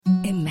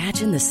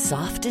Imagine the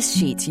softest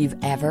sheets you've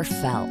ever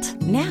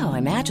felt. Now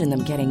imagine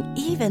them getting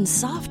even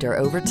softer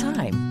over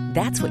time.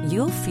 That's what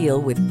you'll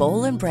feel with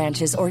Boll and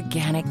Branch's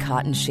organic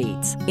cotton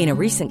sheets. In a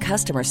recent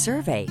customer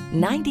survey,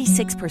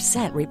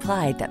 96%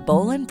 replied that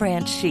Boll and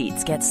Branch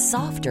sheets get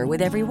softer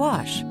with every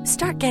wash.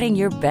 Start getting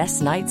your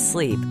best night's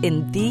sleep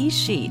in these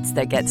sheets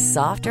that get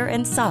softer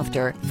and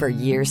softer for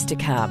years to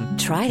come.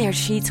 Try their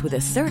sheets with a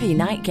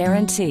 30-night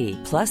guarantee.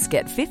 Plus,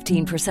 get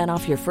 15%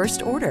 off your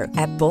first order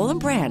at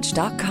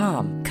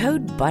bollandbranch.com.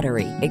 Code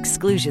BUTTERY.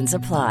 Exclusions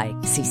apply.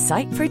 See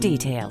site for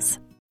details.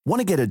 Want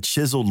to get a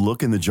chiseled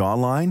look in the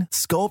jawline?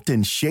 Sculpt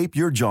and shape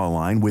your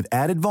jawline with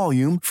added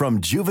volume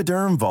from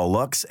Juvederm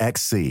Volux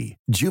XC.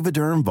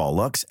 Juvederm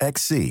Volux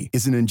XC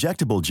is an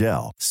injectable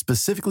gel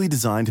specifically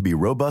designed to be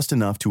robust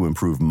enough to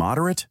improve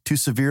moderate to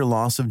severe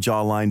loss of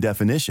jawline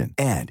definition.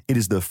 And it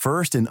is the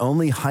first and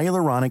only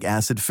hyaluronic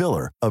acid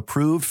filler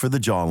approved for the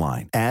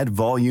jawline. Add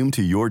volume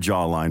to your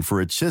jawline for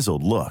a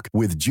chiseled look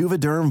with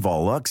Juvederm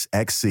Volux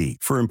XC.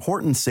 For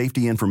important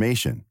safety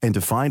information and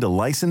to find a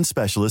licensed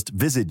specialist,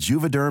 visit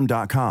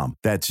juvederm.com.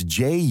 That's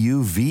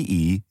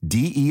JUVEDERM.com.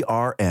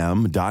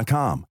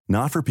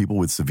 Not for people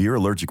with severe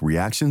allergic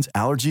reactions,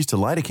 allergies to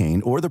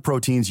lidocaine, or the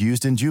proteins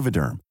used in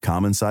Juvederm.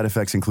 Common side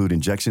effects include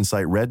injection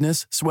site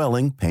redness,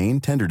 swelling,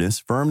 pain, tenderness,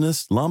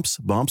 firmness, lumps,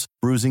 bumps,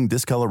 bruising,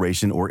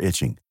 discoloration, or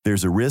itching.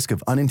 There's a risk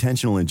of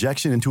unintentional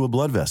injection into a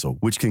blood vessel,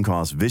 which can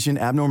cause vision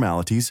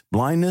abnormalities,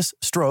 blindness,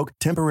 stroke,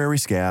 temporary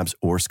scabs,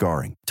 or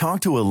scarring.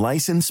 Talk to a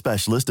licensed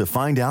specialist to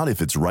find out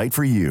if it's right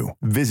for you.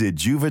 Visit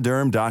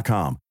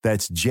Juvederm.com.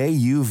 That's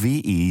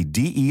JUVEDERM.com.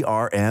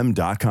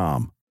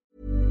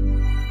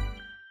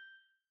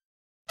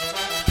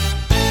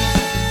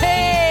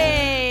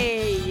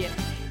 Hej!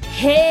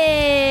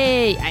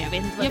 Hej! Nej, jag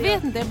vet inte vad Jag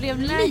vet inte, jag blev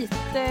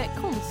lite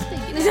konstig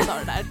när jag sa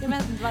det där. Jag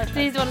vet inte varför.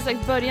 Det var någon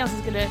slags början som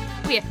skulle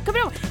ske. Kom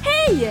igen!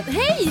 Hej!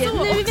 Hej!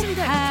 Så, Nu är vi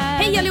här!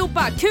 Hej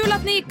allihopa! Kul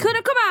att ni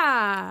kunde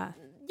komma!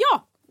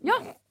 Ja!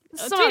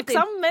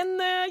 Tveksam, men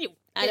jo.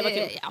 Nej, det var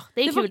kul. Ja,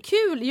 det var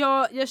kul. kul.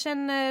 Jag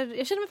känner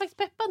mig faktiskt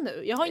peppad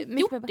nu. Jag har inte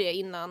gjort det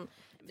innan.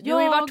 Du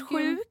har ju varit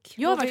sjuk.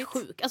 Jag har varit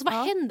sjuk. Alltså vad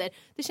händer?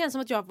 Det känns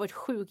som att jag har varit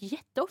sjuk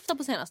jätteofta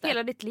på senaste.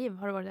 Hela ditt liv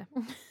har du varit det.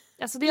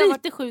 Alltså, det har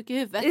lite sjuk i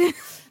huvudet.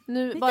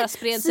 Nu bara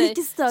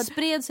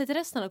spred sig till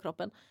resten av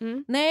kroppen.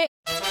 Nej.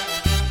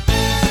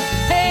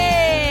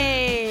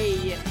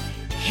 Hej!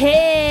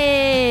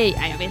 Hej!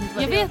 Nej, jag vet inte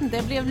vad jag vet inte,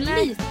 jag blev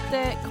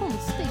lite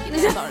konstig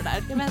när jag sa det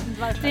där. Jag vet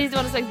inte varför. Det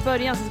var någon slags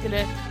början som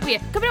skulle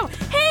ske. Kom igen!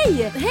 Hej!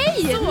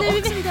 Hej! Så, nu är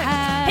vi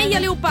här! Hej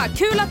allihopa!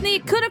 Kul att ni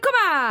kunde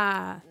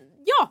komma!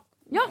 Ja!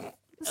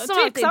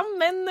 Tveksam,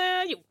 men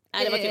jo.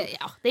 Nej, det var kul.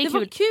 Det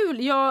var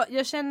kul.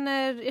 Jag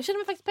känner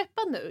mig faktiskt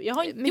peppad nu. Jag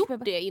har inte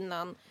gjort det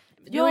innan.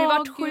 Du har ju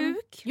varit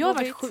sjuk. Jag har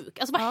varit sjuk.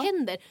 Alltså vad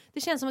händer?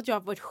 Det känns som att jag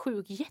har varit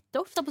sjuk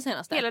jätteofta på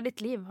senaste. Hela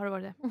ditt liv har du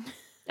varit det.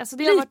 Alltså,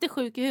 det har lite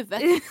sjuk i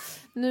huvudet.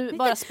 Nu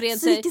bara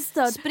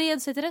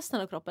spred sig till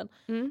resten av kroppen.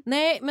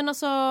 Nej, men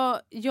alltså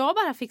jag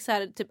bara fick så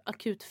här typ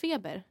akut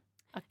feber.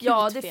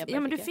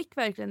 Men du fick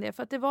verkligen det.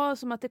 För att det var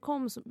som att det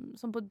kom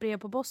som på ett brev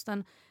på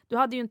posten. Du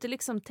hade ju inte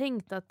liksom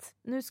tänkt att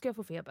nu ska jag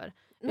få feber.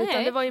 Nej,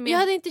 utan det var ju mer... jag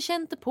hade inte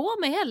känt det på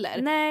mig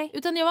heller. Nej,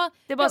 utan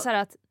det var så här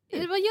att...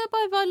 Jag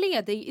bara var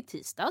ledig i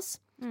tisdags.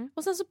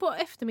 Och sen så på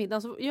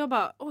eftermiddagen så jag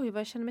bara, oj vad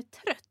jag känner mig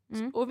trött.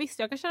 Och visst,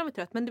 jag kan känna mig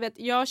trött. Men du vet,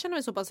 jag känner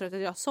mig så pass trött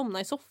att jag somnar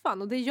i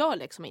soffan. Och det gör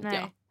liksom inte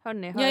jag.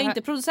 Hörrni, jag är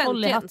inte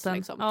producent Jens,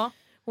 liksom. Ja.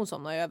 Hon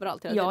somnar ju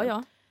överallt hela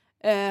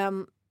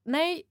tiden.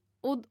 Nej,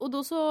 och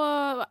då så...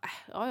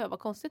 Ja, vad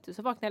konstigt.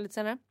 Så vaknade jag lite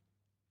senare.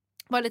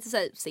 Var lite så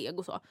här, seg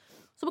och så.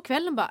 Så på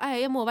kvällen bara,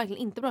 jag mår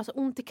verkligen inte bra. Så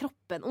ont i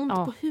kroppen, ont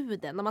på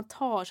huden. När man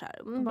tar så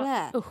här.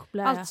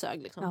 Blä. Allt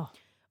sög liksom. Ja.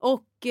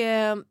 Och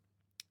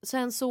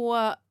sen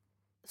så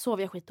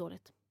sov jag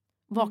skitdåligt.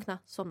 Vakna,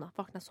 somna.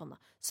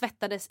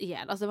 Svettades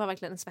ihjäl. Alltså det var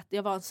verkligen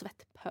jag var en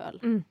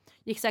svettpöl.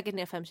 Gick säkert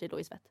ner 5 kilo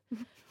i svett.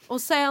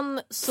 Och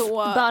sen så...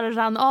 Bara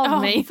rann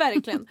av mig. Ja,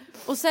 verkligen.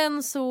 Och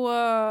sen så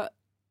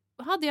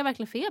hade jag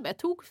verkligen feber. Jag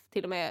tog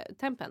till och med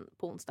tempen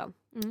på onsdagen.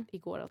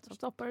 Igår alltså.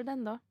 Stoppade du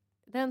den då?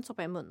 Den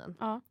stoppade jag i munnen.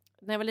 Ja.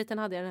 När jag var liten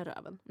hade jag den i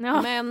röven.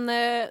 Ja. Men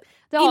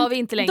det har vi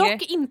inte längre.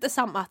 Dock inte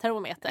samma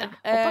termometer.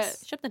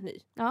 Köpte en ny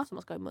som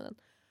man ska ha i munnen.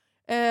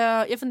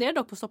 Jag funderade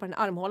dock på att stoppa den i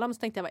armhålan. Men så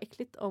tänkte jag var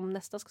äckligt om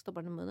nästa ska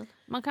stoppa den i munnen.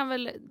 Man kan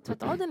väl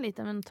tvätta av den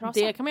lite med en trasa.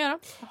 Det kan man göra.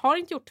 Har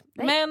inte gjort.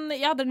 Nej. Men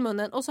jag hade den i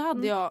munnen. Och så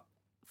hade jag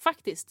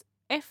faktiskt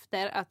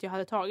efter att jag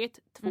hade tagit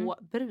 2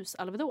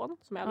 brusalvedon.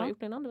 Som jag aldrig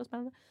gjort innan. Det var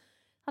spännande.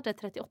 Hade jag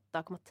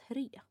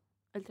 38,3.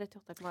 Eller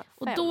 38,5.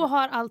 Och då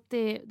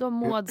har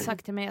Maud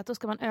sagt till mig att då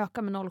ska man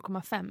öka med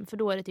 0,5. För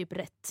då är det typ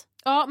rätt.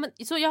 Ja, men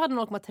så jag hade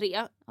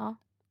 0,3. Ja,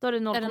 då är det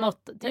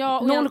 0,8.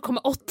 Ja,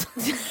 0,8.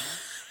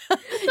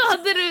 Då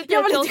hade du 38,8.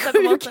 Jag var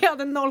lite sjuk, jag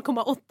hade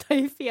 0,8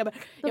 i feber.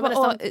 Jag var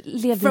nästan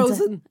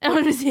frozen. Inte. Ja,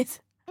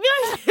 precis.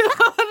 Jag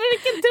hade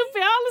vilken tupp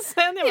i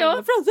halsen. Jag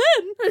var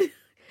frozen.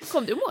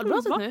 Kom du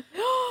målbrottet nu?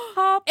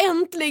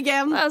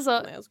 Äntligen!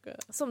 Alltså,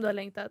 som du har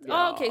längtat.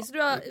 Ja. Okej, så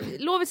du har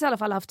Lovis i alla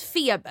fall haft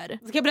feber.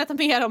 Ska jag berätta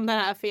mer om den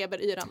här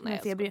feberyran?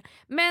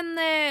 Men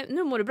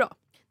nu mår du bra.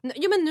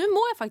 Jo men nu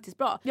mår jag faktiskt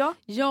bra. Ja.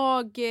 Jag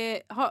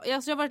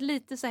har varit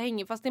lite så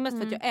hängig, fast det är mest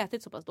för att jag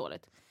ätit så pass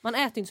dåligt. Man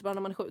äter inte så bra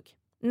när man är sjuk.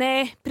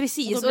 Nej,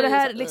 precis. Och det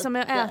här liksom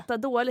med att äta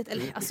dåligt.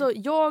 Eller, alltså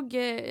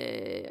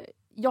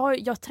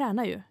jag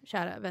tränar ju,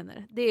 kära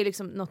vänner. Det är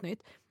liksom något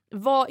nytt.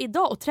 Var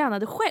idag och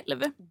tränade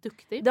själv.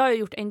 Duktig. Det har jag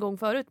gjort en gång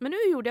förut. Men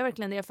nu gjorde jag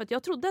verkligen det för att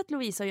jag trodde att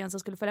Lovisa och Jensa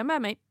skulle följa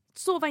med mig.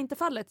 Så var inte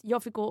fallet.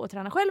 Jag fick gå och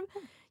träna själv.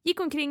 Gick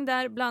omkring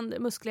där bland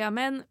muskliga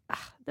män.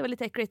 Det var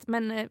lite äckligt.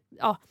 Men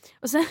ja.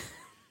 Och sen...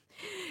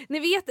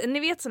 Ni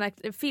vet såna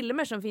här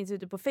filmer som finns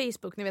ute på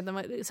Facebook. Ni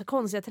vet så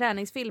konstiga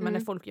träningsfilmer när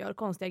folk gör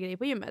konstiga grejer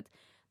på gymmet.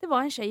 Det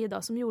var en tjej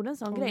idag som gjorde en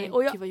sån grej.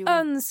 Och jag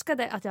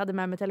önskade att jag hade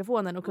med mig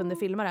telefonen och kunde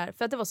filma det här.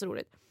 För att det var så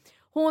roligt.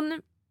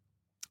 Hon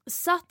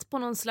satt på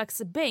någon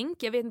slags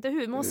bänk. Jag vet inte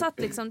hur. Men hon satt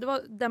liksom. Det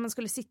var där man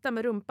skulle sitta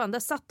med rumpan. Där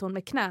satt hon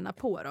med knäna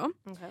på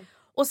då. Okay.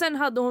 Och sen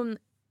hade hon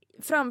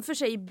framför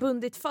sig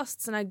bundit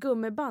fast såna här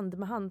gummiband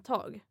med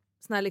handtag.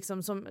 Såna här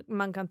liksom som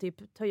man kan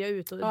typ töja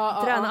ut och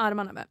träna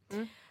armarna med.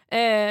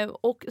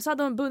 Och så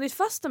hade hon bundit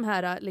fast de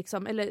här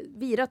liksom, eller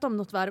virat dem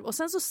något varv. Och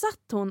sen så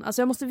satt hon,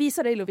 alltså jag måste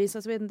visa dig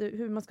Lovisa, så jag vet inte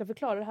hur man ska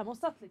förklara det här. Hon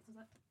satt liksom så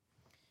här.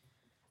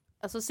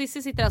 Alltså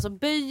Sissi sitter alltså hon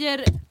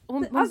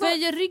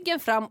böjer ryggen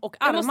fram och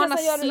armarna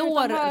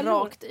slår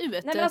rakt ut.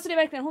 Nej men alltså det är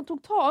verkligen, hon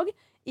tog tag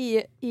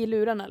i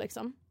lurarna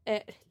liksom.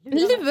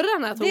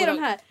 Lurarna tog det är de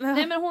här.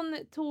 Nej men hon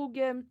tog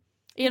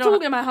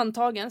de här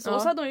handtagen så,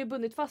 och så hade hon ju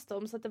bundit fast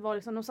dem så att det var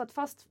liksom, de satt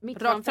fast mitt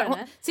framför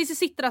henne. Sissi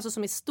sitter alltså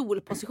som i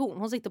stolposition.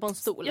 Hon sitter på en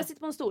stol. Jag sitter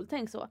på en stol,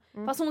 tänk så.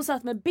 Fast hon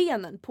satt med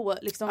benen på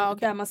liksom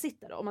där man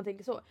sitter då, om man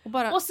tänker så.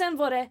 Och sen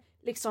var det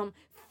liksom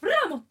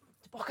fram och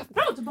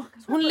tillbaka.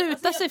 Hon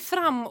lutade sig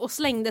fram och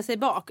slängde sig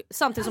bak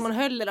samtidigt som hon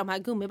höll i de här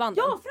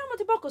gummibanden. Ja, fram och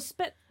tillbaka och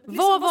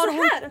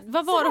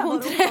vad var det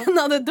hon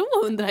tränade då,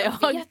 undrar jag?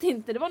 Jag vet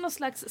inte, det var någon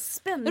slags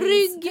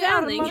spänningsträning. Rygg,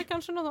 armar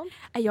kanske något sånt.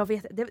 Nej, jag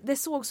vet, det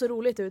såg så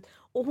roligt ut.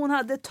 Och hon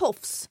hade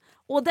tofs.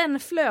 Och den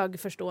flög,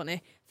 förstår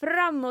ni.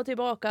 Fram och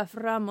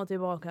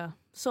tillbaka.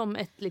 Som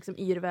ett liksom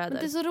yrväder.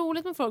 Det är så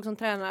roligt med folk som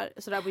tränar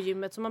sådär på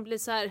gymmet. Så man blir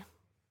så här.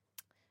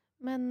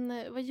 Men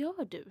vad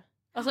gör du?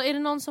 Alltså är det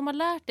någon som har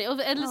lärt dig?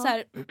 Eller så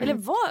här, eller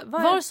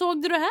var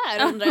såg du det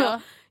här, undrar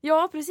jag?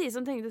 Ja, precis.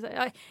 Som tänkte så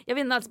här, jag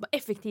vet inte alls, bara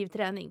effektiv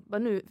träning. Bara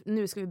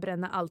nu ska vi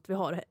bränna allt vi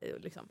har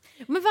liksom.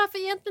 Men varför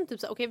egentligen typ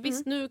så? Okej,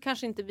 visst nu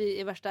kanske inte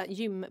vi är värsta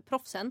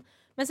gymproffsen,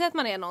 men säg att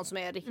man är någon som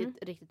är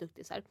riktigt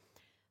duktig så här.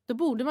 Då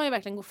borde man ju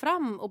verkligen gå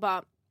fram och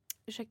bara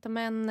ursäkta,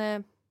 men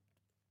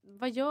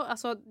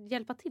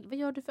hjälpa till. Vad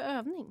gör du för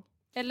övning?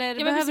 Eller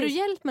behöver du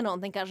hjälp med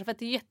någonting kanske? För att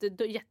det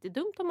är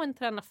jättedumt om man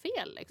tränar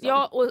fel. Liksom.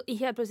 Ja, och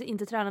helt plötsligt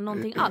inte träna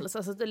någonting alls.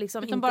 Alltså, det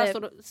liksom utan inte bara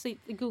står och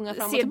gungar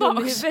fram och tillbaka.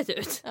 Ser dum i huvudet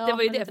ut. Ja, det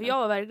var ju det. För jag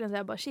var verkligen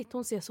såhär, bara shit,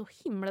 hon ser så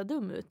himla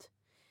dum ut.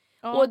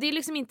 Ja. Och det är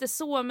liksom inte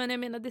så, men jag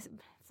menar,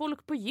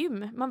 folk på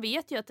gym, man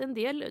vet ju att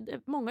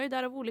många är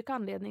där av olika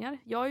anledningar.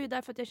 Jag är ju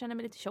där för att jag känner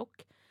mig lite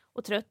tjock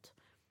och trött.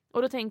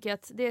 Och då tänker jag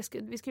att vi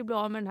ska ju bli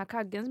av med den här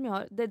kaggen som jag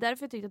har. Det är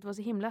därför jag tyckte att det var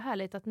så himla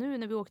härligt att nu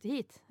när vi åkte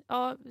hit,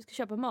 vi ska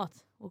köpa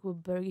mat och gå på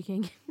Burger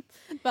King.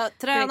 Bara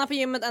träna på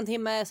gymmet en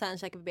timme, sen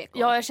käka på BK.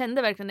 Ja, jag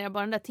kände verkligen när jag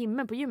bara den där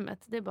timmen på gymmet,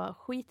 det är bara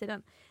skit i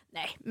den.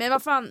 Nej, men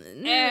vad fan.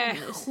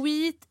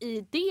 Skit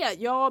i det.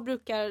 Jag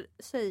brukar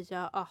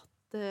säga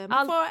att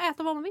man får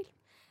äta vad man vill.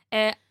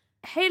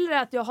 Hellre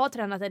att jag har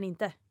tränat än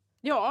inte.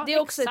 Ja, det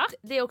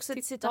är också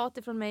ett citat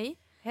ifrån mig.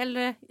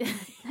 Hellre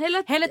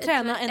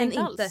träna än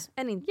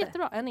inte.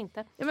 Jättebra, än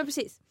inte. Ja, men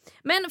precis.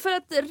 Men för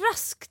att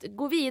raskt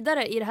gå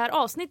vidare i det här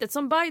avsnittet,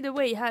 som by the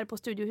way här på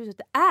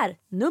Studiohuset är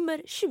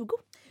nummer 20.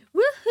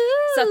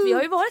 Woohoo! Så att vi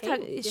har ju varit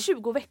här i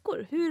 20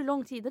 veckor. Hur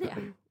lång tid är det?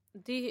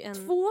 Det är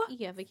en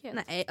evighet.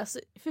 Nej, alltså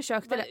du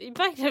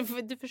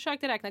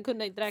försökte räkna,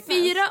 kunde inte räkna.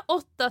 4,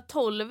 8,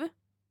 12.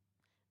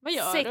 Vad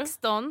gör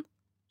 16, du?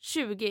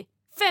 20.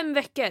 5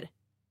 veckor.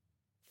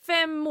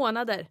 5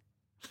 månader.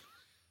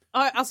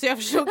 Ja, alltså jag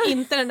förstod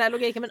inte den där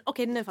logiken, men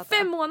okej, nu fattar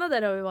jag. 5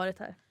 månader har vi varit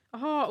här.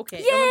 Jaha, okej.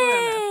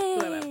 Yay!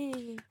 Då är jag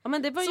med. Ja,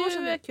 men det var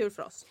ju kul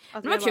för oss.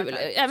 Det var kul.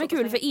 Även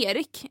kul för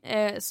Erik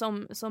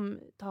som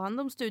tar hand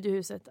om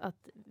Studiohuset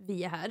att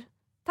vi är här.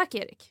 Tack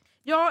Erik.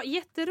 Ja,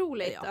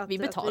 jätteroligt. Ja, vi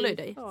betalar ju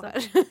dig. Ja,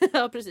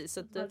 ja precis. Så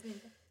att,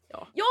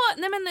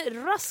 nej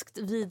men raskt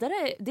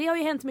vidare. Det har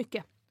ju hänt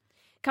mycket.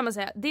 Kan man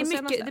säga. Det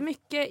är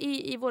mycket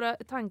i våra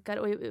tankar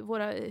och i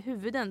våra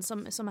huvuden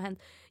som har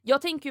hänt.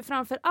 Jag tänker ju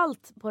framför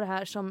allt på det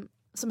här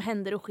som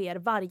händer och sker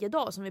varje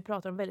dag, som vi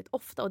pratar om väldigt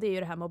ofta, och det är ju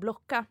det här med att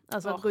blocka.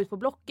 Alltså att gå ut på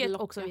blocket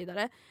och så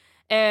vidare.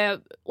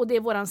 Och det är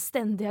våran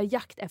ständiga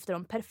jakt efter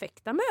de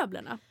perfekta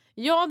möblerna.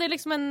 Ja, det är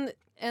liksom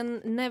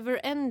en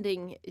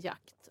never-ending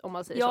jakt, om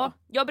man säger så.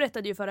 Jag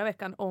berättade ju förra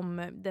veckan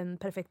om den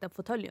perfekta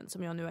fåtöljen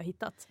som jag nu har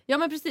hittat. Ja,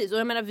 men precis. Och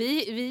jag menar,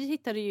 vi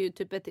hittade ju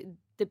typ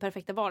det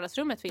perfekta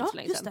vardagsrummet för inte så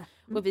länge sedan.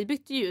 Och vi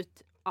bytte ju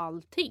ut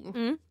allting.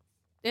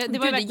 Det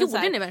var ju verkligen så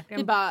här, ni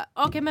verkligen. Vi bara,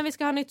 okej, men vi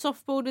ska ha nytt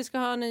soffbord, vi ska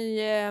ha ny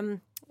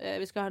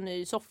vi ska ha en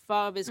ny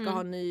soffa, vi ska ha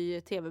en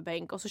ny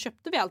tv-bänk. Och så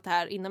köpte vi allt det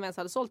här innan vi ens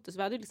hade sålt det. Så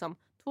vi hade liksom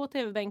 2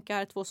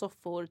 tv-bänkar, 2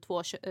 soffor,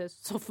 2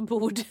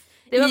 soffbord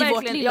det var i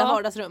vårt lilla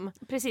vardagsrum.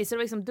 Precis, så det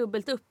var liksom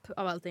dubbelt upp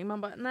av allting.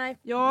 Man bara, nej,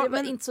 det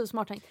var inte så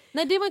smart tänkt.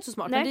 Nej, det var inte så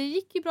smart, men det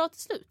gick ju bra till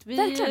slut.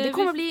 Verkligen, det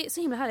kommer att bli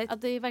så himla härligt.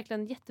 Att det är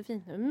verkligen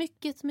jättefint nu.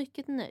 Mycket,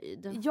 mycket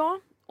nöjd. Ja,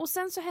 och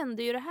sen så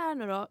hände ju det här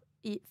nu då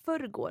i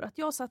förrgår. Att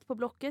jag satt på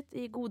Blocket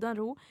i godan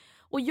ro.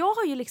 Och jag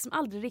har ju liksom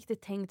aldrig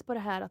riktigt tänkt på det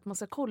här att man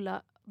ska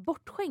kolla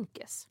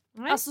bortskänkes.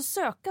 Nej. Alltså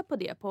söka på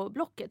det på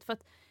Blocket. För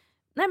att,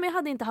 nej men jag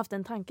hade inte haft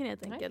den tanken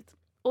helt enkelt. Nej.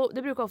 Och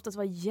det brukar oftast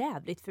vara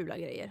jävligt fula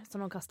grejer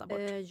som de kastar bort.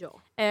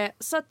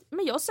 Så att,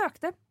 men jag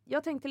sökte.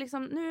 Jag tänkte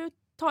liksom, nu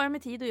tar jag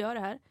mig tid att göra det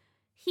här.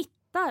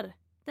 Hittar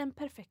den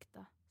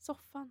perfekta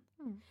soffan.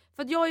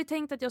 För att jag har ju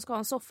tänkt att jag ska ha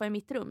en soffa i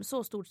mitt rum.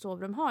 Så stort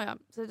sovrum har jag.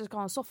 Så att jag ska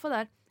ha en soffa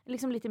där.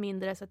 Liksom lite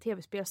mindre så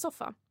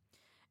tv-spelsoffa.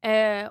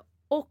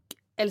 Och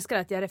älskar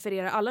att jag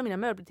refererar alla mina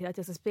möbler till att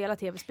jag ska spela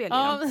tv-spel.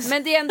 Ja,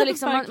 men det är ändå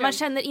liksom, man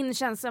känner in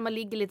känslan, man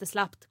ligger lite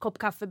slappt, kopp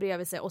kaffe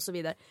bredvid sig och så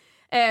vidare.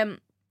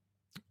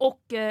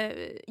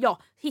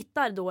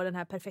 Hittar då den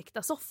här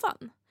perfekta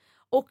soffan.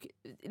 Och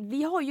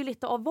vi har ju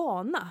lite av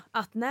vana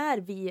att när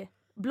vi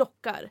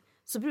blockar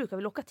så brukar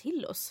vi locka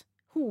till oss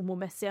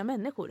homomässiga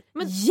människor.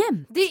 Men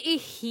jämt! Det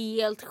är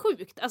helt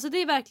sjukt. Alltså det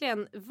är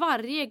verkligen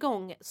varje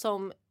gång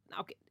som...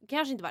 Okej,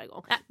 kanske inte varje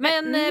gång.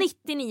 Men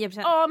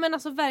 99%. Ja, men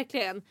alltså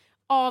verkligen.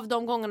 Av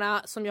de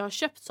gångerna som jag har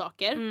köpt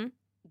saker,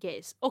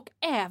 gays. Och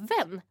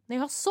även när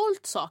jag har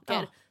sålt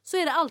saker så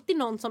är det alltid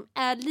någon som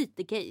är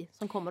lite gay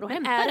som kommer och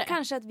hämtar det. Är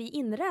kanske att vi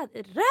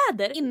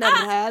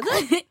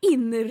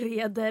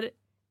inreder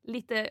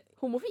lite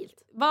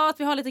homofilt. Vad att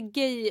vi har lite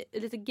gay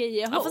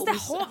homes. Ja, fast det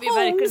har vi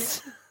verkligen.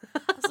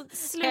 Alltså,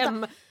 sluta.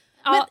 Men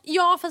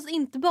fast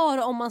inte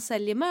bara om man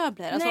säljer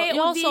möbler. Alltså, nej,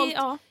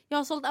 jag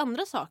har sålt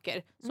andra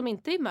saker som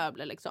inte är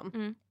möbler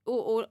liksom.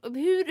 Och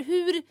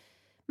hur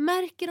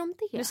märker de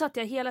det? Nu satt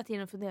jag hela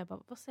tiden och funderade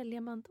på vad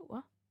säljer man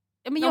då?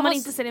 Ja, men man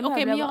inte säljer möbler.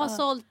 Okej, men jag har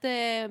sålt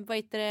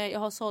jag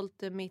har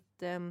sålt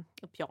mitt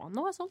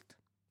piano har jag sålt.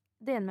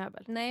 Det är en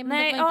möbel. Nej,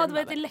 men det var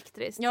ett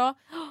elektriskt. Ja,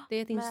 det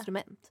är ett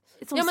instrument.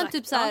 Ja, men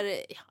typ så här,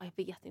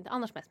 jag vet inte,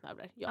 annars mest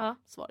möbler. Ja,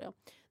 svarar jag.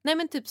 Nej,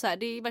 men typ så här,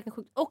 det är verkligen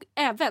sjukt. Och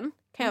även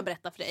kan jag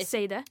berätta för dig.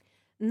 Säg det.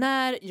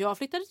 När jag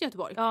flyttade till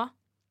Göteborg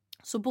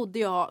så bodde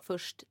jag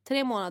först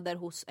 3 månader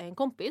hos en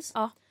kompis.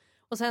 Ja.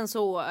 Och sen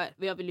så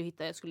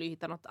jag skulle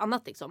hitta något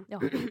annat liksom.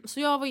 Ja. Så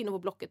jag var inne på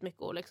Blocket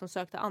mycket och liksom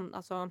sökte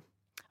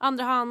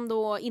andra hand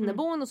och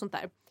inneboende och sånt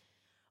där.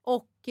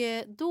 Och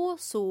då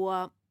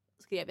så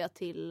skrev jag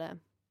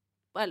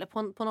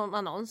på någon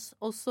annons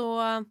och så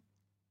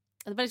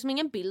det var liksom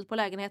ingen bild på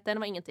lägenheten, det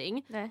var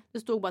ingenting. Nej. Det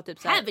stod bara typ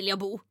så här vill jag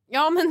bo.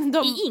 Ja, men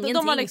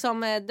de var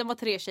liksom de var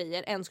 3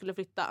 tjejer, en skulle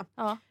flytta.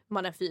 Ja.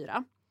 Man är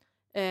 4.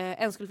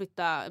 En skulle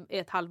flytta i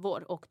ett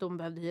halvår och de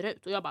behövde hyra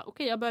ut. Och jag bara,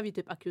 okej, jag behöver ju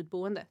typ akut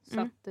boende. Så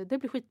att det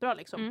blir skitbra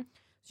liksom.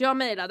 Så jag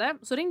mejlade,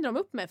 så ringde de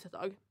upp mig efter ett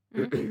tag.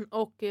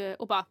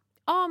 Och bara,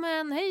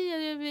 men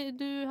hej,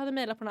 du hade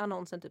mejlat på den här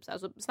annonsen typ så här.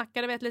 Så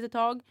snackade vi ett litet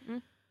tag.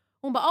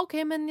 Hon bara,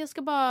 okej, men jag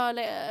ska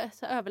bara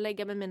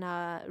överlägga med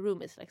mina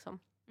roomies liksom.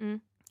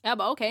 Jag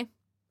bara, okej.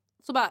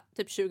 Så bara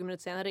typ 20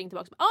 minuter senare ringde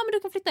tillbaka. Men du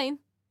kan flytta in.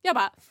 Jag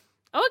bara,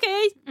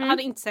 okej. Jag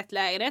hade inte sett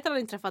lägenheten,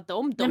 hade inte träffat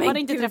dem. De hade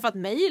inte träffat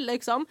mig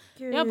liksom.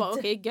 Gud. Jag bara,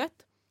 okej,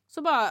 gött.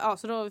 Så bara,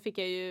 så då fick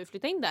jag ju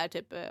flytta in där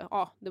typ.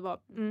 Det var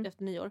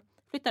efter nyår.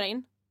 Flyttade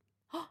in.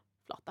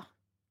 Flata.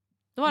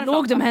 Då var det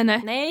låg du med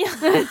henne? Nej.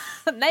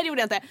 Nej, det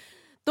gjorde jag inte.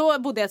 Då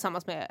bodde jag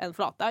tillsammans med en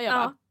flata. Jag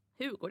bara,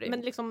 hur går det?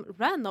 Men liksom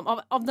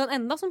random. Av den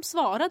enda som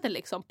svarade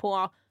liksom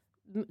på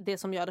det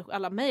som jag hade,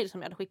 alla mejl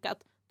som jag hade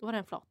skickat. Då var det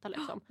en flata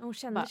liksom. Hon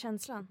kände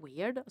känslan.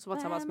 Weird. Så var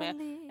tillsammans med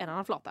en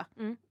annan flata.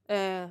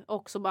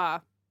 Och så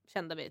bara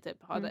kände vi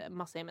typ. Hade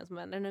massa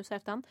gemensamma vänner nu så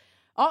efterhand.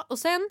 Ja, och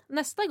sen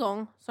nästa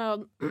gång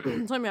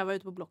som jag var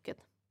ute på Blocket.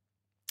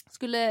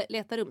 Skulle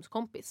leta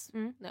rumskompis.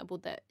 När jag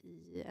bodde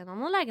i en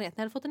annan lägenhet.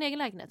 När jag hade fått en egen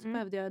lägenhet så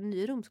behövde jag en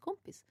ny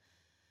rumskompis.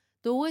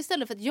 Då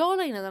istället för att jag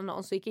la in en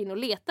annons så gick jag in och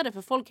letade.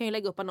 För folk kan ju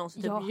lägga upp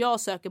annonser. Typ, jag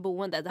söker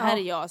boende. Det här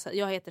är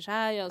jag heter så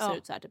här. Jag ser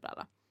ut så här typ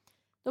alla.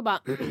 Då bara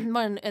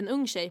var det en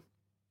ung tjej.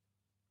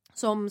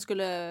 Som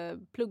skulle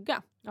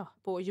plugga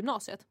på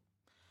gymnasiet.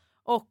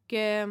 Och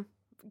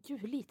gud,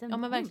 hur liten. Ja,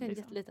 men verkligen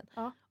liksom. Jätteliten.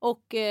 Ja.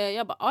 Och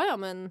jag bara,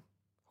 men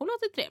hon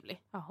låter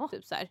trevlig.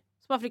 Typ så här.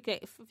 Så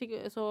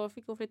bara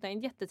fick hon flytta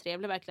in,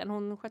 jättetrevlig verkligen.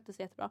 Hon skötte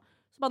sig jättebra.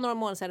 Så bara några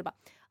månader senare bara,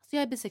 alltså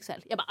jag är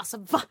bisexuell. Jag bara, alltså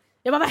va?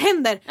 Jag bara, vad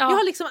händer? Ja. Jag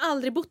har liksom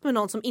aldrig bott med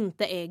någon som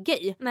inte är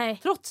gay. Nej.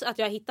 Trots att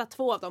jag har hittat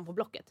 2 av dem på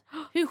Blocket.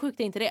 Hur sjukt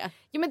är inte det?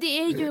 Ja, men det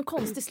är ju en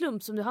konstig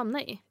slump som du hamnar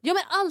i. Ja,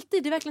 men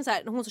alltid. Det är verkligen så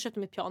här. Hon som köpte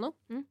mitt piano.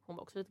 Hon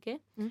var också lite gay.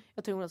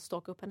 Jag tror hon hade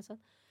stalkat upp henne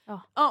sen.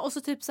 Ja, och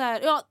så typ så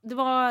här. Det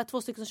var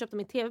 2 stycken som köpte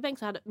min tv-bänk.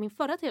 Så hade min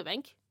förra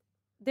tv-bänk.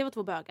 Det var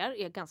 2 bögar.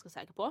 Är jag ganska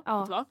säker på.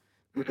 Att det var.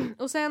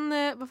 Och sen,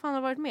 vad fan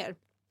har varit mer?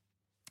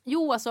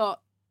 Jo, alltså.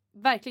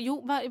 Verkligen.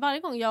 Jo, varje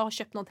gång jag har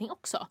köpt någonting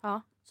också.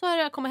 Så har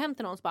jag kommit hem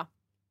till någon och bara.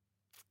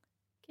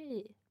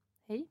 Okej.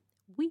 Hej.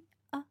 We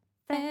are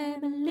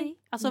family.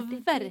 Alltså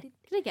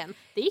verkligen.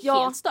 Det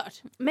är helt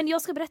stört. Men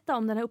jag ska berätta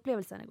om den här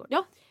upplevelsen igår.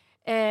 Ja.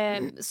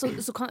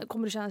 Så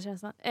kommer du känna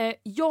känslan.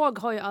 Jag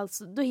har ju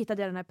alltså, då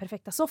hittade jag den här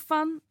perfekta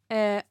soffan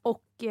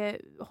och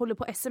håller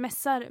på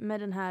smsar med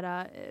den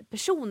här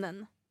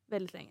personen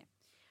väldigt länge.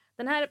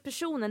 Den här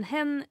personen,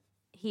 hen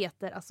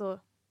heter, alltså,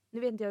 nu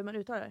vet inte jag hur man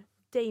uttalar det.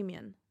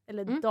 Damien,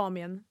 eller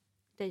Damien.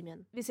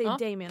 Vi säger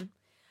Damien.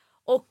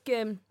 Och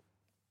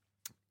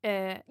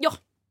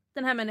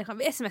den här människan,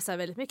 vi smsar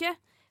väldigt mycket.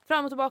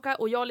 Fram och tillbaka,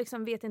 och jag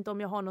liksom vet inte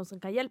om jag har någon som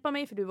kan hjälpa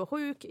mig, för du var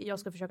sjuk, jag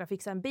ska försöka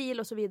fixa en bil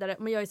och så vidare,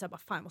 men jag är såhär bara,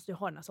 fan, måste jag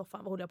ha den här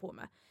soffan, vad håller jag på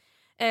med?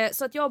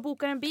 Så att jag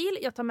bokar en bil,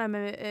 jag tar med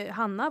mig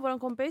Hanna, våran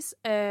kompis,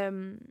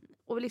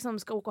 och vi liksom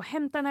ska åka och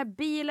hämta den här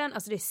bilen.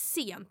 Alltså det är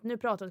sent, nu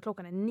pratar vi att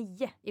klockan är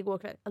 9 igår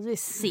kväll, alltså det är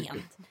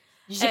sent.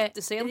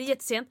 Jättesent. Det är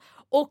jättesent.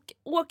 Och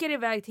åker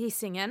iväg till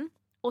Hisingen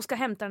och ska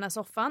hämta den här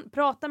soffan,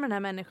 pratar med den här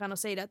människan och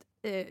säger att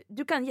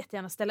du kan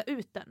jättegärna ställa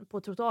ut den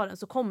på trottoaren,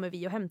 så kommer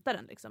vi och hämta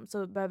den liksom,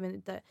 så behöver vi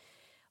inte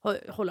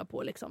hålla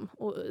på liksom.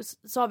 Och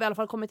så har vi i alla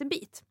fall kommit en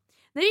bit.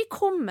 När vi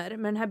kommer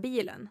med den här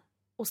bilen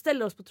och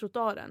ställer oss på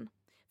trottoaren,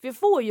 för jag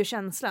får ju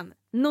känslan,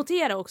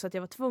 notera också att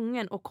jag var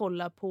tvungen att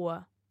kolla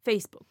på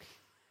Facebook.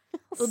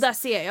 Och där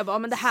ser jag bara,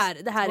 men det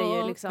här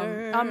är ju liksom,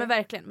 ja men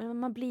verkligen, men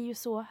man blir ju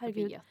så,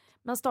 herregud,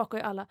 man stakar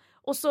ju alla.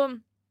 Och så,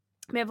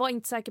 men jag var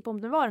inte säker på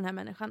om det var den här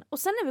människan. Och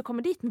sen när vi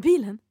kommer dit med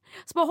bilen,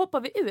 så bara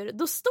hoppar vi ur,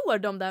 då står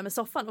de där med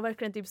soffan och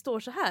verkligen typ står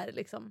så här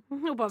liksom,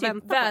 och bara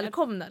typ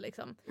välkomna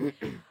liksom.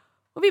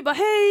 Och vi bara,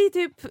 hej,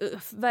 typ,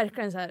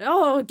 verkligen så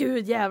här,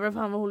 gud jävlar,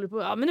 fan vad håller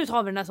på. Ja, men nu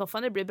tar vi den här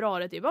soffan, det blir bra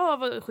det, typ.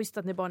 Vad schysst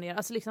att ni bara ner.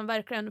 Alltså liksom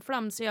verkligen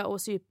flamsiga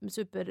och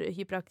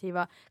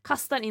superhyperaktiva.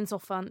 Kastar in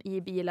soffan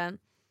i bilen.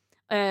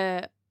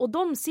 Och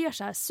de ser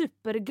så här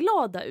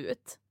superglada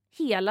ut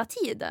hela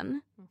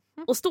tiden.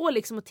 Och står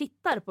liksom och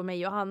tittar på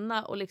mig och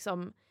Hanna och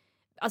liksom,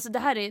 alltså det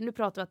här är, nu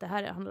pratar vi att det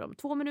här handlar om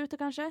 2 minuter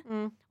kanske.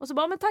 Och så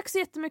bara, men tack så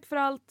jättemycket för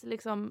allt,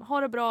 liksom,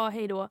 ha det bra,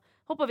 hej då.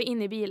 Hoppar vi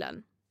in i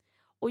bilen.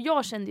 Och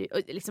jag kände ju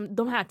liksom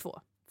de här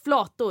 2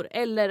 flator,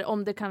 eller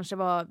om det kanske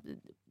var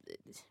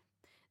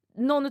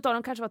någon av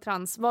dem kanske var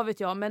trans, vad vet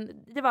jag, men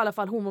det var i alla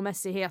fall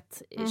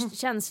homomässighet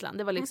känslan.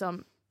 Det var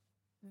liksom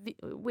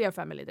we are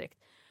family direkt.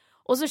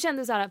 Och så kände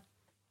jag så här,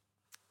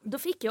 då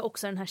fick jag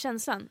också den här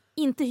känslan,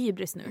 inte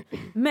hybris nu,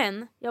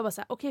 men jag var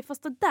så här, okej,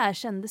 fast det där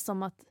kändes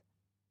som att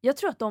jag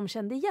tror att de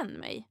kände igen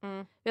mig.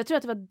 Jag tror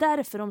att det var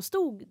därför de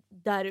stod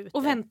där ute.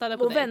 Och väntade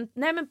på dig.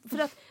 Nej, men för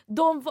att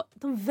de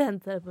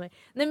väntade på mig.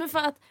 Nej, men för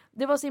att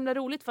det var så himla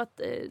roligt, för att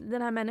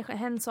den här människan,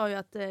 hen sa ju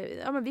att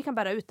men vi kan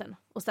bära ut den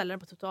och ställa den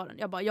på trottoaren.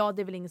 Jag bara,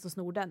 det är väl ingen som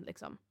snor den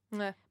liksom.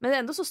 Nej. Men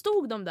ändå så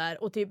stod de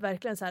där och typ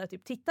verkligen så här,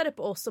 typ tittade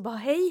på oss och bara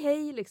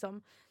hej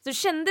liksom. Så det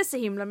kändes så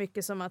himla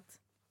mycket som att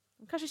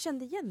de kanske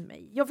kände igen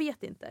mig. Jag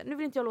vet inte. Nu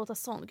vill inte jag låta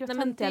sån. Nej,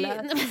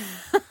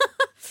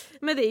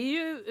 men det är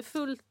ju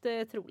fullt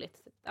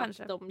troligt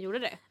att de gjorde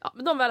det. Ja,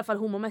 men de var i alla fall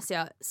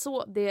homomässiga.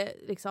 Så det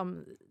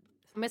liksom...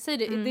 Men jag säger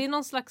det, det är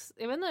någon slags,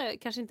 jag vet inte,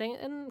 kanske inte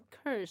en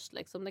curse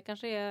liksom. Det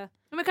kanske är...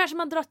 Men kanske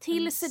man drar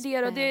till sig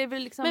det och det är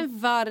väl liksom... Men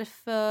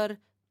varför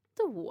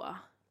då?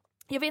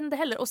 Jag vet inte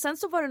heller. Och sen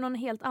så var det någon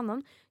helt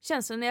annan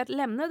känsla. När jag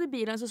lämnade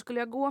bilen så skulle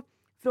jag gå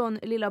från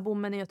Lilla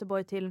Bommen i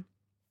Göteborg till...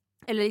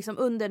 Eller liksom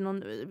under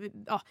någon...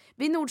 Ja,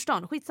 vid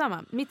Nordstan,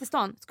 skitsamma. Mitt i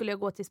stan skulle jag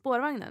gå till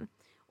spårvagnen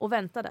och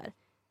vänta där.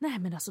 Nej,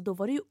 men alltså då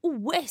var det ju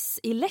OS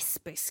i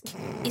lesbisk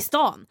i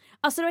stan.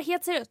 Alltså det var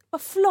helt seriöst. Det var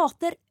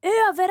flater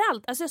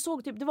överallt. Alltså jag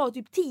såg typ, det var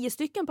typ 10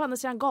 stycken på andra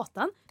sidan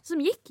gatan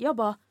som gick. Jag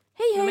bara,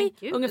 hej,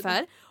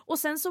 ungefär. Och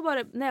sen så var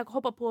det, när jag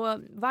hoppade på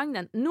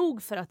vagnen,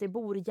 nog för att det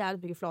bor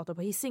jävligt mycket flator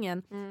på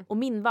Hisingen. Och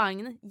min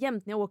vagn,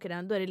 jämt när jag åker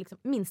den, då är det liksom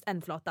minst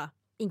en flata,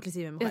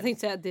 inklusive mig själv. Jag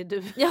tänkte säga att det är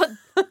du. Ja,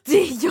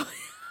 det är jag.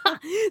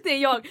 Det är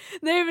jag.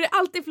 Nej, det är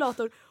alltid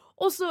flator.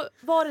 Och så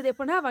var det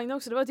på den här vagnen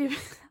också. Det var typ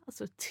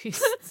alltså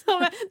tyst.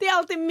 Det är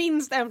alltid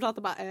minst en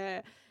flata bara.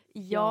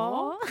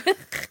 Ja.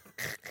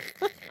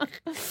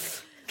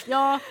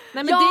 Ja,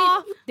 nej men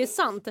det är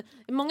sant.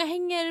 Många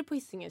hänger på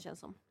Hisingen känns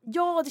som.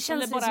 Ja, det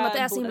känns som att det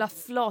är så himla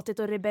flatigt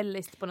och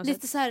rebelliskt på något sätt.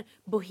 Lite så här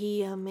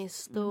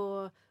bohemiskt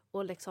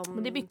och liksom.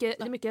 Men det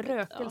är mycket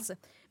rökelse.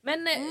 Ja.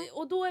 Men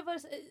och då var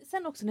det,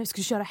 sen också när vi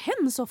skulle köra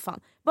hem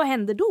soffan. Vad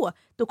händer då?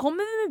 Då kommer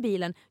vi med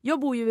bilen. Jag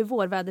bor ju vid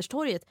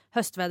Vårväderstorget,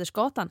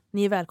 Höstvädersgatan.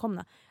 Ni är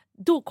välkomna.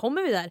 Då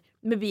kommer vi där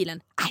med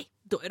bilen. Nej,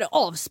 då är det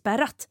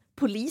avspärrat.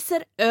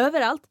 Poliser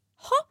överallt.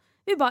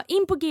 Vi bara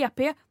in på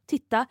GP,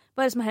 titta,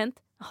 vad är det som har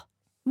hänt?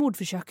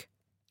 Mordförsök.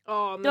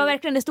 Det var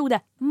verkligen, det stod där.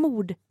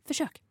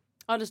 Mordförsök.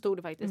 Ja, det stod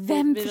det faktiskt.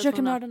 Vem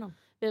försöker mörda någon?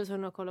 Vi var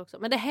tvungna att kolla också.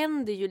 Men det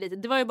hände ju lite.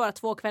 Det var ju bara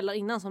 2 kvällar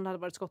innan som det hade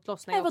varit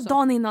skottlossning. Det var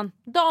dagen innan.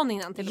 Dagen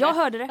innan till och med. Jag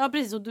hörde det. Ja,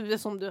 precis. Och du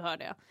som du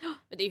hörde. Ja.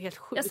 Men det är ju helt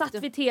sjukt. Jag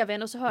satt vid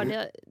tvn och så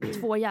hörde jag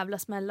 2 jävla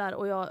smällar.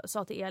 Och jag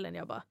sa till Elin,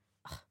 jag bara,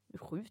 nu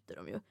skjuter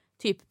de ju.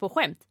 Typ på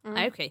skämt.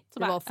 Nej, okej. Det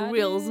var for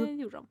reals. Det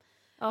gjorde de.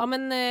 Ja,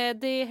 men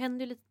det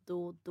händer ju lite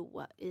då och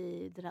då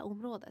i det där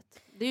området.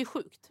 Det är ju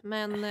sjukt.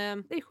 Men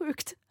det är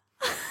sjukt.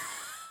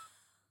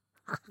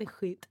 Det är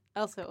skit.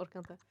 Alltså jag orkar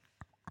inte.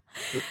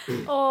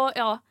 Och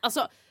ja,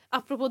 alltså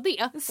apropå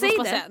det, säg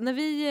det. Säga,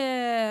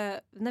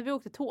 när vi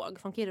åkte tåg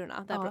från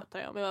Kiruna, där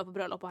pratade jag om, jag var på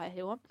bröllop och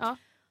här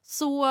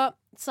så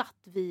satt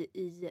vi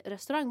i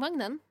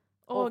restaurangvagnen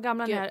Och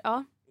gamla ner,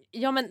 ja.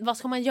 Ja, men vad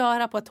ska man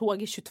göra på ett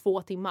tåg i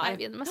 22 timmar? Jag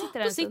vet, man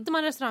sitter då sitter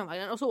man i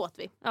restaurangvagnen och så åt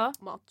vi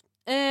mat.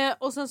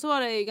 Och sen så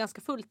var det ju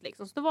ganska fullt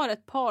liksom. Så då var det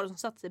ett par som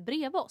satt sig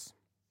bredvid oss.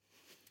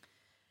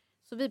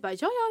 Så vi bara,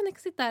 ni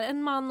kan sitta här.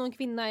 En man och en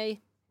kvinna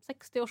i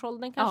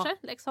 60-årsåldern kanske.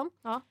 Liksom.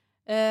 Ja.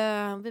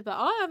 Vi bara,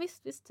 ja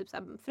visst. Typ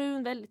såhär,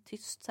 frun väldigt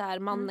tyst. Såhär,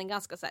 mannen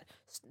ganska såhär.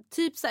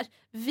 Typ såhär,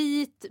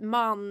 vit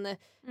man.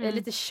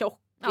 Lite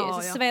tjock.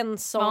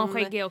 Svensson. Var han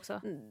skäggig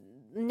också?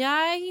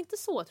 Nej, inte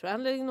så tror jag.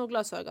 Han hade nog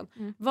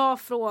glasögon. Var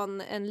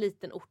från en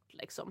liten ort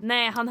liksom.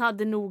 Nej, han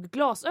hade nog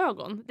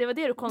glasögon. Det var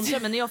det du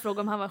kontrade, men när jag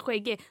frågade om han var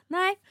skäggig.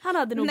 Nej, han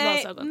hade nog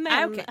glasögon.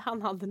 Men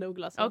han hade nog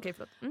glasögon. Okej,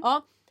 förlåt.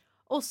 Ja.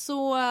 Och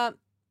så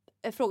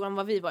frågade de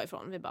var vi var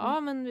ifrån. Vi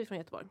bara, men vi är från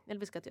Göteborg. Eller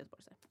vi ska till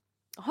Göteborg.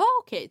 Jaha,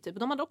 okej, typ.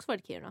 De hade också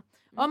varit i Kiruna.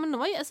 Ja, men de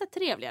var ju så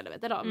trevliga,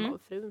 vet. Eller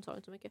frun sa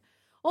inte så mycket.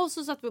 Och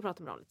så satt vi och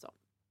pratade med dem lite så.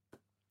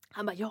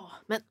 Han bara,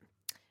 men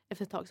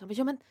efter ett tag så han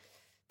bara, men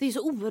det är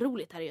så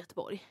oroligt här i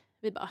Göteborg.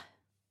 Vi bara,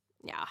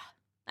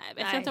 nej,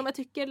 vet jag inte om jag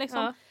tycker liksom.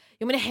 Ja.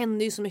 Jo, men det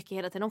händer ju så mycket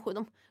hela tiden.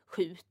 De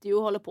skjuter ju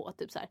och håller på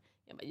typ så här.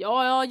 Jag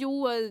bara,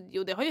 jo,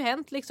 det har ju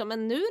hänt liksom.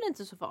 Men nu är det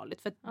inte så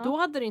farligt. För då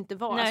hade det inte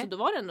varit, alltså då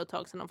var det ändå ett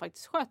tag sedan de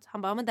faktiskt sköt.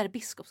 Han bara, men där är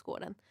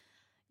Biskopsgården.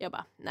 Jag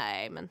bara,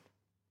 nej men,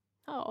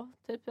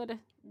 typ är det.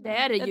 Det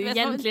är det ju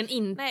egentligen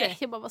inte. Nej,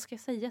 jag bara, vad ska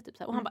jag säga typ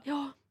så här. Och han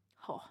bara,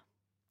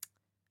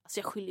 alltså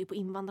jag skyller ju på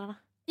invandrarna.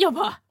 Jag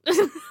bara,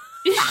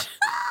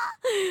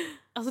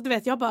 alltså du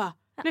vet, jag bara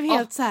blev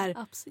helt så här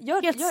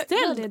helt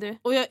ställd. Gör det,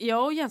 och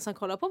jag och Jensen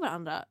kollade på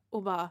varandra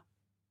och bara,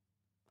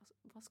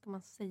 vad ska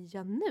man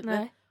säga nu?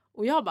 Nej.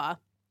 Och jag bara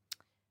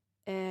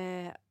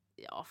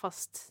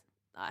fast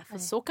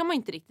så kan man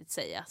inte riktigt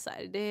säga så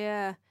här. Det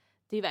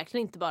är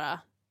verkligen inte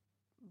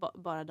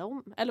bara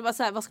dem. Eller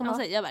vad ska man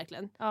säga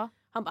verkligen? Ja.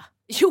 Han bara,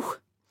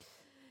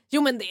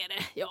 jo men det är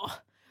det. Ja.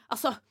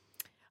 Alltså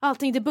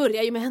allting det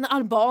börjar ju med när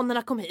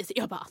albanerna kom hit.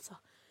 Jag bara,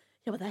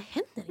 det här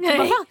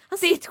händer inte. Han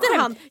sitter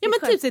han. Ja,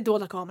 men typ sig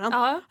dolda kameran.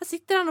 Ja. Han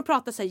sitter han och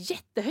pratar så här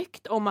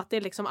jättehögt om att det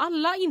är liksom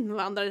alla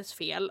invandrares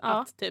fel.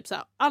 Att typ så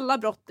här, alla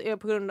brott är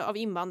på grund av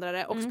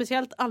invandrare. Och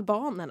speciellt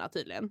albanerna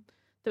tydligen.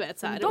 Du vet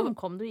så här. De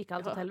kom, då gick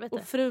allt åt helvete.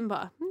 Och frun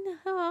bara,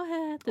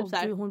 typ så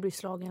här. Hon blir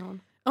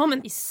slagen. Ja,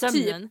 men i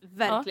sömnen. Typ,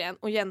 verkligen.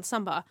 Och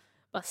Jensan bara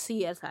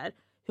ser så här.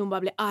 Hon bara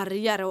blir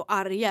argare och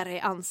argare i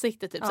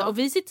ansiktet. Typ, så. Och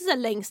vi sitter så här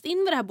längst in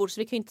vid det här bordet.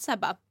 Så vi kan ju inte säga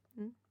bara,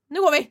 nu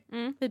går vi.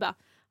 Vi bara,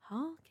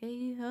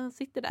 okej, jag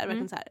sitter där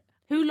verkligen så här.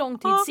 Hur lång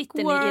tid sitter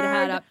ni i det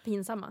här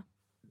pinsamma?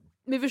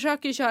 Vi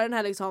försöker ju köra den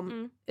här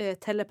liksom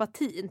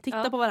telepatin.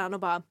 Titta på varandra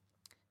och bara,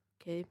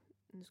 okej,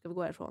 nu ska vi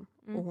gå härifrån.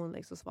 Och hon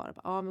liksom svarar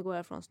bara, vi går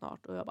härifrån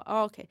snart. Och jag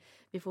bara, okej,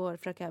 vi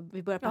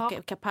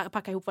börjar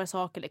packa ihop våra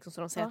saker liksom,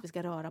 så de säger att vi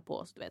ska röra på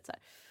oss, du vet så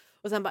här.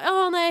 Och sen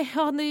bara,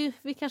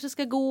 vi kanske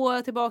ska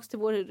gå tillbaks till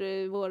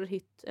vår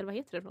hytt, eller vad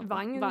heter det?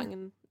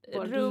 Vagn.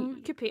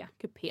 Rum, kupé.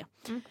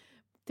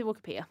 Till vår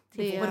kupé.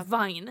 Till vår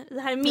vagn. Det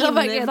här är min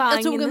vagn.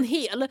 Jag tog en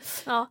hel.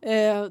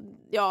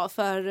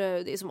 För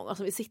det är så många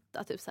som vill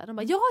sitta. Typ så här. De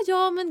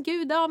bara, men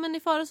gud, men ni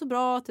får det så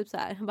bra. Typ så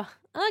här. Jag bara,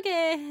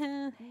 okej,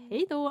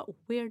 hej då,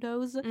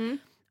 weirdos.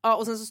 Ja,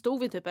 och sen så stod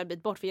vi typ en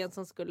bit bort för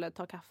Jensen skulle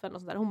ta kaffen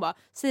och sådär. Hon bara,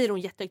 säger hon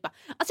jättehögt bara,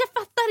 alltså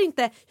jag fattar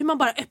inte hur man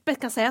bara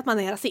öppet kan säga att man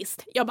är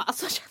rasist. Jag bara,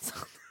 alltså Jensen.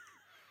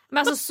 Men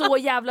alltså så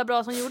jävla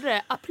bra som gjorde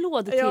det.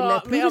 Applåd till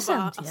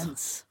producent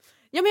Jens.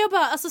 Ja, men jag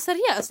bara, alltså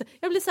seriöst.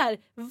 Jag blir så här,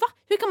 va?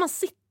 Hur kan man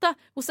sitta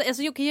och säga,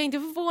 alltså jag är inte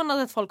förvånad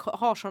att folk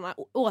har såna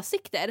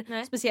åsikter.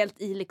 Nej.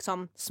 Speciellt i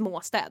liksom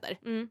små städer.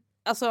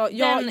 Alltså,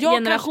 den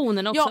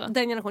generationen också. Ja,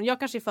 den generationen. Jag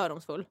kanske är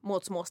fördomsfull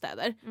mot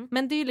småstäder.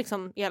 Men det är ju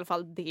liksom i alla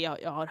fall det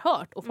jag har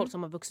hört. Och folk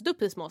som har vuxit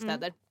upp i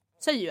småstäder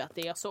säger ju att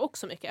det är så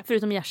också mycket.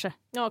 Förutom Gärse.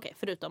 Ja, okej,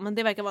 förutom. Men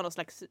det verkar vara någon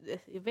slags,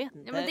 jag vet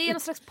inte. Ja, men det är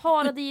någon slags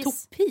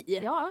paradis. Utopi.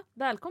 Ja,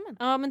 välkommen.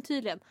 Ja, men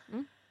tydligen.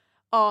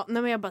 Ja,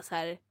 men jag bara så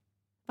här,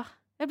 va?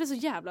 Jag blev så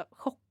jävla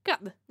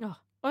chockad. Ja.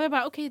 Och jag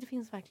bara, okej, det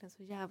finns verkligen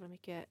så jävla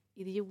mycket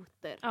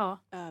idioter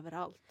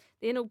överallt.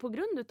 Det är nog på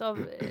grund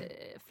av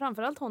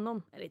framförallt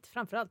honom. Eller inte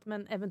framförallt,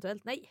 men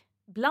eventuellt,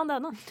 bland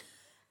annat.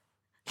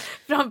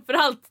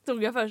 Framförallt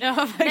tog jag först.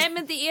 Ja, nej,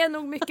 men det är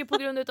nog mycket på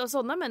grund av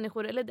sådana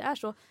människor, eller det är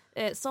så,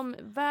 som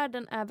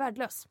världen är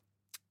värdelös.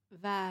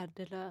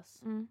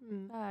 Värdelös.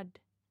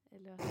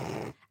 Värdelös.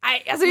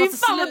 Nej, alltså det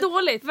är fan vad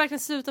dåligt. Verkligen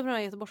sluta med den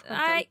här Göteborgsskämten.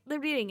 Nej, det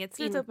blir inget.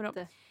 Sluta upp med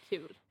dem.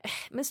 Kul.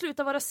 Men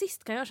sluta vara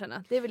rasist kan jag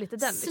känna. Det är väl lite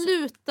den. Liksom.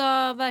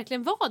 Sluta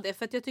verkligen vara det.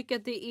 För att jag tycker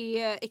att det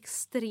är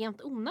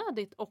extremt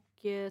onödigt och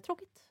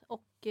tråkigt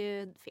och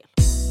fel.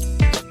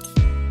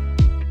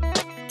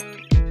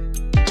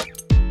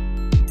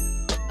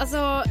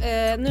 Alltså,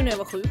 nu när jag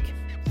var sjuk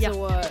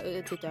så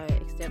tittade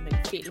jag extremt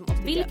mycket film.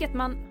 Vilket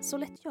man så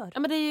lätt gör. Ja,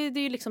 men det är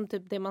ju liksom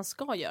typ det man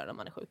ska göra när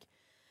man är sjuk.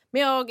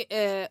 Men jag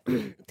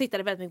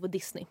tittade väldigt mycket på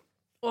Disney.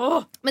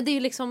 Men det är ju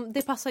liksom,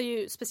 det passar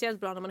ju speciellt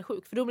bra när man är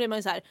sjuk. För då blir man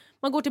ju så här,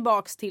 man går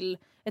tillbaks till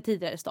ett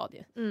tidigare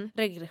stadie.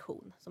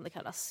 Regression som det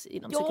kallas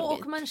inom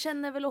psykologin. Och man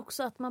känner väl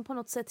också att man på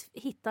något sätt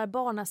hittar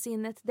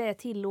barnasinnet. Det är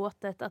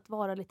tillåtet att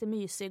vara lite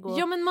mysig och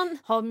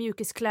ha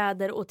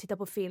mjukiskläder och titta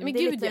på film. Men det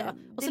är gud lite,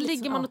 och så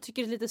ligger man och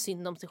tycker lite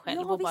synd om sig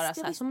själv och bara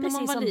så här, som när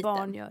man var som liten.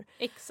 barn gör.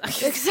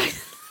 Exakt.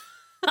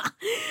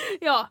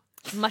 Ja,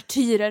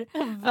 martyrer.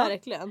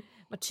 Verkligen.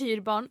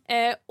 Martyrbarn.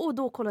 Och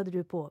då kollade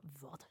du på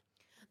vad?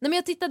 Nej, men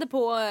jag tittade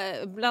på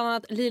bland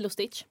annat Lilo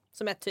Stitch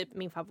som är typ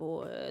min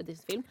favorit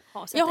Disney-film.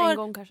 Jag har en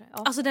gång kanske.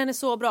 Ja. Alltså den är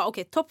så bra.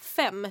 Okej, topp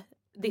 5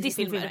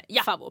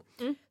 Disney-filmer. Favvo.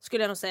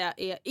 Skulle jag nog säga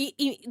är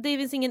det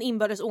finns ingen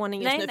inbördes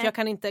ordning just nu för jag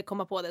kan inte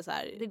komma på det så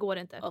här. Det går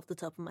inte. Off the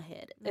top of my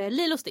head.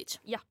 Lilo Stitch.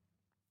 Ja.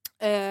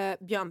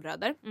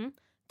 Björnbröder.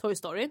 Toy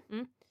Story.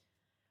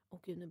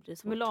 Gud, nu blir det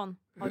svårt. Mulan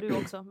har du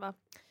också, va?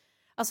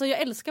 Alltså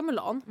jag älskar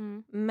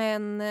Mulan,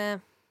 men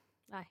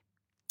nej.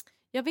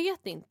 Jag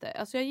vet inte.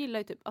 Alltså jag gillar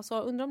ju typ, alltså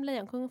undrar om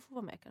Lejonkungen får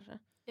vara med kanske.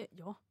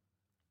 Ja.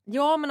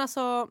 Ja, men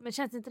alltså, men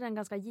känns inte den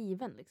ganska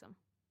given liksom?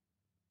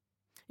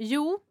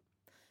 Jo,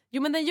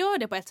 men den gör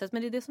det på ett sätt,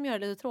 men det är det som gör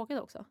det lite tråkigt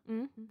också.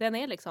 Den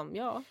är liksom,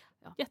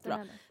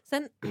 jättebra.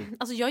 Sen,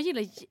 alltså jag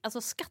gillar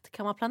alltså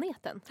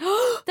Skattkammarplaneten.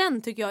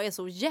 Den tycker jag är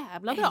så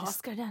jävla bra.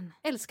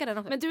 Älskar den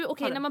också. Men du,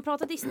 okej, när man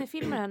pratar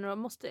Disney-filmer här nu då,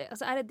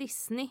 alltså är det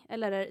Disney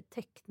eller är det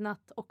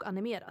tecknat och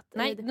animerat?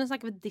 Nej, nu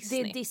snackar vi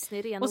Disney. Det är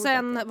Disney renodlat. Och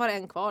sen var det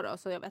en kvar då,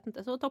 så jag vet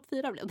inte. Så topp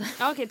 4 blev det.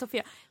 Ja, okej, topp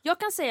 4. Jag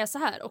kan säga så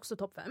här, också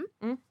topp 5.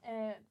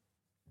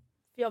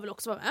 För jag vill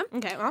också vara med.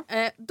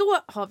 Okay, då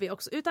har vi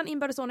också, utan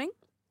inbördesordning,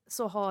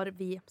 så har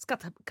vi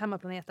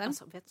Skattkammarplaneten.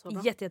 Alltså,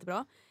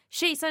 jättebra.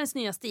 Kejsarens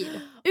nya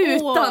stil.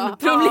 Utan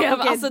problem.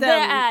 Okay, alltså det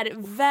är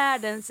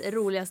världens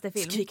roligaste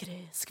film.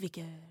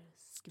 Skvicker.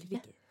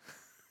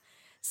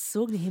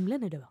 Såg ni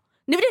himlen idag?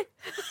 Nej, men det...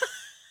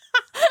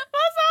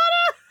 Vad sa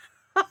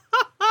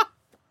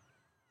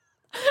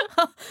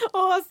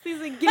du?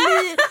 Stissi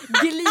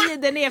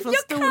glider ner från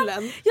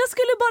stolen. Jag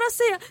skulle bara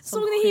säga,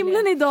 såg ni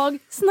himlen idag?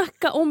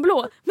 Snacka om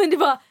blå. Men det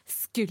var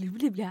skulle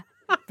bli blä.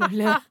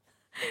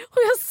 Och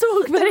jag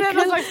såg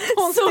verkligen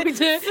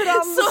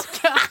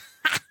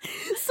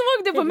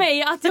såg du på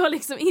mig att jag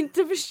liksom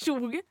inte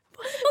förstod vad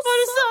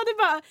du sa. Det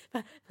bara,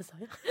 vad sa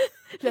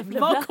jag?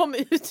 Vad kom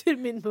ut ur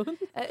min mun?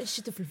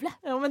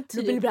 Ja, men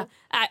typ.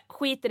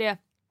 Skit i det.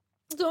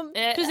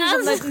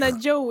 Precis som när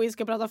Joey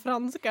ska prata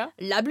franska.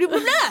 La blu blu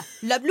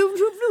la blu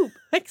blu blu.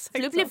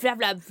 Exakt.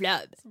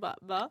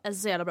 Va?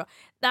 Alltså så jävla bra.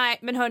 Nej,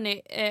 men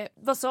hörni,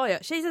 vad sa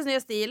jag? Kejsarens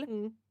nya stil.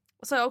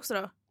 Vad sa jag också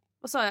då?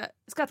 Vad sa jag?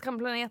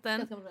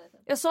 Skattkammarplaneten.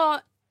 Jag sa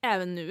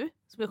även nu,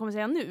 som jag kommer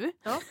säga nu.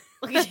 Ja.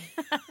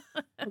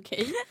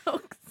 Okej.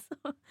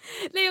 Också.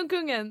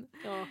 Lejonkungen.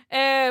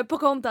 Ja.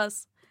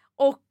 Pocahontas.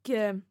 Och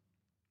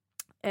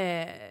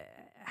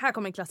här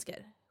kommer en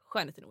klassiker.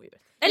 Skönheten och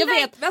odjuret. Jag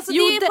vet. Alltså,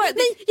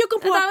 jag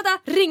kom på.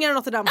 Vänta. Ringar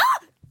Notre Dame.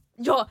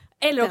 Ja,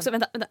 eller också,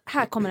 vänta.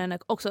 Här kommer den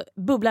också.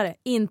 Bubblare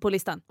in på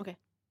listan. Okay.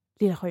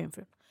 Lilla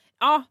Sjöjungfrun.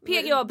 Ja,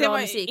 PGA bra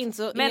musik.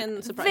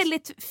 Men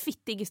väldigt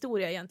fittig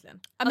historia egentligen.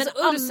 Alltså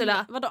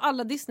Ursula, vadå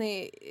alla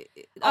Disney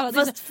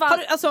alltså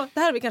det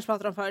här har vi kanske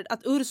pratat om förut,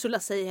 att Ursula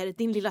säger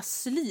din lilla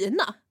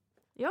slyna.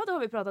 Ja, det har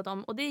vi pratat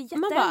om och det är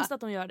jättehemskt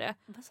att hon gör det.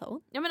 Vad sa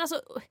hon? Ja, men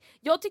alltså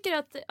jag tycker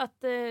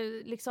att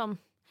liksom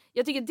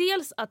jag tycker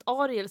dels att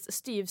Ariels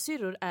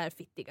styvsyrror är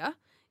fittiga.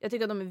 Jag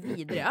tycker att de är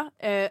vidriga.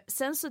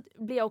 Sen så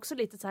blir jag också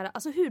lite så här,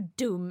 alltså hur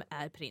dum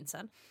är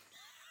prinsen?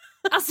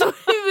 Alltså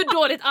hur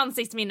dåligt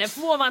ansiktsminne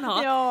får man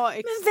ha? Ja,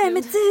 men vem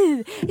är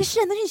du? Jag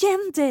känner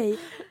igen dig.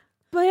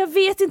 Men jag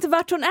vet inte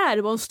vart hon är.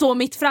 Hon står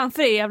mitt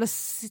framför dig, jävla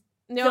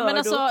men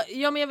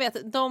jag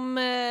vet.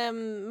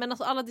 Men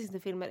alltså alla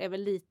Disney-filmer är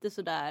väl lite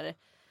sådär.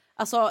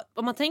 Alltså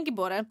om man tänker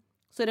på det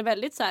så är det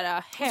väldigt så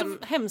här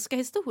hemska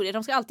historier.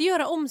 De ska alltid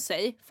göra om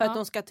sig för att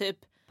de ska typ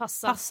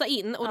passa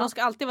in. Och de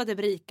ska alltid vara typ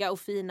rika och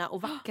fina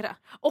och vackra.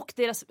 Och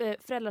deras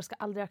föräldrar ska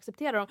aldrig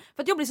acceptera dem.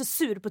 För att jag blir så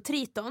sur på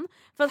Triton.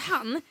 För att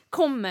han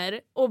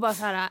kommer och bara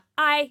så här: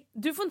 nej,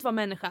 du får inte vara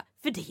människa.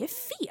 För det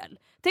är fel.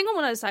 Tänk om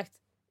hon hade sagt: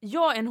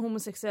 jag är en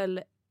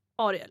homosexuell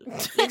Ariel.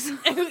 Liksom.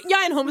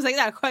 Jag är en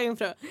homosexuell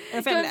sjöjungfru.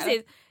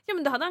 Ja,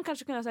 men då hade han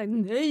kanske kunnat säga: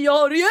 nej,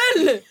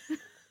 Ariel!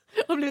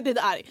 Och blivit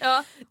lite arg.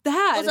 Ja. Det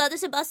här. Och så hade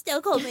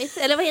Sebastian kommit.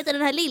 Eller vad heter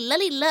den här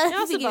lilla?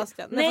 Ja,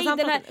 Sebastian. Nej,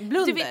 den här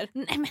Blunder.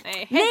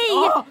 Nej.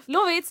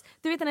 Lovits.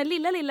 Du vet den här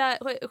lilla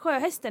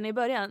sjöhästen i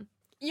början.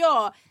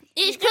 Ja.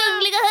 Ers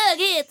kungliga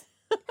höghet.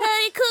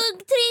 Här är kung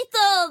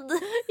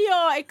Triton.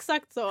 Ja,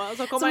 exakt så.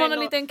 Så kommer som har en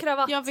liten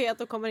kravatt. Jag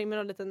vet, och kommer in med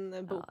en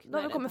liten bok. Ja, då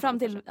har vi kommit fram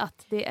till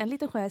att det är en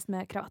liten sjöhäst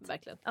med kravatt.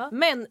 Verkligen. Ja.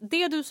 Men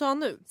det du sa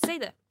nu. Säg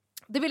det.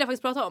 Det vill jag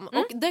faktiskt prata om.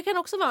 Och det kan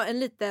också vara en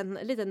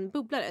liten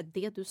bubblare.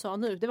 Det du sa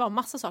nu, det var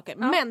massa saker.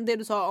 Ja. Men det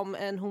du sa om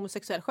en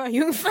homosexuell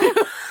sjöjungfru.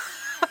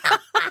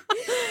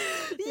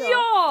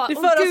 Ja! Du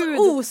för oss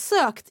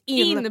osökt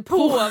in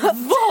på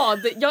vad?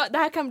 Ja, det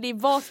här kan bli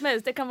vad som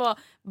helst. Det kan vara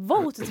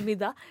vad till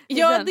middag.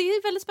 Ja, det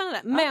är väldigt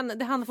spännande. Men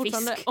det handlar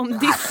fortfarande om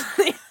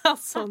Disney.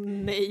 Alltså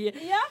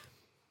nej.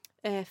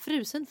 Ja.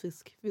 Frusen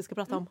fisk vi ska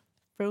prata om.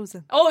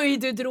 Frozen. Oj,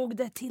 du drog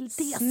det till det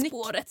Snyggt.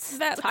 spåret.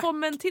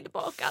 Välkommen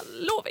tillbaka,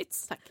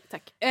 Lovits.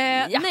 Tack.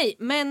 Nej,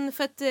 men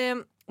för att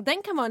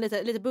den kan vara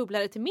lite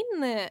bubblare till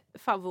min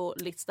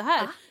favoritlista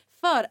här.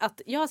 För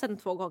att jag har sett den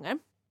 2 gånger.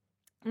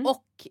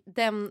 Och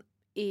den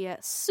är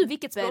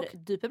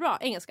superduperbra.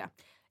 Engelska.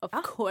 Of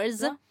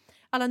course. Ja.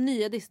 Alla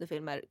nya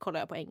Disney-filmer kollar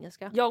jag på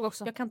engelska. Jag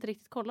också. Jag kan inte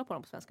riktigt kolla på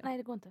dem på svenska. Nej,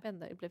 det går inte.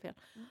 Det blev fel.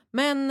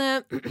 Men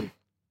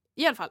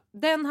i alla fall,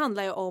 den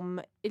handlar ju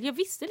om... Jag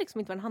visste liksom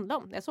inte vad den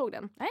handlade om när jag såg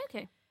den. Nej,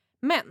 okej.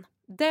 Men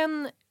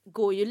den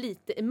går ju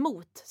lite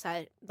emot så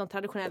här, de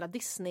traditionella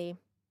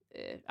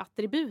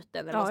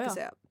Disney-attributen. Eller vad man ska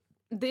säga.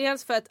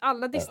 Dels för att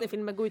alla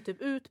Disney-filmer går ju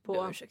typ ut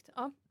på...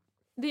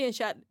 Det är en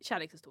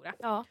kärlekshistoria.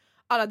 Ja.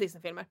 Alla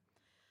Disney-filmer.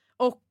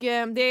 Och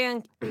det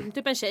är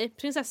typ en tjej,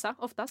 prinsessa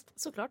oftast.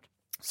 Såklart.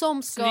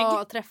 Som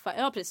ska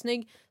träffa,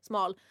 snygg,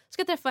 smal.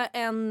 Ska träffa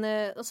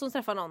som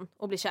träffar någon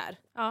och blir kär.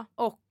 Ja.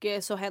 Och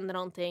så händer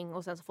någonting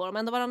och sen så får de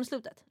ändå varandra i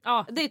slutet.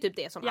 Ja. Det är typ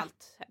det som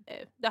allt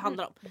det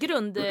handlar om.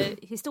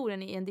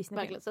 Grundhistorien i en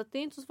Disney-film. Så att det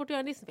är inte så svårt att göra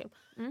en Disney-film.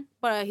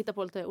 Bara hitta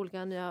på lite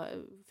olika nya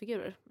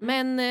figurer.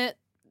 Men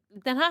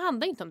den här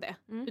handlar inte om det.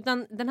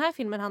 Utan den här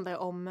filmen handlar ju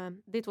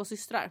om, det är 2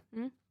 systrar.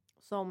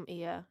 Som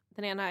är,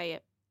 den ena är,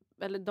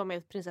 eller de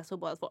är prinsessor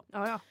båda 2.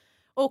 Ja.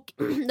 Och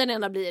den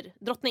ena blir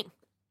drottning.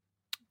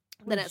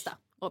 Den äldsta,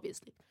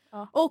 obviously.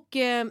 Ja. Och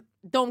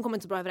de kommer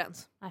inte så bra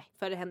överens. Nej.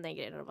 För det hände en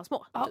grej när de var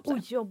små. Ja,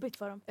 typ jobbigt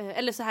för dem.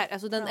 Eller så här,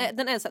 alltså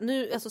den äldsta,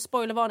 nu, alltså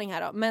spoilervarning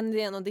här då. Men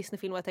det är någon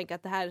Disney-film och jag tänker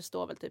att det här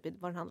står väl typ i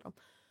vad den handlar om.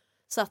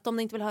 Så att om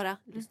ni inte vill höra,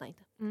 lyssna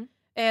inte.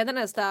 Den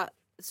äldsta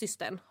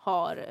systern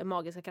har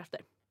magiska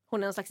krafter.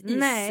 Hon är en slags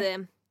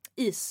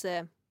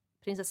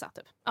isprinsessa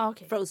typ.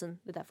 Okay. Frozen,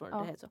 det är därför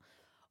det heter så.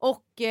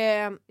 Och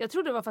jag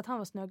trodde det var för att han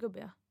var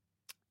snögubbe.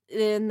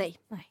 Nej,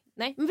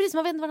 men precis,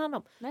 man vet inte vad det handlar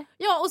om. Nej.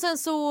 Ja, och sen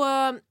så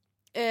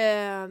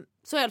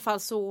i alla fall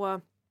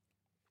så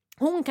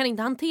hon kan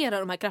inte hantera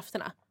de här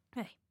krafterna.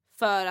 Nej.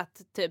 För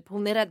att typ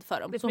hon är rädd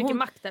för dem. Det är för mycket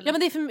makt eller? Ja, men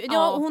det är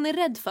för, hon är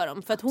rädd för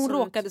dem för att hon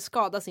råkade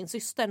skada sin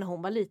syster när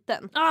hon var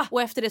liten.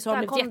 Och efter det så har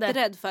hon blivit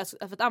jätterädd för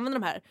att använda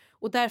de här.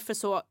 Och därför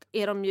så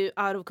är de ju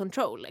out of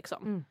control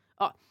liksom.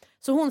 Ja.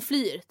 Så hon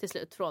flyr till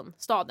slut från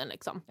staden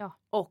liksom. Ja.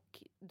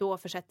 Och då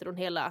försätter hon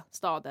hela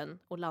staden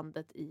och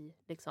landet i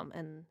liksom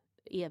en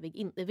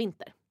evig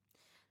vinter.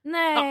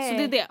 Nej. Ja, så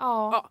det är det.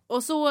 Ja.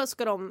 Och så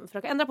ska de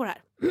försöka ändra på det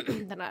här.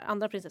 Den här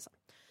andra prinsessan.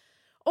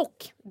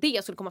 Och det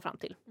jag skulle komma fram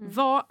till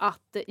var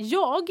att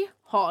jag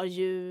har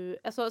ju...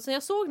 Alltså, så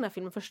jag såg den här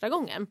filmen första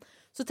gången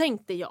så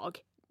tänkte jag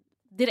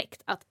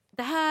direkt att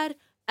det här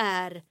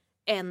är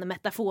en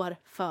metafor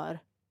för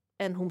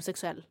en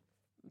homosexuell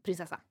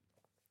prinsessa.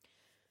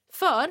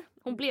 För...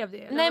 Hon blev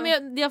det? Eller? Nej,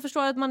 men jag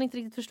förstår att man inte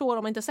riktigt förstår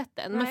om man inte har sett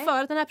den. Nej. Men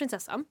för att den här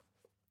prinsessan,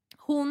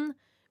 hon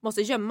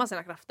måste gömma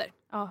sina krafter.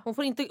 Ja. Hon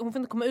får inte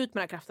komma ut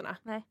med de här krafterna.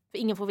 Nej. För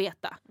ingen får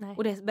veta. Nej.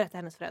 Och det berättar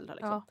hennes föräldrar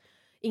liksom. Ja.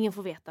 Ingen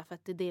får veta för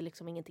att det är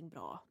liksom ingenting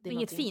bra. Det är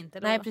inget fint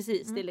eller? Nej,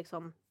 precis. Det är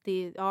liksom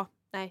det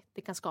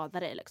kan skada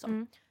dig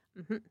liksom.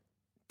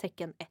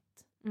 Tecken 1.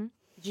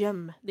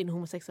 Göm din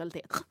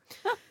homosexualitet.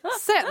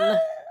 Sen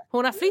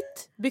hon har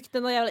byggt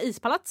en jävla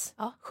ispalats.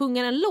 Ja.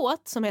 Sjunger en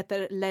låt som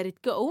heter Let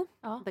it go.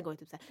 Ja. Den går ju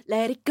typ så här.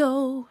 Let it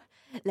go.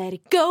 Let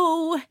it go.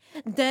 Ja,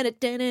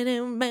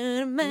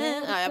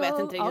 jag vet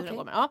inte riktigt hur den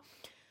kommer. Ja.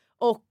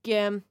 Och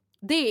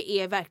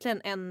det är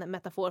verkligen en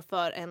metafor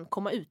för en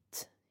komma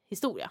ut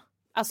historia.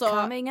 Alltså,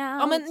 ja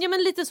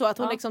men lite så att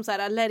hon liksom så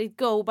här, let it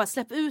go, bara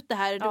släpp ut det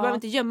här, du behöver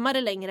inte gömma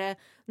det längre,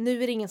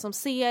 nu är det ingen som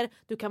ser,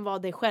 du kan vara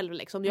dig själv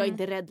liksom, jag är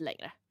inte rädd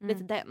längre.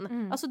 Lite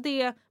den. Alltså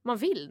det man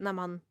vill när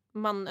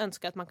man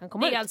önskar att man kan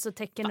komma ut. Det är alltså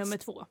tecken nummer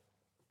 2.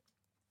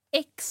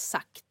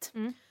 Exakt.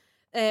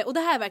 Och det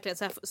här verkligen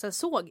så jag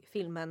såg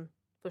filmen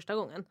första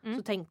gången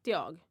så tänkte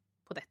jag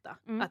på detta,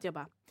 att jag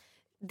bara,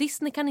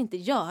 Disney kan inte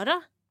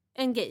göra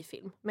en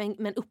gayfilm,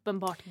 men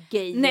uppenbart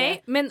gay.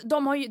 Nej, men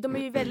de är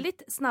ju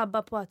väldigt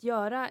snabba på att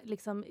göra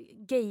liksom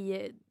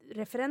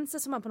gay-referenser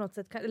som man på något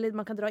sätt eller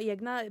man kan dra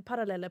egna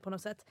paralleller på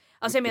något sätt.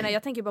 Alltså jag menar,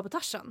 jag tänker bara på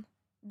Tarzan.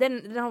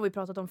 Den har vi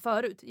pratat om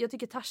förut. Jag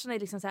tycker Tarzan är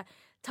liksom så här,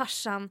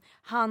 Tarzan,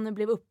 han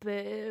blev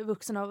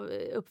uppvuxen av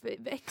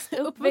uppväxt.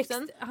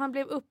 Han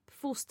blev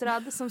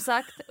uppfostrad, som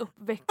sagt,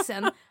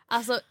 uppväxen.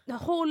 Alltså,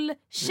 håll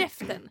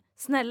käften.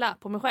 Snälla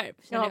på mig själv.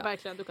 Ja,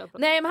 verkligen. Du kan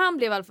prata. Nej, men han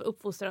blev i alla fall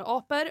uppfostrad av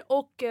apor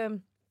och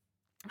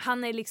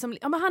han är liksom,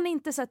 men han är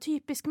inte så här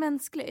typisk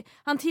mänsklig.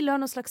 Han tillhör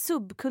någon slags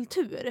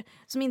subkultur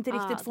som inte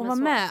riktigt får vara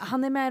med.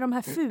 Han är med i de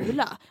här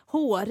fula,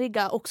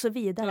 håriga och så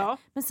vidare. Ja.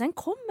 Men sen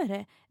kommer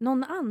det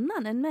någon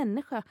annan, en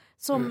människa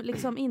som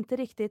liksom inte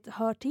riktigt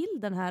hör till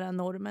den här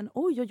normen.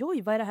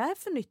 Oj, vad är det här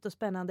för nytt och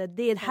spännande?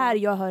 Det är här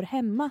jag hör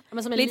hemma.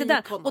 Ja, lite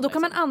där. Och då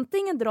kan man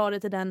antingen dra det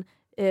till den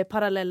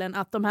parallellen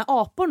att de här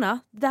aporna,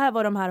 det här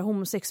var de här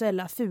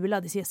homosexuella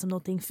fula, det ses som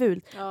någonting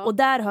fult. Ja. Och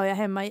där hör jag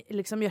hemma,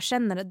 liksom, jag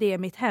känner att det är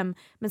mitt hem.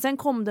 Men sen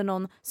kom det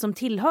någon som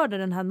tillhörde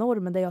den här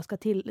normen där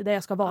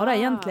jag ska vara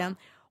egentligen.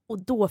 Och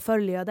då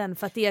följer jag den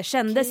för att det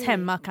kändes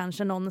hemma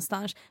kanske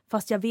någonstans.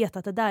 Fast jag vet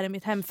att det där är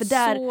mitt hem. För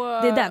där,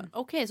 det är den.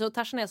 Okej, så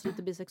Tarzan är alltså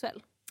lite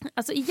bisexuell?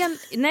 Alltså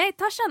nej,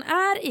 Tarzan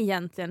är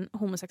egentligen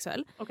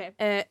homosexuell.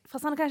 Okay.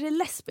 Fast han kanske är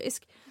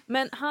lesbisk.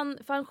 Men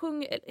han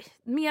sjunger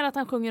mer att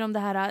han sjunger om det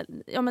här,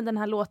 ja men den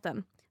här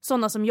låten.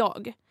 Såna som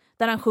jag.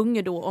 Där han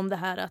sjunger då om det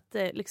här att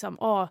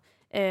liksom,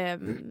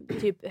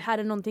 typ här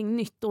är någonting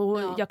nytt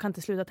och jag kan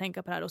inte sluta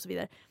tänka på det här och så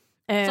vidare.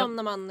 Som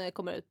när man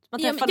kommer ut.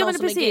 Man träffar någon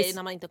som är gay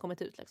när man inte har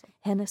kommit ut. Liksom.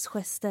 Hennes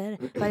gester,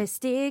 varje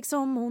steg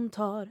som hon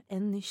tar,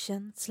 en ny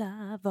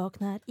känsla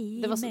vaknar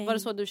i mig. Var det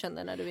så du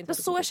kände när du inte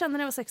hade så jag kände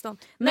när jag var 16.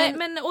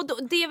 Men och då,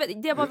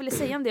 det jag bara ville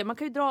säga om det. Man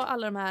kan ju dra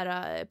alla de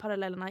här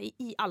parallellerna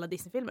i alla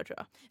Disney-filmer tror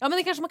jag. Ja men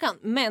det kanske man kan.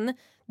 Men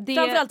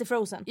framförallt i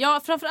Frozen.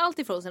 Ja, framförallt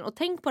i Frozen. Och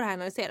tänk på det här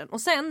när du ser den.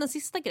 Och sen den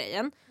sista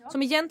grejen,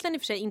 som egentligen i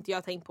och för sig inte jag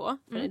har tänkt på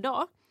för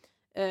idag.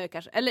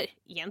 Kanske. Eller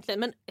egentligen,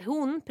 men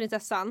hon,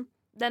 prinsessan.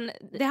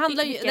 Det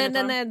handlar ju,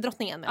 den är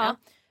drottningen.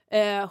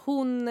 Ja.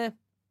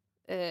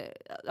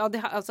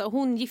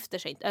 Hon gifter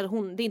sig inte.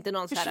 Eller det är inte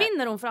någon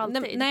försvinner hon för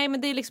alltid? Nej,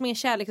 men det är liksom en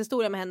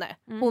kärlekshistoria med henne.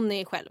 Hon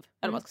är själv,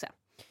 eller vad ska jag säga.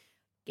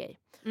 Gay.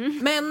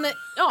 Men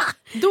ja,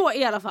 då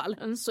i alla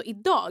fall. Så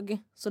idag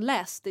så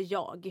läste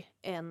jag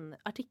en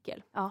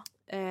artikel.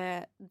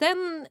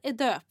 Den är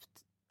döpt,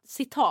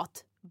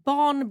 citat,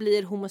 barn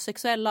blir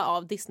homosexuella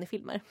av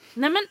Disneyfilmer.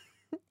 Nej men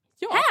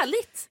ja.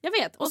 Härligt! Jag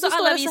vet. Och så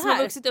alla vi som har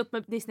vuxit upp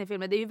med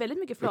Disney-filmer. Det är ju väldigt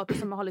mycket flator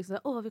som har liksom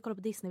vi kollar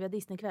på Disney, vi har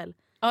Disney-kväll.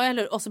 Ja,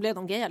 eller och så blev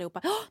de gay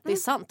allihopa. Det är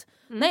sant.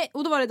 Nej,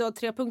 och då var det då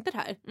 3 punkter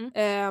här.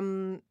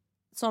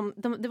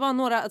 Det var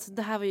några, alltså,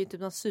 det här var ju typ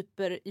några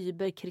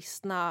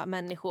super-kristna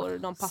människor,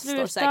 någon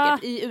pastor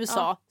säkert i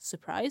USA.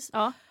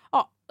 Surprise.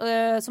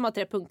 Som har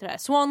 3 punkter här.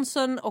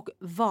 Swanson och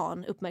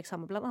Van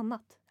uppmärksammar bland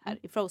annat här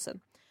i Frozen.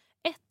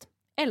 1.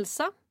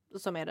 Elsa,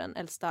 som är den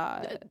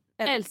äldsta...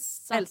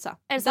 Elsa.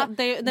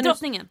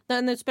 Drottningen.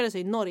 Den utspelar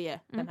sig i Norge,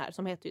 den här,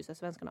 som heter ju så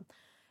svenskarna.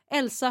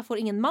 Elsa får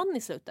ingen man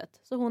i slutet,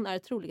 så hon är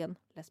troligen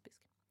lesbisk.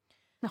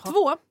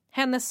 2.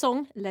 Hennes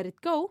sång Let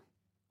it go,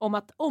 om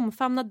att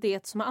omfamna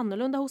det som är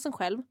annorlunda hos en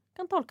själv,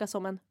 kan tolkas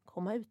som en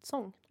komma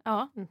ut-sång.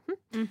 Ja.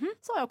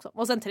 Sa jag också.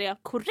 Och sen 3.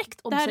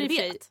 Korrekt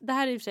observerat. Det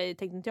här i och för sig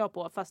tänkte inte jag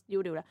på, fast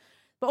gjorde det.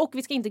 Och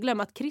vi ska inte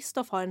glömma att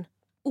Kristoff har en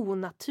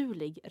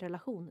onaturlig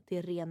relation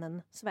till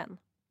renen Sven.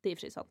 Det är i och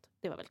för sig sant.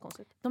 Det var väldigt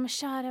konstigt. De är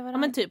kära varandra. Ja,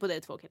 men typ, och det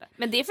är 2 killar.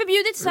 Men det är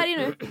förbjudet i Sverige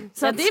nu.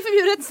 Så det är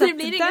förbjudet. Så det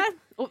blir inget.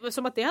 Och,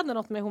 som att det hade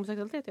något med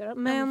homosexualitet att göra.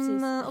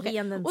 Men,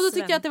 okay. Och då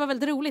tyckte jag att det var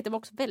väldigt roligt. Det var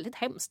också väldigt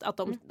hemskt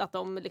att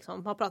de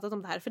liksom har pratat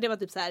om det här. För det var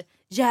typ så här,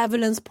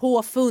 djävulens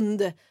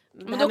påfund.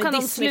 Men då kan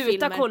de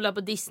sluta kolla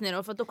på Disney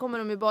då. För då kommer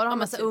de ju bara ha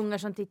massa ungar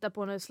som tittar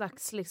på någon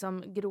slags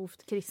liksom,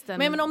 grovt kristen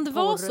men om det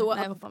var så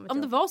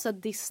om det var så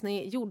att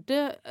Disney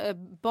gjorde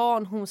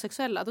barn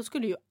homosexuella, då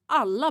skulle ju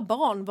alla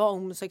barn vara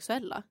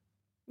homosexuella.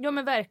 Ja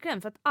men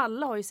verkligen, för att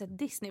alla har ju sett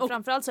Disney. Och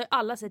framförallt så har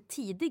alla sett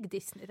tidig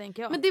Disney,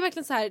 tänker jag. Men det är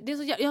verkligen så här, det är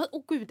så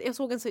jag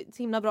såg en så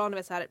himla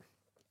bra, så här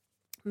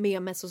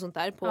memes och sånt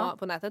där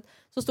på nätet.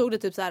 Så stod det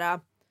typ så här,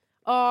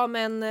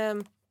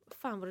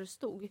 fan vad det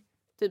stod.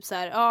 Typ så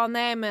här,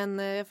 nej men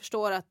jag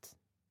förstår att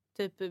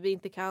typ vi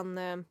inte kan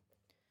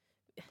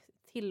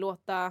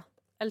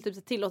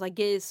tillåta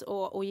gays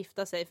och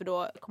gifta sig, för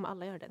då kommer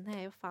alla göra det.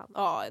 Nej, vad fan.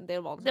 Ja, det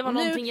var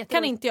någonting nu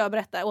kan inte jag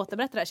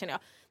återberätta det här, känner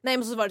jag. Nej,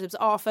 men så var det typ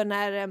så, för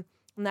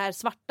när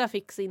svarta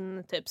fick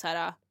sin typ så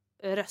här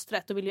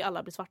rösträtt, då ville ju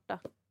alla bli svarta.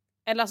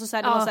 Eller alltså så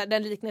här, det var så här,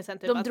 den liknelsen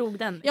typ. De drog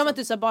den. Liksom. Ja, men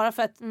typ så här, bara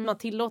för att man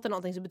tillåter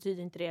någonting så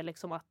betyder inte det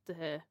liksom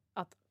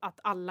att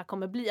alla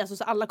kommer bli, alltså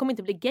så alla kommer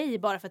inte bli gay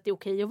bara för att det är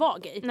okej att vara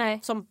gay. Nej.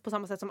 Som på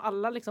samma sätt som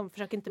alla liksom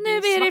försöker inte bli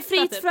svarta. Nu är det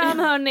fritt typ. Fram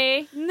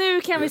hörni.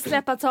 Nu kan vi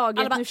släppa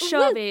taget. Bara, nu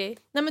kör vi.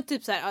 Nej men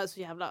typ så här,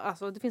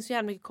 alltså det finns så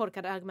jävla mycket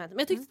korkade argument. Men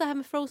jag tyckte det här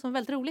med Frozen var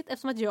väldigt roligt,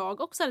 eftersom att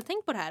jag också hade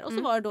tänkt på det här, och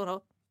så var det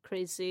då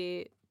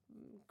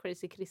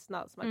crazy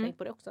kristna som hade tänkt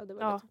på det också. Det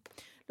var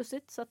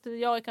lustigt, så att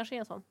jag är kanske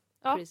en sån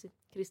crazy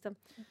kristen.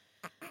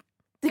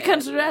 Det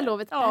kanske du är,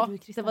 lovet. Ja,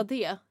 det var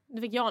det.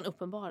 Nu fick jag en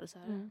uppenbarelse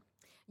här.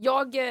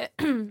 Jag,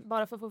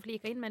 bara för att få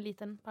flika in med en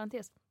liten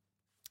parentes.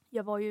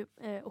 Jag var ju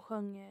och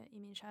sjöng i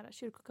min kära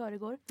kyrkokör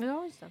igår.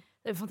 Ja, just det.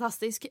 Det är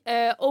fantastiskt.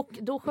 Och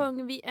då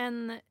sjöng vi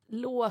en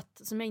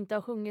låt som jag inte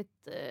har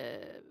sjungit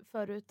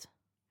förut.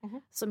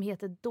 Som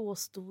heter Då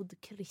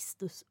stod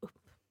Kristus upp.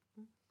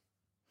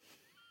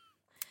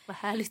 Vad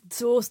härligt.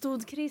 Då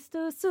stod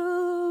Kristus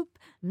upp.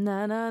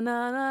 Na na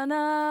na na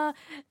na.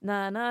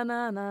 Na na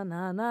na na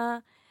na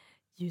na.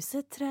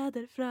 Ljuset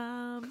träder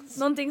fram.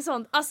 Någonting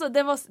sånt. Alltså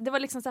det var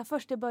liksom så här,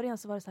 först i början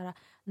så var det så här,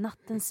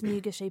 natten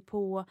smyger sig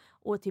på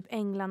och typ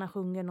änglarna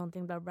sjunger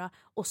någonting bla bla,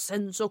 och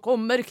sen så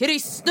kommer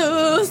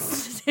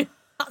Kristus.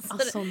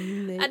 alltså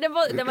nej.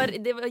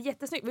 Det var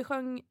jättesnyggt. Vi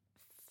sjöng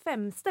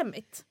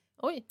 5-stämmigt.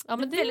 Oj, ja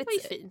men det var ju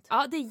fint.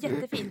 Ja, det är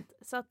jättefint.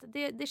 Så att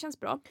det känns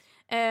bra.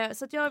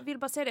 Så att jag vill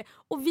bara säga det.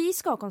 Och vi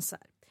ska ha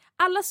konsert.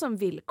 Alla som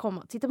vill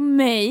komma och titta på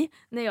mig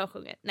när jag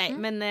sjunger. Nej,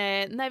 men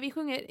när vi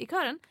sjunger i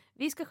kören.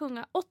 Vi ska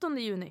sjunga 8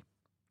 juni.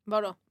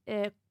 Var då?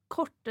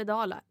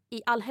 Kortedala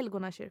i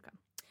Allhelgona kyrkan.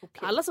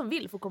 Okay. Alla som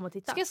vill får komma och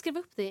titta. Ska jag skriva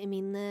upp det i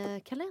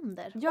min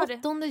kalender? Gör det.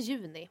 8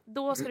 juni.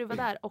 Då ska du vara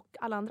där och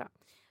alla andra.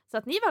 Så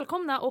att ni är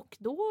välkomna och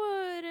då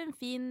är det en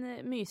fin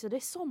mys. Och det är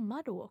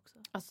sommar då också.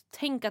 Alltså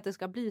tänk att det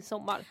ska bli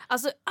sommar.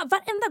 Alltså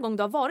varenda gång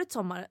det har varit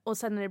sommar och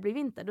sen när det blir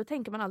vinter, då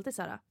tänker man alltid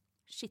så här: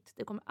 shit,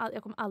 jag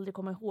kommer aldrig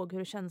komma ihåg hur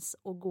det känns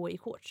att gå i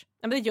shorts.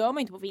 Men det gör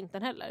man inte på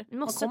vintern heller. Vi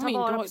måste ta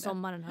vara på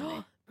sommaren,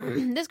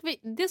 hörni.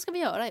 Det ska vi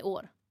göra i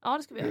år. Ja,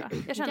 det ska vi göra.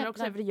 Jag känner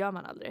också det, för det gör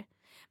man aldrig.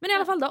 Men i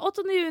alla fall då,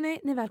 8 juni,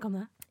 ni är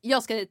välkomna.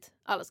 Jag ska dit,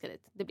 alla ska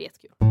dit. Det blir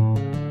jättekul.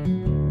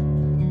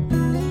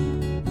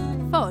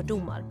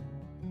 Fördomar.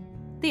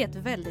 Det är ett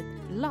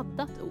väldigt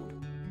laddat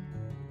ord.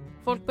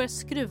 Folk börjar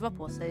skruva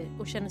på sig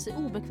och känner sig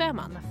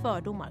obekväma när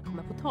fördomar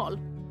kommer på tal.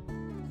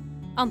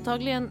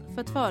 Antagligen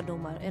för att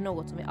fördomar är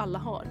något som vi alla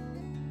har,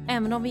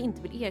 även om vi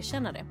inte vill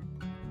erkänna det.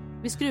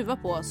 Vi skruvar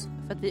på oss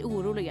för att vi är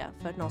oroliga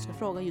för att någon ska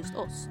fråga just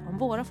oss om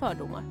våra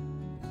fördomar.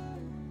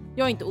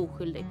 Jag är inte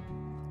oskyldig.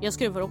 Jag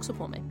skruvar också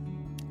på mig.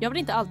 Jag vill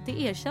inte alltid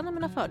erkänna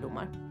mina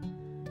fördomar.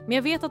 Men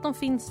jag vet att de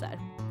finns där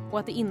och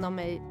att det inom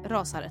mig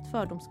rasar ett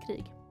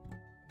fördomskrig.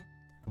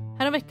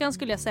 Häromveckan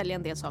skulle jag sälja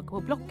en del saker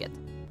på Blocket.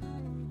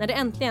 När det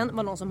äntligen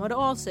var någon som hörde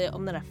av sig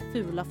om den där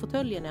fula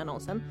fåtöljen i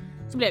annonsen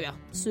så blev jag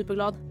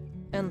superglad.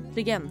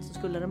 Äntligen så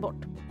skulle den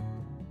bort.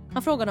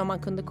 Han frågade om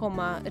man kunde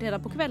komma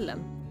redan på kvällen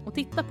och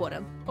titta på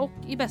den och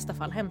i bästa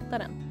fall hämta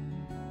den.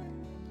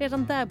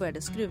 Redan där började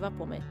det skruva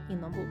på mig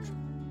inombords.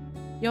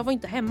 Jag var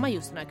inte hemma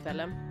just den här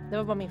kvällen. Det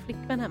var bara min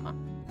flickvän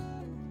hemma.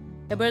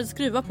 Jag började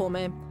skruva på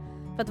mig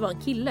för att det var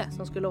en kille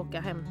som skulle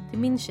åka hem till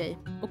min tjej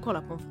och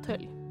kolla på en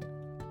fåtölj.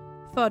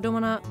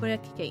 Fördomarna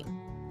började kicka in.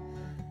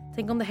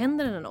 Tänk om det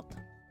händer eller något.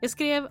 Jag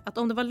skrev att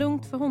om det var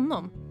lugnt för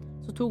honom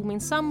så tog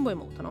min sambo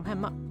emot honom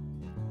hemma.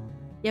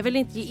 Jag ville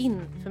inte ge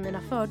in för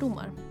mina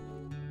fördomar.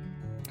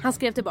 Han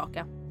skrev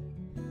tillbaka: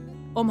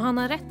 om han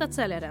har rätt att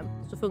sälja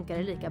den så funkar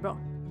det lika bra.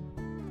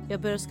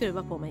 Jag började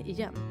skruva på mig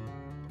igen.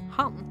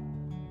 Han?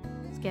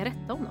 Ska jag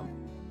rätta honom?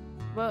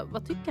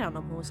 Vad tycker han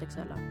om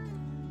homosexuella?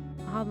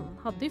 Han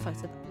hade ju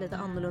faktiskt ett lite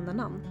annorlunda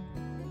namn.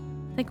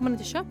 Tänk om man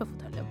inte köper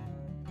fåtöljen.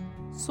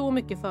 Så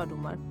mycket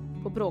fördomar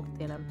på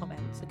bråkdelen av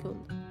en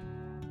sekund.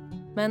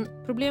 Men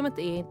problemet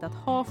är inte att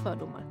ha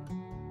fördomar.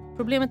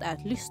 Problemet är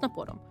att lyssna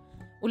på dem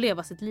och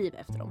leva sitt liv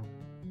efter dem.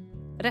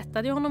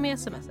 Rättade jag honom i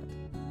smset?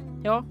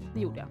 Ja, det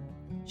gjorde jag.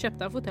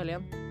 Köpte han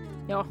fåtöljen?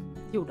 Ja,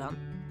 det gjorde han.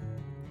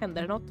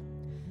 Hände det något?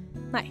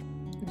 Nej,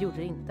 det gjorde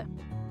det inte.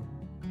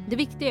 Det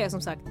viktiga är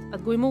som sagt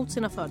att gå emot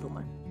sina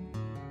fördomar.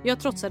 Jag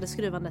trotsade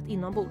skruvandet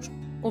inombords.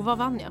 Och vad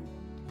vann jag?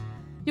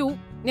 Jo,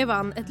 jag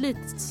vann ett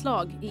litet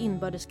slag i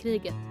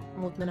inbördeskriget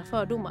mot mina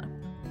fördomar.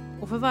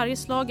 Och för varje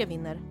slag jag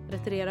vinner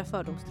retirerar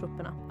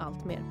fördomstrupperna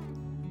allt mer.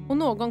 Och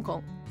någon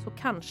gång så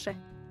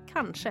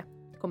kanske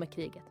kommer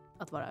kriget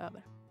att vara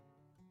över.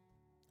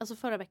 Alltså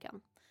förra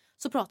veckan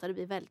så pratade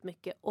vi väldigt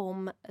mycket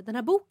om den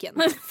här boken.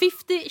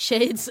 50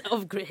 Shades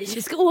of Grey.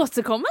 Vi ska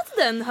återkomma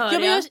till den, hör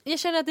jag. Men jag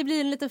känner att det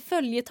blir en liten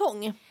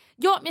följetong.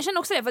 Ja, men jag känner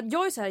också det. För att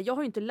jag är så här, jag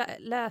har ju inte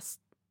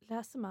läst...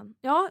 Läser man?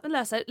 Ja,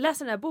 läser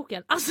den här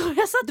boken. Alltså,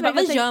 jag satt du bara,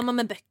 vad gör man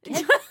med böcker?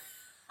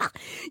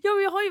 Ja,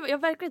 men jag har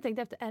verkligen tänkt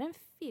efter, är det en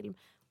film?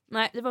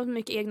 Nej, det var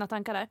mycket egna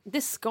tankar där.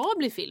 Det ska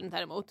bli film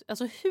däremot.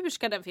 Alltså hur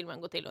ska den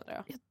filmen gå till, undrar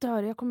jag? Jag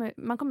dör,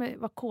 man kommer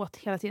vara kåt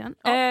hela tiden.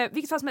 Ja.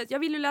 Vilket fall som helst, jag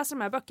vill ju läsa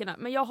de här böckerna,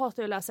 men jag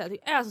hatar ju att läsa.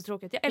 Det är så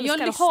tråkigt. Jag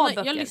älskar att ha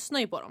böcker. Jag lyssnar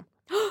ju på dem.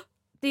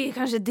 Det är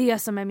kanske det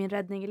som är min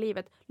räddning i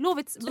livet.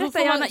 Lovits, berätta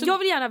gärna. Jag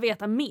vill gärna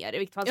veta mer i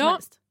vilket fall som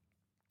helst.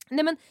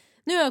 Nej, men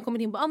nu har jag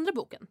kommit in på andra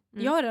boken.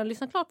 Jag har redan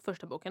lyssnat klart på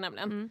första boken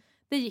nämligen.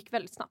 Det gick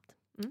väldigt snabbt.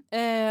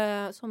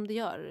 Som det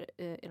gör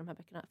i de här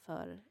böckerna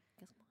för...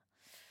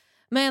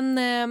 Men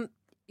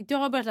jag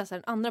har börjat läsa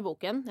den andra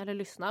boken, eller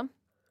lyssna.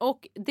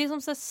 Och det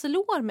som så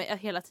slår mig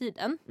hela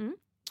tiden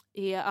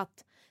är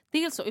att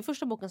dels så, i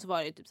första boken så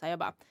var det typ så här, jag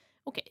bara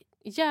okej,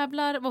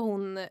 jävlar vad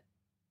hon...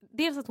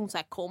 Dels att hon så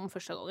här kom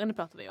första gången, det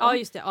pratade vi om. Ja,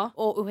 just det, ja.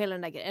 Och hela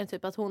den där grejen,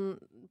 typ att hon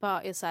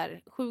bara är så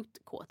här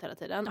sjukt kåt hela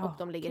tiden och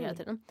de ligger hela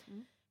tiden.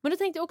 Men då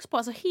tänkte jag också på,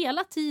 alltså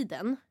hela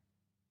tiden,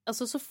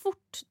 alltså så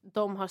fort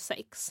de har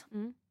sex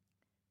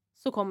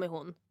så kommer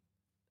hon,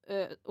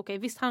 okej,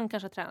 visst han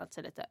kanske har tränat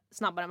sig lite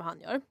snabbare än vad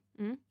han gör.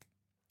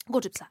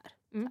 Går typ så här.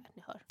 Så här,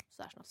 ni hör,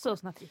 så här snabbt. Så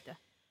snabbt gick det.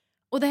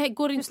 Och det här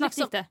går inte snabbt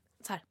gick det?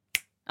 Så här.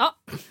 Ja.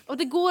 Och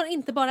det går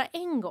inte bara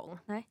en gång.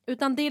 Nej.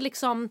 Utan det är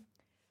liksom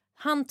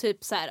han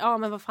typ så här, ja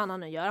men vad fan han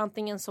nu gör.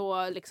 Antingen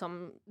så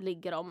liksom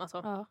ligger de,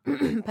 alltså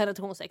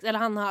penetrationssex. Eller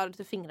han har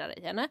typ fingrar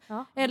i henne.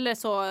 Ja. Eller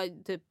så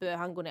typ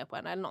han går ner på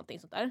henne eller någonting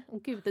sånt där.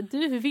 Och gud,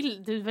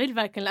 du vill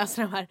verkligen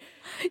läsa de här.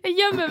 Jag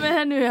gömmer mig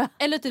här nu.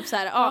 Eller typ så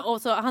här, ja,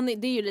 och så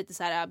det är ju lite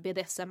så här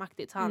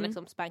BDSM-aktigt. Så han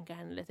liksom spankar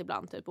henne lite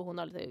ibland typ. Och hon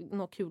har lite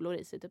några kulor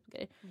i sig typ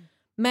grejer.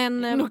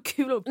 Men några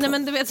kulor. Nej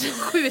men du vet,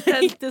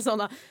 skjuter inte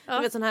såna. Du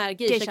vet såna här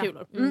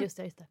geisha-kulor. Just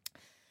det.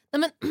 Nej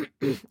men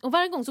och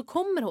varje gång så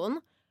kommer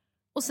hon.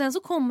 Och sen så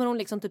kommer hon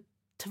liksom typ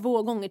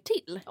 2 gånger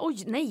till.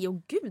 Oj, nej,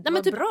 gud, nej,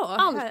 men typ bra.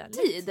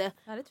 Alltid.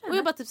 Härligt, och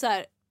jag bara typ så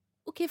här,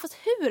 okej, fast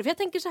hur? För jag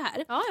tänker så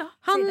här. Ja,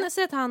 han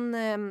säger att han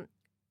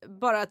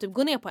bara typ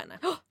går ner på henne.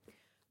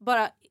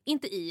 Bara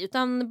inte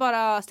utan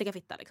bara slicka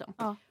fitta liksom.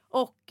 Ja.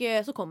 Och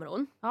så kommer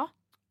hon. Ja.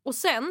 Och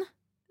sen,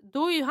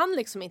 då är ju han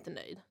liksom inte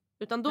nöjd.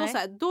 Utan då, så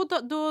här,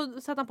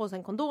 då sätter han på sig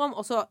en kondom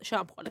och så kör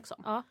han på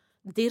liksom. Ja.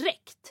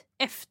 Direkt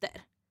efter.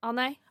 Ja,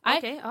 nej.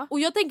 Okay, ja. Och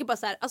jag tänker bara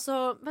så här,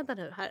 alltså vänta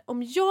nu här.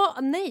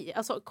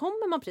 Alltså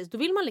kommer man precis, då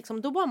vill man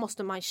liksom, då bara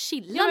måste man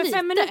chilla lite.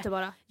 5 minuter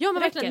bara. Ja,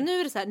 men verkligen, nu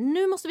är det så här,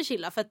 nu måste vi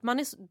chilla för att man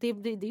är,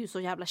 det är ju så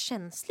jävla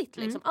känsligt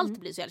liksom. Allt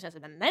blir så jävla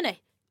känsligt. Men nej,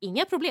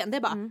 inga problem. Det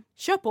är bara,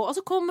 kör på och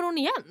så kommer hon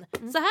igen.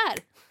 Så här.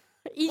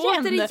 Igen.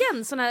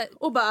 Återigen sån här.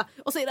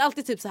 Och så är det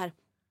alltid typ så här.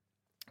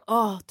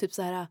 Typ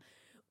så här.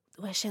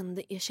 Och jag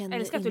kände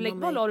älskar att du lägger,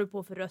 vad la du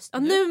på för röst? Ja,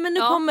 nu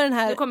kommer den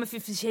här. Nu kommer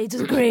 50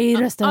 Shades of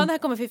Grey-rösten. Ja, det här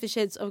kommer 50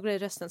 Shades of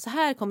Grey-rösten. Så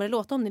här kommer det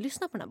låta om ni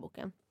lyssnar på den här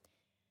boken.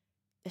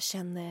 Jag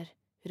känner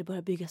hur det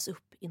börjar byggas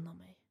upp inom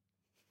mig.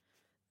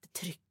 Det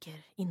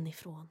trycker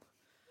inifrån.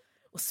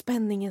 Och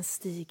spänningen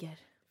stiger.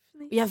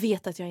 Och jag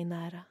vet att jag är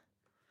nära.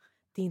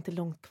 Det är inte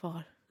långt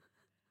kvar.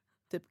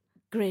 Typ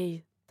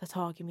Grey tar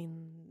tag i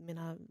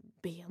mina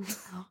ben.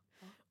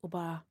 Och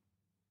bara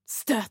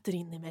stöter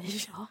in i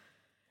mig.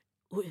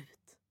 Och ut.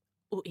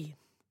 Och in.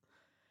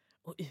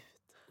 Och ut.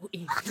 Och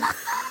in.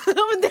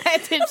 Men det är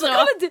typ så.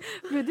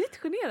 Blev du inte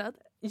generad?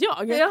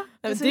 Ja.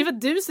 Det var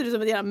du ser ut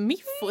som en jävla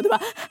miffo. Du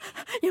bara,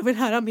 jag vill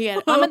höra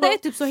mer. Ja, men det är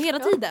typ så hela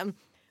tiden.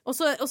 Och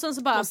sen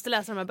så bara. Måste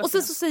läsa de här böckerna. Och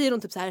sen så säger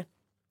hon typ så här.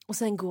 Och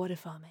sen går det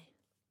för mig.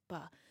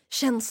 Bara,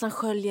 känslan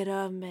sköljer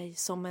över mig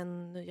som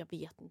jag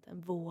vet inte,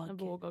 en våg. En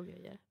våg av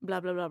grejer.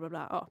 Bla bla bla bla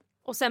bla. Ja.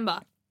 Och sen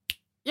bara.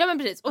 Ja, men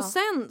precis. Och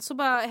sen så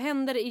bara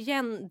händer det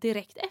igen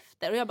direkt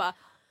efter. Och jag bara,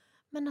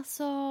 men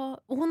alltså,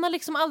 och hon har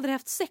liksom aldrig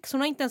haft sex.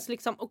 Hon har inte ens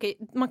liksom, okej,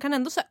 man kan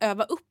ändå så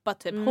öva upp att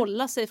typ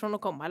hålla sig från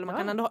att komma. Eller man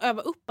kan ändå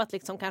öva upp att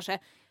liksom kanske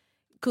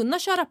kunna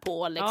köra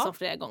på liksom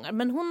flera gånger.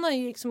 Men hon har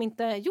ju liksom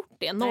inte gjort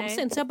det någonsin.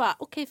 Nej. Så jag bara,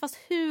 okej, fast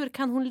hur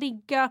kan hon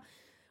ligga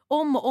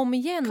om och om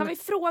igen? Kan vi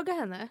fråga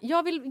henne?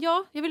 Jag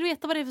vill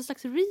veta vad det är för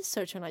slags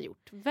research hon har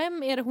gjort.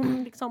 Vem är det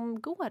hon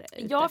liksom går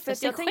för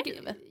att jag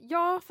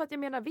tänker, för att jag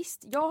menar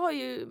visst,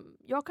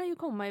 jag kan ju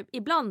komma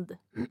ibland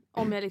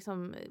om jag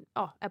liksom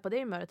är på det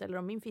humöret eller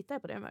om min fitta är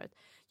på det humöret.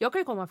 Jag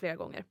kan ju komma flera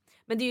gånger.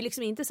 Men det är ju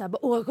liksom inte så här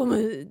jag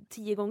kommer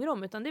 10 gånger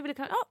om, utan det är väl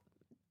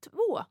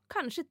 2,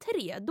 kanske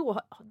 3,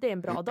 då det är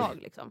en bra dag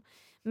liksom.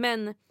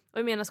 Men och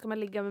jag menar, ska man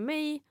ligga med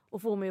mig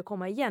och få mig att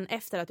komma igen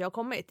efter att jag har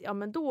kommit, ja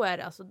men då är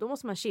det alltså, då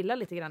måste man chilla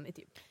lite grann i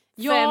typ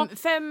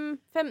 5,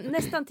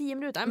 nästan 10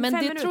 minuter. Men det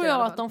minuter tror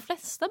jag att de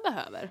flesta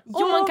behöver.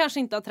 Ja. Om man kanske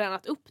inte har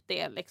tränat upp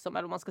det liksom,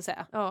 eller vad man ska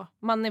säga. Ja.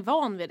 Man är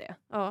van vid det.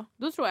 Ja.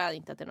 Då tror jag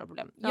inte att det är något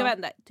problem. Jag vet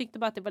inte, tyckte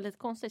bara att det var lite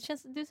konstigt.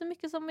 Det är så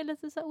mycket som är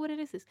lite så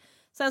orealistiskt.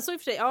 Sen så i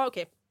och för sig,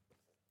 okej.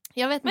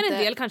 Jag vet men inte.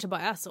 En del kanske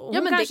bara är så.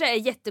 Hon kanske är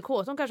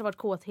jättekåt. Hon kanske har varit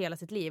kåt hela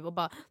sitt liv och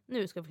bara,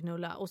 nu ska vi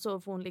knulla. Och så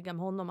får hon ligga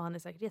med honom och han är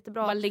säkert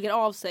jättebra. Man ligger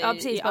av sig. Ja,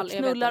 precis. Man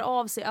knullar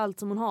av sig allt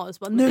som hon har. Så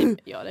bara, nu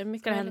ja, det är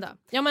mycket ska det hända.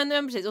 Ja, men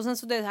precis. Och sen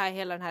så det här,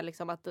 hela den här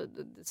liksom att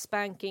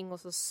spanking och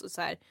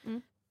så här.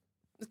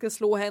 Ska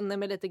slå henne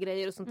med lite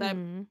grejer och sånt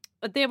där.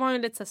 Och det var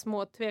hon lite så här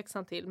små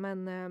tveksam till.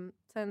 Men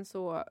sen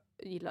så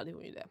gillade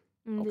hon ju det.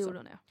 Det gjorde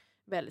hon, ja.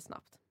 Väldigt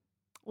snabbt.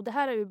 Och det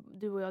här har ju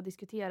du och jag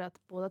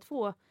diskuterat båda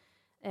två.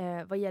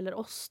 Vad gäller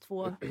oss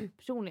två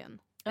personligen.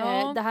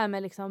 Ja. Det här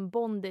med liksom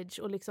bondage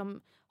och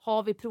liksom,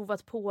 har vi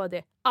provat på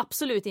det?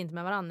 Absolut inte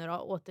med varandra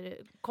då,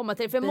 återkomma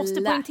till det. För jag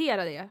måste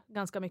poängtera det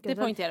ganska mycket.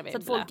 Det poängterar vi. Så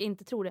att folk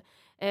inte tror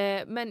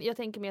det. Men jag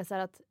tänker mer så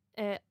här att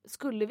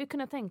skulle vi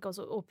kunna tänka oss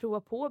att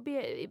prova på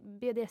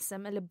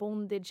BDSM eller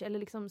bondage eller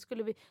liksom,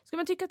 skulle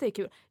man tycka att det är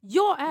kul?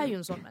 Jag är ju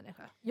en sån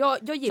människa.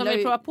 Jag gillar som vill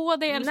ju prova på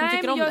det eller som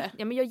tycker om det?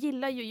 Ja, men jag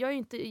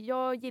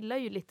gillar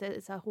ju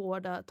lite så här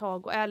hårda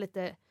tag och är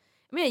lite.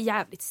 Men jag är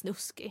jävligt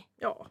snuskig.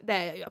 Ja. Det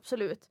är jag ju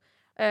absolut.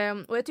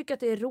 Och jag tycker att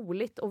det är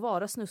roligt att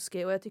vara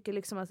snuskig. Och jag tycker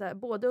liksom att så här,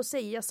 både att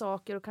säga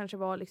saker och kanske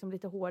vara liksom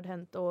lite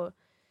hårdhänt och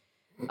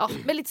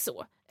men lite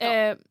så.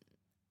 Ja.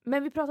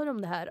 Men vi pratade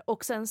om det här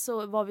och sen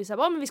så var vi så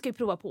här, men vi ska ju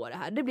prova på det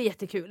här. Det blir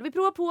jättekul. Vi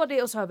provar på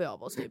det och så hör vi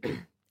av oss typ.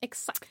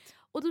 Exakt.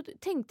 Och då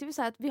tänkte vi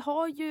så här att vi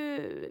har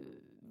ju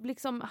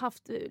liksom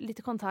haft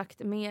lite kontakt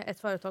med ett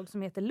företag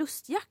som heter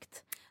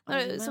Lustjakt.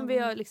 Som vi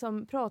har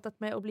liksom pratat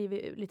med och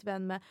blivit lite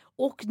vän med.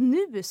 Och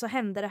nu så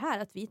hände det här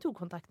att vi tog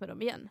kontakt med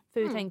dem igen.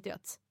 För vi tänkte ju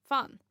att,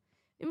 fan,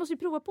 vi måste ju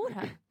prova på det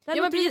här. Det här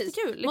låter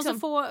jättekul. Liksom.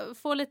 Måste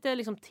få lite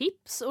liksom,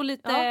 tips och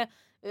lite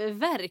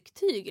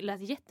verktyg. Det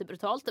lät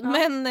jättebrutalt.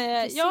 Men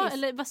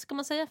eller vad ska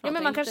man säga för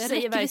men man kanske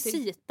säger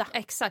rekvisita.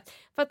 Exakt.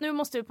 För att nu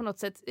måste vi på något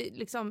sätt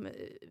liksom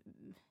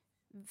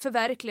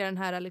förverkliga den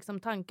här liksom,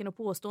 tanken och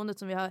påståendet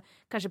som vi har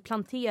kanske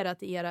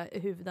planterat i era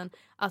huvuden,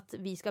 att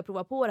vi ska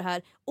prova på det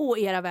här och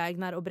era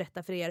vägnar och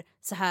berätta för er,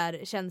 så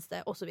här känns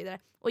det och så vidare.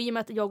 Och i och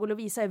med att jag och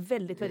Lovisa är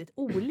väldigt, väldigt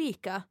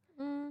olika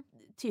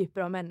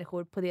typer av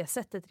människor på det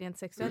sättet rent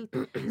sexuellt,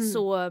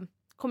 så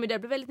kommer det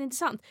bli väldigt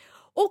intressant.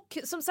 Och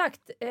som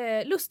sagt,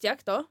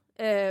 Lustjakt då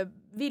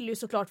vill ju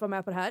såklart vara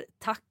med på det här.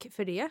 Tack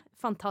för det,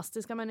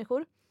 fantastiska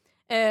människor.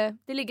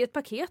 Det ligger ett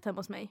paket hemma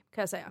hos mig,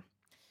 kan jag säga.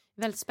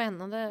 Väldigt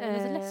spännande,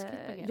 lite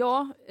läskigt paket.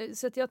 Ja,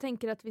 så att jag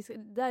tänker att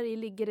där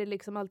ligger det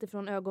liksom allt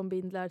ifrån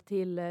ögonbindlar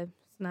till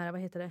såna här,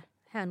 vad heter det?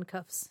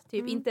 handcuffs.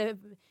 Typ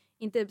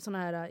inte såna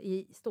här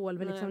i stål,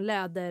 men liksom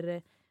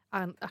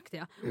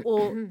läderaktiga.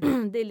 Och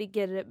det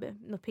ligger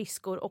några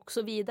piskor och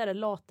så vidare.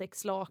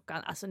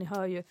 Latexlakan. Alltså ni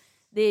hör ju,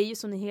 det är ju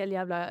som en hel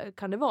jävla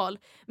karneval.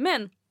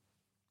 Men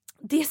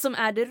det som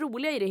är det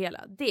roliga i det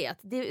hela, det är att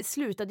det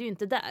slutade ju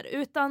inte där.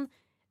 Utan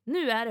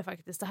nu är det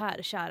faktiskt det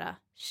här,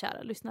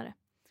 kära lyssnare.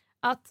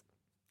 Att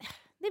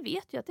ni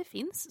vet ju att det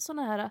finns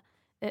såna här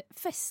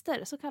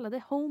fester, så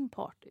kallade home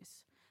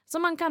parties.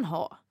 Som man kan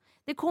ha.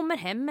 Det kommer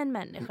hem en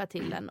människa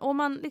till en. Och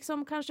man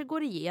liksom kanske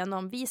går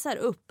igenom, visar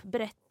upp,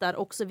 berättar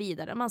och så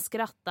vidare. Man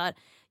skrattar.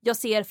 Jag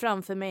ser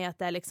framför mig att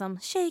det är liksom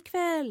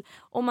tjejkväll.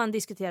 Och man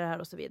diskuterar här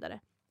och så vidare.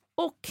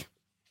 Och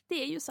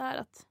det är ju så här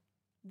att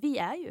vi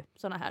är ju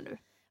såna här nu.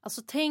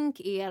 Alltså tänk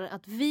er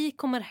att vi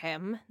kommer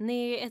hem.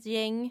 Ni är ett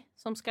gäng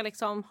som ska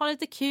liksom ha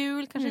lite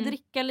kul. Kanske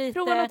dricka lite.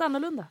 Prova något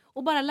annorlunda.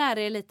 Och bara lära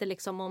er lite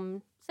liksom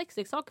om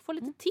sexleksaker. Få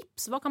lite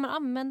tips. Vad kan man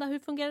använda? Hur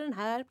fungerar den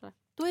här?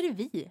 Då är det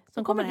vi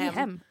som kommer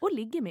hem. Och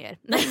ligger med er.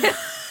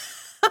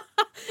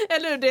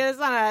 Eller det är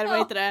så här, vad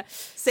heter det?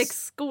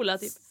 Sexskola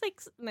typ.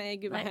 Nej,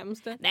 gud vad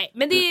hemskt. Nej,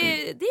 men det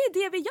är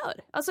det vi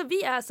gör. Alltså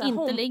vi är så här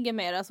inte ligger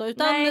med er alltså,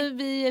 utan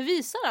vi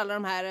visar alla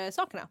de här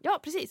sakerna. Ja,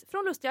 precis.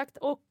 Från lustjakt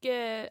och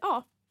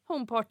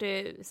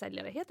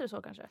homeparty-säljare, heter det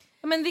så kanske?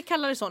 Ja, men vi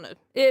kallar det så nu.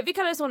 Vi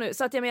kallar det så nu,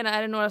 så att jag menar,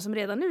 är det några som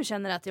redan nu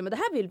känner att men det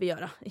här vill vi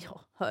göra?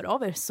 Ja, hör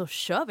av er så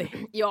kör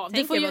vi. Ja,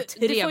 det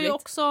får ju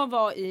också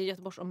vara i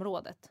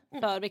Göteborgsområdet.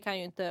 För vi kan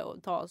ju inte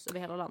ta oss över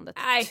hela landet.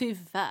 Nej,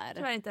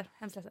 tyvärr inte.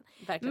 Hemskt ledsen.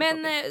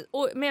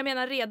 Men jag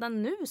menar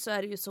redan nu så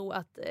är det ju så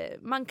att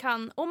man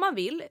kan, om man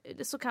vill,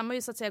 så kan man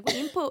ju så att säga gå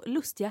in på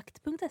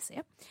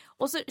lustjakt.se.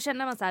 Och så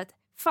känner man så här att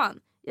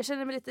fan, jag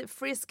känner mig lite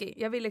frisky.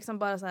 Jag vill liksom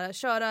bara så här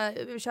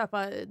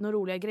köpa några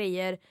roliga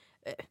grejer.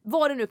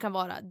 Vad det nu kan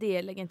vara,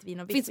 det lägger inte vi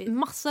någon vikt vid. Det finns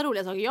massa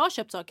roliga saker. Jag har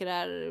köpt saker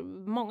där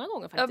många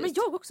gånger faktiskt. Ja, men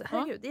jag också.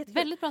 Herregud, det är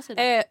väldigt bra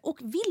sida.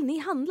 Och vill ni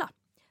handla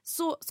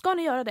så ska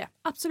ni göra det.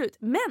 Absolut.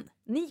 Men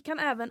ni kan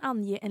även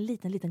ange en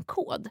liten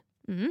kod.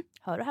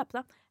 Hör och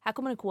häpna. Här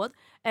kommer en kod.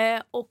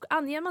 Och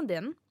anger man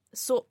den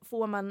så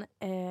får man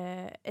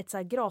ett så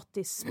här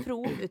gratis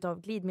prov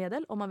utav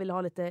glidmedel om man vill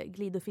ha lite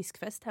glid- och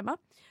fiskfest hemma.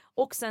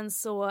 Och sen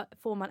så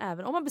får man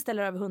även, om man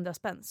beställer över 100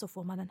 spänn, så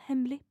får man en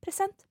hemlig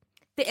present.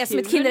 Det är som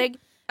ett Kinderägg.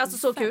 Alltså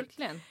så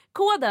verkligen. Kul.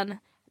 Koden,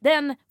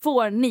 den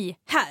får ni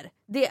här.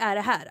 Det är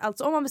det här.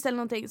 Alltså om man beställer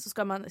någonting så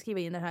ska man skriva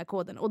in den här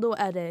koden. Och då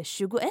är det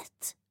 21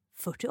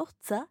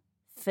 48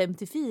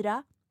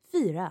 54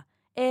 4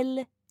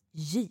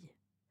 LJ.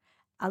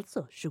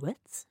 Alltså 21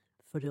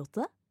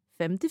 48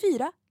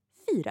 54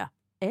 4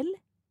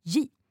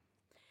 LJ.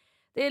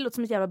 Det låter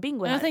som ett jävla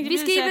bingo här. Vi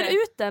skriver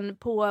ut den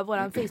på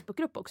våran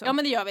Facebookgrupp också. Ja,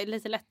 men det gör vi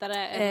lite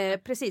lättare.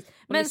 Precis.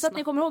 Men så att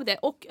ni kommer ihåg det.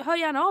 Och hör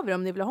gärna av er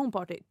om ni vill ha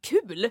homeparty.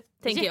 Kul,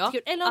 tänker jag.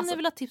 Eller om ni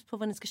vill ha tips på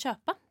vad ni ska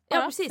köpa.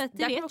 Ja, precis.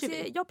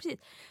 Ja, precis.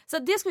 Så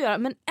det ska vi göra.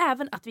 Men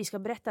även att vi ska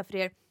berätta för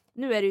er.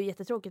 Nu är det ju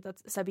jättetråkigt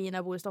att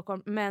Sabina bor i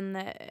Stockholm.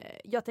 Men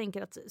jag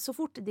tänker att så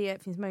fort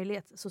det finns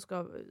möjlighet så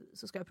ska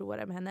jag prova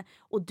det med henne.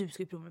 Och du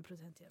ska ju prova med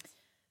producent igen.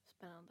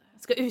 Spännande.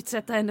 Ska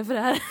utsätta henne för det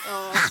här.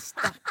 Ja,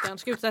 stackarn.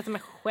 Ska utsätta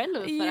mig själv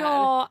för det här.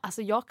 Ja,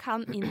 alltså jag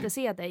kan inte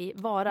se dig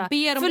vara...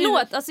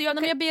 Förlåt, alltså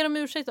jag ber om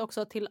ursäkt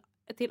också till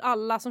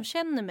alla som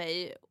känner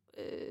mig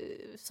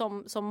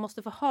som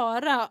måste få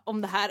höra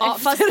om det här. Ja,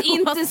 fast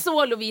inte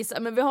så, Lovisa,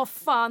 men vi har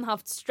fan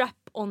haft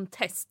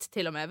strap-on-test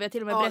till och med. Vi har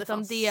till och med berättat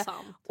om det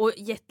och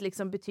gett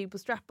liksom betyg på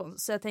strap-on.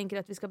 Så jag tänker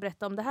att vi ska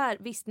berätta om det här.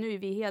 Visst, nu är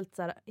vi helt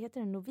så här, heter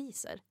det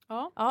noviser?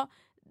 Ja,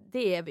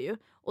 det är vi ju.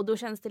 Och då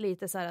känns det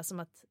lite så här som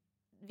att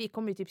vi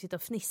kommer ju typ sitta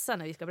och fnissa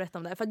när vi ska berätta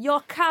om det här. För att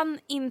jag kan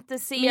inte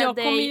se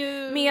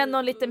dig med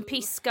någon liten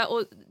piska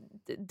och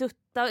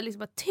dutta liksom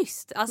bara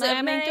tyst. Alltså,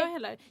 nej, men inte jag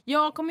heller.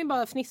 Jag kommer ju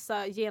bara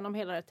fnissa genom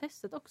hela det här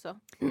testet också.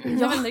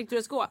 Jag vet inte riktigt hur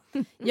det ska gå.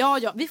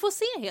 Ja, vi får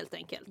se helt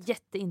enkelt.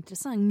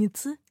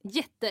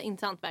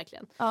 Jätteintressant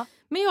verkligen. Ja.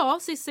 Men ja,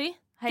 Sissi.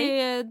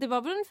 Det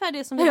var väl ungefär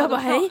det som vi hade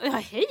hej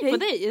på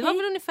dig. Det var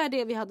väl ungefär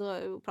det vi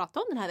hade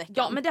pratat om den här veckan.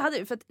 Ja, men det hade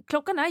vi, för att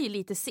klockan är ju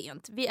lite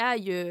sent. Vi är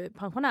ju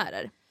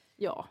pensionärer.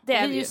 Ja, det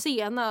är vi ju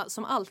sena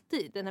som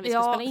alltid när vi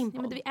ska spela in på.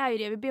 Ja, men vi är ju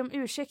det. Vi ber om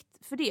ursäkt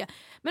för det.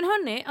 Men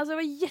hörni, alltså det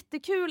var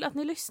jättekul att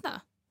ni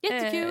lyssnade.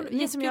 Jättekul.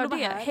 Ni som gör det.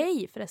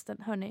 Hej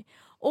förresten, hörni.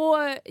 Och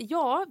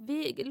ja,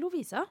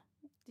 Lovisa.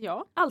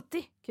 Ja.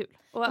 Alltid kul.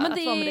 Men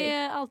det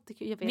är alltid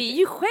kul. Vi är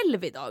ju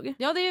själv idag.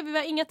 Ja, vi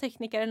har inga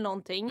tekniker eller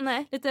någonting.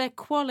 Nej. Lite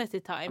quality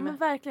time. Ja, men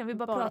verkligen, vi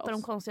bara pratar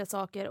om konstiga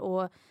saker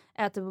och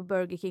äter på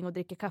Burger King och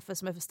dricker kaffe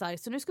som är för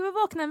starkt. Så nu ska vi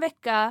vakna en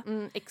vecka.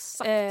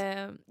 Exakt.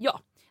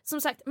 Ja.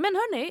 Som sagt, men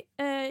hörni,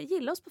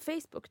 gilla oss på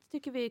Facebook, det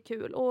tycker vi är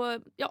kul.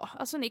 Och ja,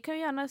 alltså ni kan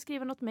ju gärna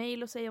skriva något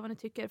mejl och säga vad ni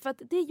tycker. För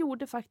att det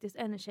gjorde faktiskt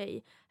en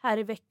tjej här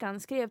i veckan,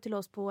 skrev till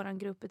oss på våran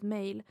grupp ett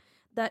mejl.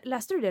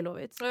 Läste du det,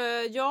 Lovit?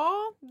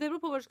 Ja, det beror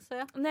på vad du ska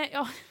säga. Nej,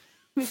 ja,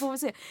 vi får väl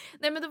se.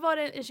 Nej, men då var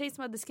det en tjej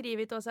som hade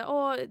skrivit och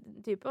sa,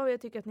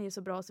 jag tycker att ni är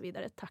så bra och så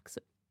vidare. Tack så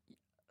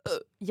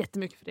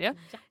jättemycket för det.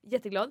 Ja.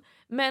 Jätteglad.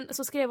 Men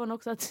så skrev hon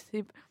också att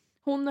typ,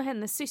 hon och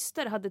hennes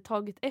syster hade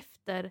tagit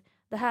efter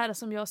det här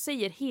som jag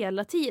säger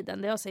hela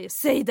tiden. Där jag säger,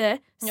 säg det,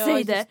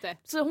 säg det.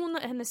 Så hon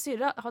och hennes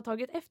syrra har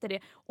tagit efter det.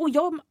 Och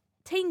jag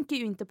tänker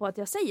ju inte på att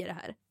jag säger det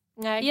här.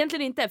 Nej.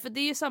 Egentligen inte, för det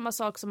är ju samma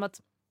sak som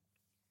att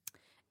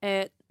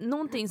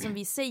någonting som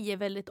vi säger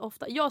väldigt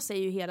ofta. Jag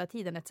säger ju hela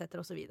tiden etc.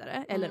 och så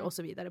vidare. Eller och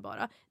så vidare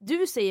bara.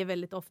 Du säger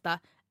väldigt ofta,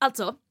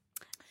 alltså.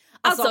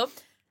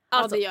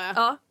 Ja, det gör jag.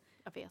 Ja.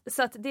 Jag vet.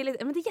 Så att det är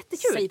lite, men det är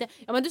jättekul. Säg det.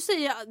 Ja, men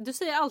du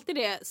säger alltid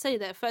det, säg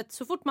det. För att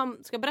så fort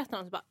man ska berätta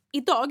något så bara,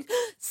 idag,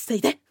 säg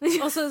det.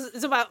 Och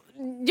så bara,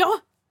 ja.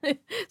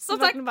 Så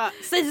tack. Bara,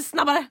 säg det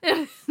snabbare.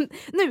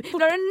 Nu.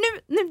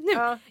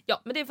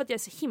 Ja, men det är för att jag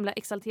är så himla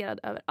exalterad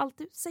över allt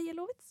du säger,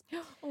 Lovits.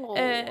 Ja.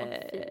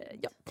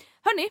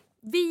 Hörni,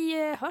 vi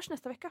hörs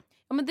nästa vecka.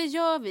 Ja, men det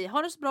gör vi.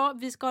 Ha det så bra.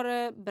 Vi ska ha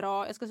det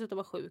bra. Jag ska sluta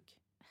vara sjuk.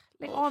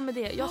 Lägg av med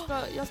det. Jag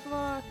ska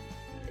vara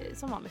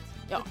som vanligt.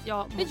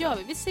 Ja, det gör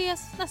vi. Vi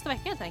ses nästa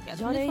vecka helt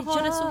enkelt. Ja, ni får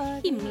ha det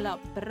så himla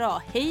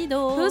bra. Hej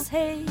då! Puss,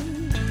 hej!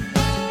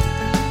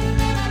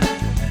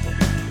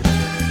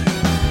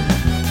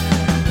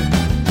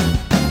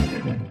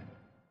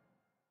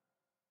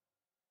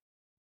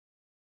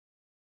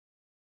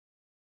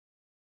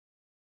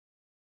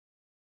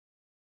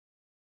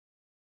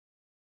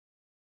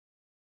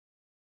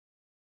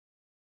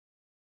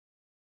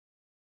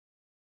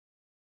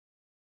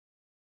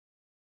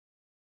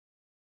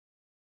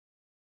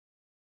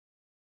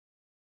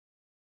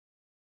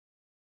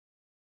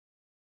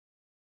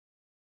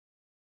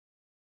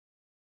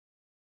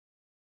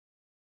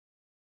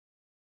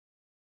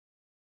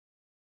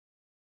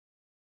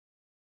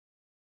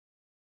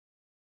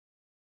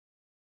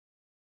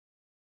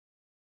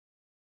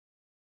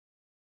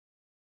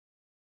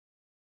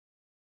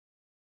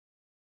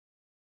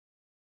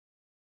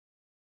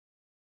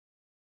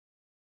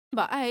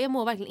 Bara, jag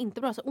mår verkligen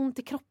inte bra. Så ont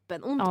i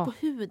kroppen, ont på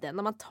huden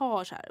när man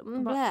tar så här.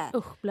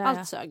 Blä.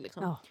 Allt sög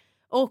liksom. Ja.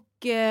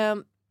 Och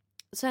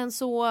sen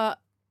så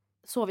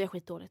sov jag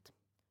skitdåligt.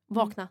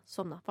 Vakna,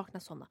 somna.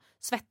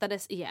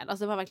 Svettades ihjäl.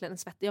 Alltså det var verkligen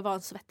jag var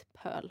en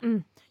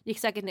svettpöl. Gick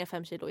säkert ner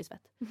 5 kilo i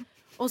svett.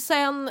 Och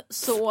sen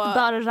så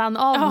bara rann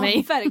av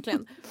mig.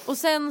 Verkligen. Och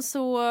sen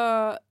så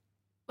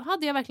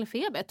hade jag verkligen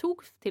feber. Jag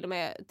tog till och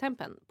med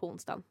tempen på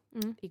onsdagen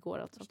igår.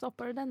 Alltså.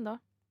 Stoppade du den då?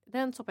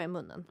 Den stoppade jag i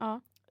munnen.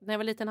 Ja. När jag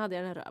var liten hade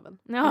jag den i röven.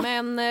 Ja.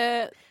 Men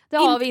det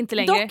har vi inte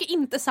längre. Dock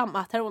inte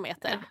samma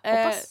termometer.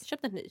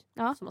 Köpte en ny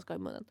som man ska ha i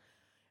munnen.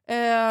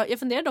 Jag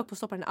funderade dock på att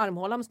stoppa den i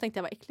armhålan. Men så tänkte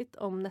jag var äckligt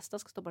om nästa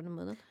ska stoppa den i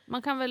munnen.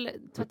 Man kan väl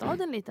tvätta av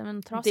den lite med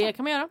en trasa. Det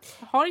kan man göra.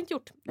 Har inte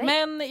gjort. Nej.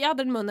 Men jag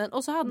hade den i munnen.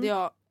 Och så hade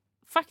jag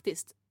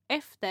faktiskt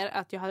efter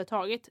att jag hade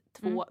tagit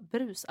 2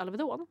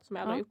 brus-Alvedon. Som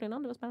jag aldrig gjort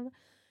innan. Det var spännande.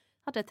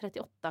 Hade jag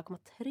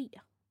 38,3.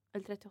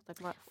 Eller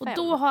 38,5. Och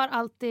då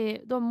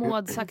har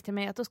Maud sagt till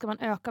mig att då ska man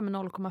öka med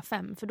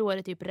 0,5. För då är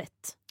det typ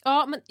rätt.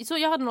 Ja, men så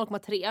jag hade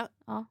 0,3.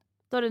 Ja.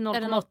 Då är det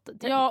 0,8.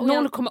 Ja,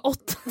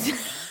 0,8.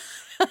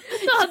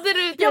 Då hade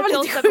du 38,8. Jag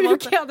var lite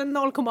sjuk, jag hade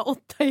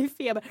 0,8 i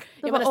feber.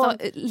 Jag var nästan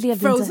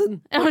frozen.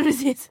 Inte. Ja,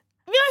 precis.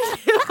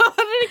 Jag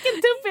hade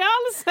vilken tupp i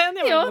halsen.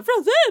 Jag var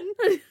frozen.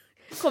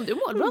 Kom du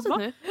målbrottet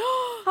nu?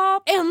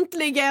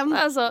 Äntligen!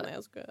 Alltså,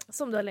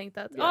 som du har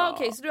längtat. Ja.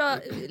 Okej, så du har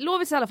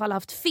Lovis i alla fall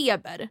haft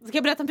feber. Ska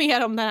jag berätta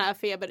mer om den här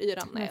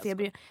feberyran?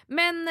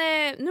 Men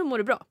nu mår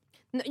du bra.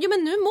 Jo,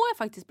 men nu mår jag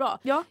faktiskt bra.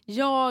 Ja.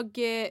 Jag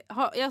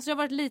har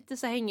varit lite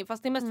så hängig,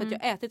 fast det är mest för att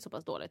jag ätit så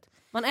pass dåligt.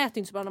 Man äter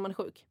inte så bra när man är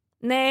sjuk.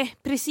 Nej,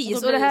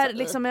 precis. Och det här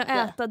liksom med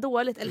att äta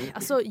dåligt. Eller,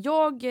 alltså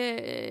jag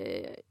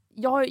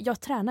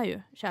tränar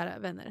ju, kära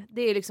vänner.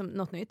 Det är liksom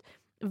något nytt.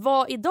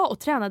 Var idag och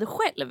tränade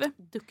själv.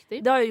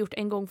 Duktig. Det har jag gjort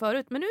en gång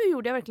förut. Men nu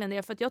gjorde jag verkligen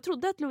det för att jag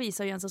trodde att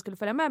Lovisa och Jensa skulle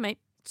följa med mig.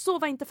 Så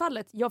var inte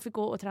fallet. Jag fick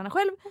gå och träna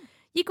själv.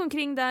 Gick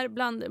omkring där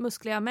bland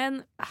muskliga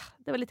män.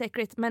 Det var lite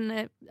äckligt.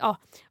 Men ja.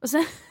 Och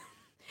sen...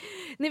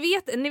 Ni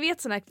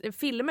vet såna här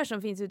filmer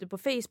som finns ute på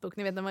Facebook.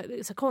 Ni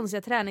vet så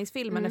konstiga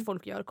träningsfilmer när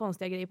folk gör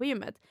konstiga grejer på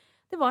gymmet.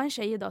 Det var en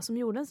tjej idag som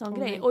gjorde en sån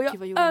grej. Och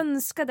jag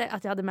önskade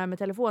att jag hade med mig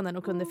telefonen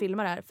och kunde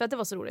filma det här. För att det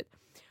var så roligt.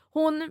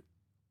 Hon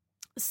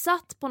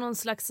satt på någon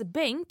slags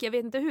bänk. Jag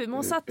vet inte hur. Men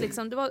hon satt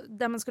liksom. Det var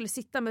där man skulle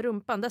sitta med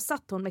rumpan. Där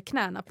satt hon med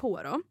knäna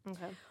på då.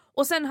 Okay.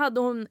 Och sen hade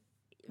hon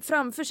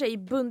framför sig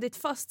bundit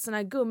fast såna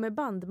här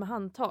gummiband med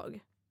handtag.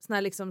 Såna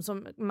här liksom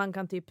som man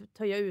kan typ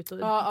töja ut och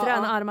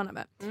träna armarna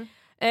med.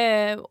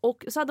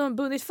 Och så hade hon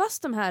bundit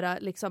fast de här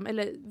liksom,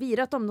 eller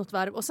virat dem något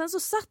varv. Och sen så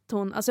satt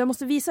hon, alltså jag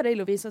måste visa dig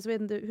Lovisa, så jag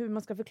vet inte hur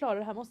man ska förklara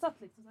det här. Hon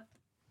satt liksom så här.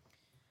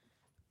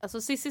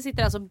 Alltså Sissi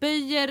sitter alltså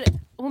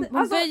hon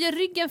böjer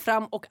ryggen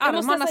fram och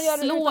armarna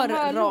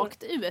slår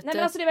rakt ut. Nej men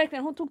alltså det är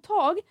verkligen, hon tog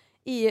tag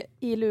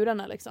i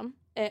lurarna liksom.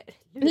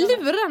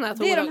 Lurarna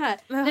tog det är de här.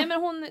 Nej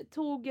men hon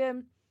tog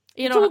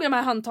de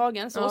här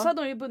handtagen så, och så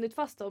hade hon ju bundit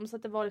fast dem så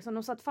att det var liksom,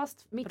 de satt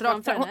fast mitt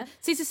framför henne.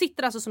 Sissi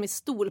sitter alltså som i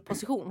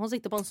stolposition. Hon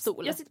sitter på en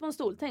stol. Jag sitter på en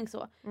stol, tänk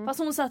så. Fast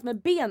hon satt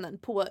med benen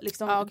på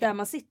liksom där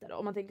man sitter då,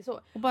 om man tänker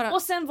så.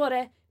 Och sen var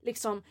det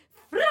liksom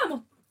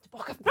framåt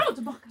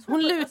tillbaka.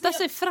 Hon lutade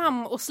sig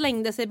fram och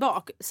slängde sig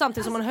bak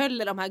samtidigt som hon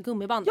höll i de här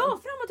gummibanden. Ja,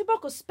 fram och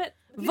tillbaka och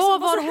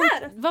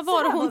vad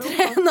var det hon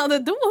tränade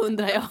då,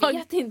 undrar jag? Jag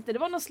vet inte, det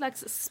var någon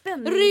slags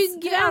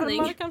spänningsträning. Rygg,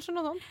 armar kanske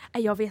något sånt.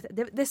 Nej, jag vet,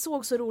 det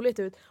såg så roligt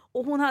ut.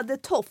 Och hon hade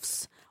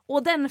tofs.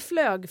 Och den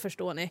flög,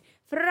 förstår ni.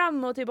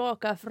 Fram och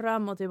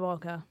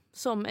tillbaka.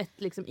 Som ett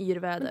liksom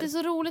yrväder. Men det är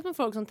så roligt med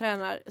folk som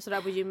tränar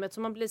sådär på gymmet.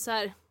 Så man blir så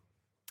här.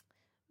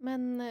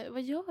 Men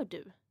vad gör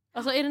du?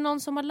 Alltså är det någon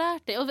som har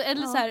lärt dig?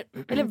 Eller så här,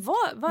 eller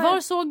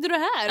var såg du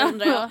det här,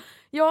 undrar jag?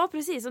 Ja,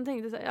 precis. Som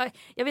tänkte så här,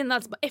 jag vet inte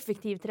alls, bara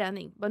effektiv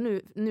träning. Bara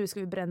nu ska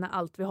vi bränna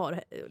allt vi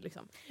har.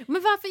 Liksom.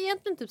 Men varför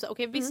egentligen typ så?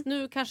 Okej, visst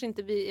nu kanske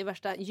inte vi är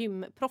värsta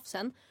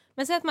gymproffsen.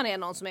 Men säg att man är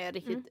någon som är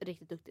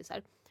riktigt duktig så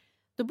här.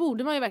 Då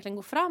borde man ju verkligen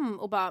gå fram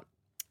och bara,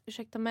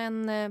 ursäkta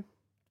men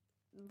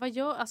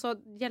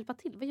hjälpa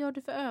till. Vad gör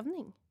du för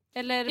övning?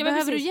 Eller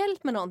behöver du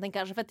hjälp med någonting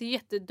kanske? För att det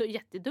är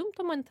jättedumt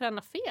om man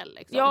tränar fel.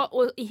 Liksom. Ja,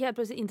 och helt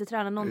plötsligt inte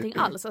träna någonting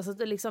alls. Alltså,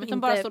 det liksom utan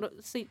inte bara står och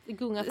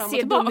gungar fram och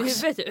tillbaka. Ser dum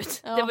i huvudet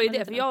ut. Ja, det var ju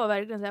det, för jag var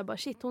verkligen såhär, bara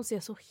shit, hon ser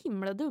så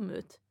himla dum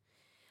ut.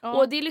 Ja.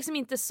 Och det är liksom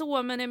inte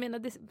så, men jag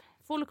menar,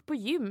 folk på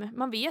gym,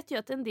 man vet ju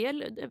att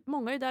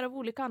många är där av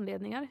olika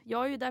anledningar.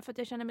 Jag är ju där för att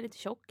jag känner mig lite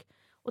tjock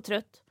och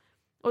trött.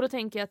 Och då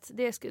tänker jag att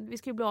vi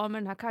ska bli av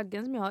med den här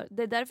kaggen som jag har.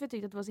 Det är därför jag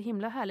tyckte att det var så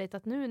himla härligt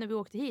att nu när vi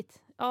åkte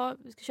hit,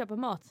 vi ska köpa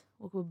mat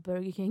och gå på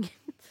Burger King.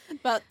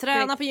 Bara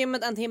träna på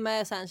gymmet en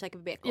timme, sen käka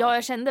på BK. Ja,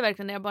 jag kände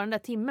verkligen när jag bara den där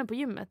timmen på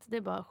gymmet, det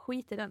är bara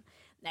skit i den.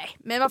 Nej,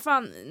 men vad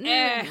fan.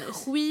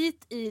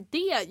 Skit i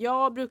det.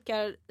 Jag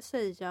brukar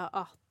säga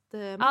att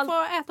man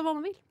får äta vad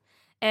man vill.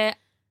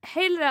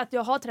 Hellre att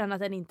jag har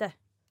tränat än inte.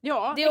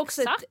 Ja,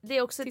 det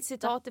är också ett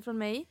citat ifrån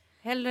mig.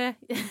 Hellre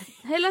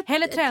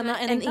träna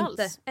än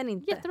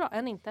inte. Jättebra,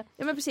 än inte.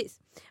 Ja, men precis.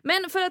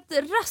 Men för att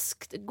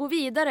raskt gå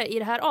vidare i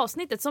det här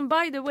avsnittet, som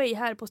by the way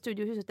här på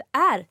Studiohuset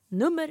är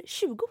nummer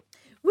 20.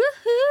 Woohoo!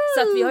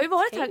 Så att vi har ju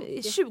varit här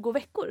i 20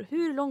 veckor.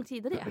 Hur lång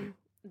tid är det?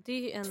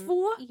 Det är en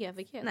 2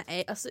 evighet.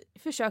 Nej, alltså du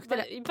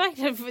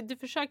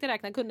försökte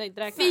räkna, kunde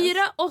inte räkna. 4,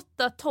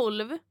 8,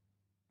 12.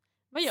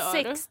 Vad gör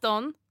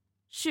 16, du?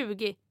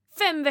 20.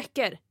 5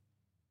 veckor.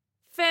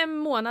 5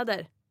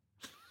 månader.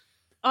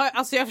 Ja,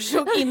 alltså jag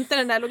förstod inte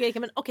den där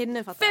logiken, men okej,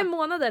 nu fattar jag. 5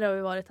 månader har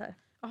vi varit här.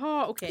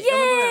 Jaha, okej.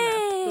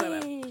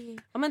 Yay!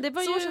 Ja, men det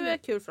var ju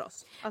kul för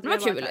oss. Det var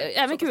kul.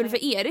 Även kul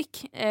för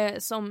Erik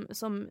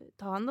som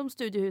tar hand om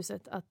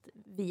Studiohuset att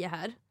vi är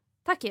här.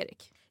 Tack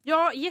Erik.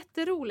 Ja,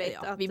 jätteroligt.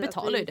 Ja, vi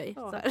betalar ju dig.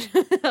 Ja,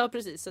 ja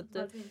precis. Så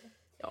att,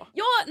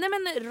 nej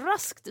men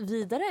raskt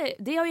vidare.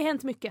 Det har ju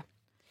hänt mycket.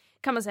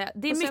 Kan man säga.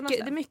 Det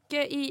är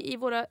mycket i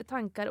våra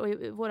tankar och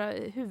i våra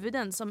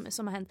huvuden som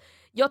har hänt.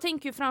 Jag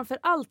tänker ju framför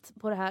allt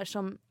på det här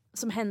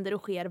som händer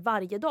och sker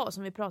varje dag,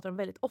 som vi pratar om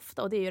väldigt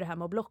ofta, och det är ju det här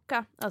med att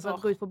blocka. Alltså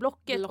att gå ut på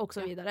Blocket och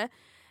så vidare.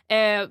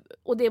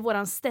 Och det är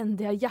våran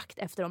ständiga jakt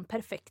efter de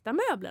perfekta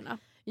möblerna.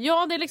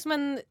 Ja, det är liksom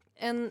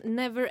en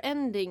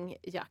never-ending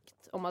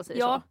jakt, om man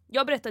säger så.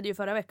 Jag berättade ju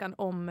förra veckan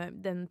om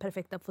den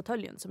perfekta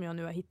fåtöljen som jag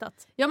nu har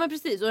hittat. Ja, men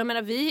precis. Och jag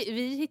menar,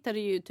 vi hittade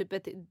ju typ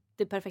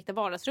det perfekta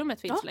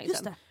vardagsrummet för inte så länge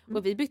sedan.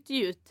 Och vi bytte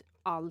ju ut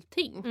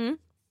allting. Mm.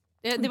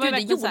 Det var det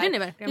gjorde ni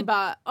verkligen. Vi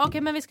bara,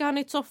 okej, men vi ska ha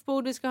nytt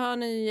soffbord, vi ska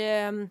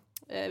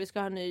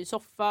ha ny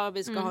soffa,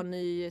 vi ska ha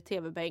ny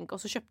tv-bänk.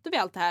 Och så köpte vi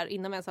allt det här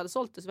innan vi ens hade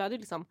sålt det. Så vi hade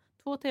liksom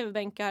 2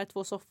 tv-bänkar,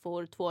 2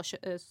 soffor, 2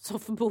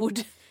 soffbord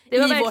i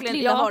vårt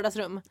lilla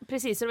vardagsrum.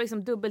 Precis, så det var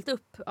liksom dubbelt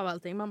upp av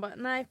allting. Man bara,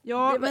 nej, det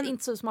var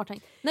inte så smart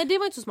tänkt. Nej, det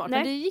var inte så smart,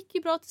 men det gick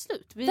ju bra till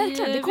slut.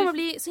 Verkligen, det kommer att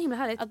bli så himla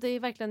härligt. Att det är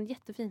verkligen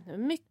jättefint nu.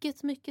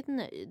 Mycket, mycket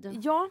nöjd.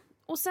 Ja,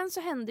 och sen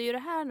så hände ju det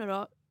här nu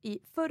då i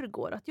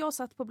förrgår. Att jag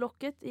satt på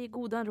Blocket i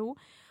godan ro.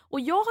 Och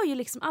jag har ju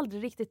liksom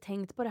aldrig riktigt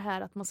tänkt på det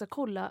här att man ska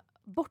kolla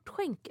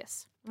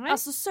bortskänkes. Nej.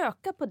 Alltså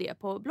söka på det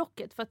på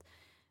Blocket. För att,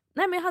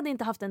 men jag hade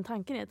inte haft den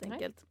tanken helt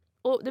enkelt. Nej.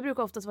 Och det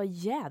brukar oftast vara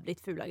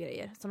jävligt fula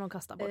grejer som de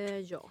kastar bort.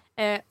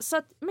 Så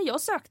att, men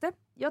jag sökte.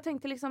 Jag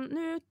tänkte liksom,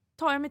 nu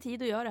tar jag mig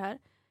tid att göra det här.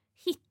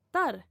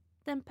 Hittar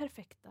den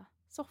perfekta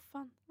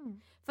soffan.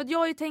 För att jag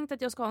har ju tänkt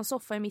att jag ska ha en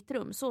soffa i mitt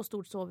rum. Så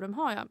stort sovrum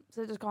har jag.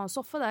 Så att jag ska ha en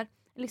soffa där.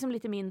 Liksom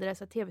lite mindre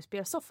så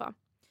tv-spelsoffa.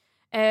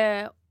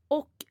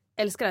 Och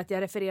älskar att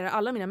jag refererar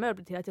alla mina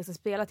möbler till att jag ska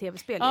spela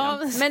tv-spel. Ja,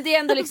 men det är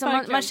ändå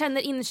liksom, man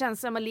känner in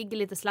känslan, man ligger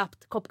lite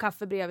slappt, kopp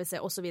kaffe bredvid sig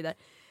och så vidare.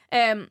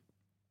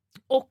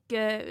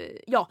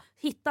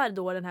 Hittar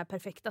då den här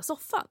perfekta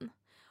soffan.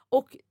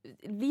 Och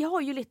vi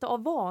har ju lite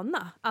av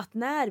vana att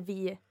när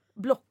vi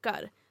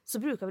blockar så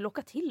brukar vi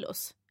locka till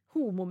oss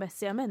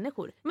homomässiga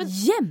människor. Men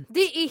jämt!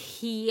 Det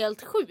är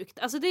helt sjukt.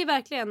 Alltså det är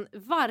verkligen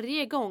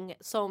varje gång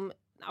som,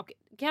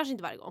 kanske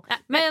inte varje gång.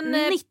 Men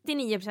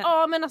 99%.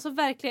 Ja, men alltså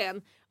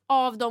verkligen.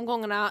 Av de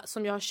gångerna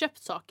som jag har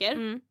köpt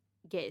saker,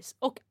 gays,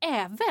 och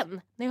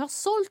även när jag har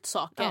sålt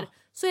saker,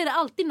 så är det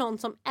alltid någon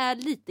som är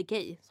lite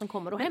gay som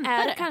kommer och hämtar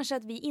det. Är kanske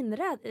att vi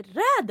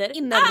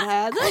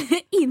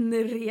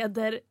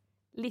inreder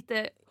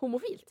lite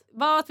homofilt?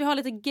 Att vi har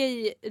lite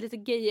gay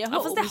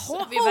Ja, fast det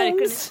har vi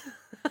verkligen.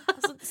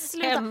 Alltså,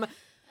 sluta.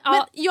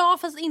 Men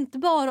fast inte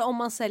bara om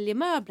man säljer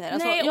möbler.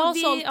 Alltså, Nej,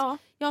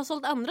 jag har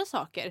sålt andra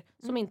saker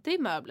som inte är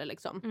möbler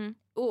liksom.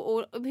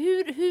 Och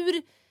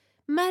hur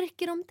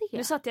märker de det?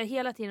 Nu satt jag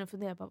hela tiden och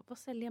funderade på, vad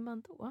säljer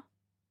man då?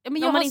 Ja,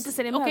 men man inte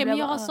säljer möbler. Men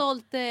jag har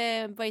sålt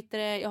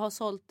jag har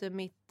sålt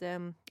mitt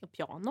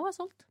piano har jag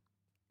sålt.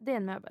 Det är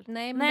en möbel.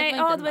 Nej, det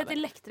var ett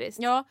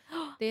elektriskt. Ja,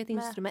 det är ett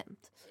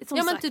instrument.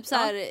 Ja, men typ så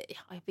här,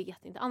 jag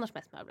vet inte, annars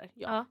mest möbler.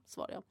 Ja,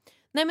 svarar jag.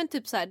 Nej, men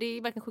typ så här, det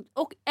är verkligen sjukt.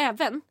 Och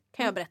även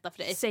kan jag berätta för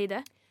dig. Säg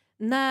det.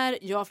 När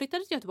jag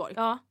flyttade till Göteborg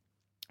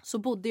så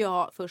bodde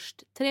jag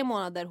först 3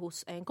 månader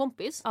hos en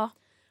kompis. Ja.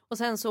 Och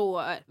sen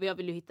så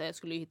jag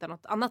skulle hitta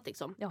något annat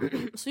liksom. Ja.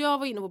 Så jag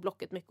var inne på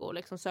Blocket mycket och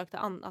liksom sökte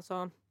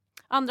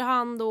andra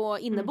hand och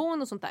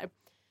inneboende och sånt där.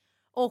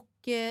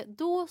 Och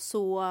då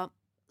så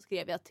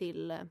skrev jag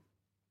till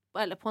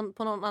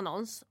på någon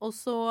annons och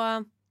så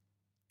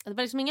det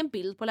var liksom ingen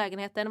bild på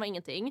lägenheten, det var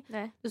ingenting.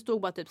 Nej. Det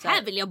stod bara typ så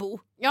här vill jag bo.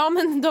 Ja,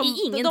 men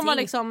de var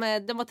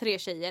liksom de var 3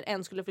 tjejer,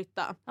 en skulle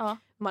flytta. Ja.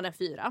 Man är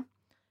 4.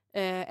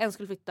 En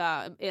skulle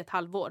flytta i ett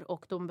halvår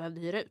och de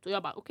behövde hyra ut och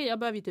jag bara okej, jag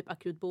behöver ju typ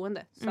akut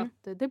boende så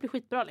att det blir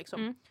skitbra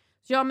liksom.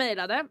 Så jag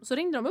mejlade, så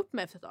ringde de upp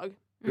mig efter ett tag.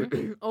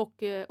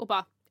 Och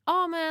bara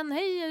men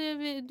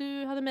hej,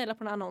 du hade mejlat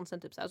på den här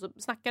annonsen typ så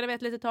snackade vi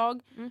ett litet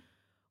tag.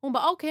 Hon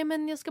bara okej,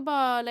 men jag ska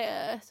bara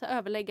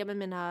överlägga med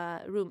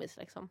mina roomies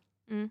liksom.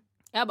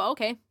 Jag bara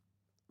okej.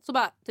 Så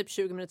bara typ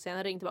 20 minuter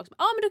senare ringde tillbaka.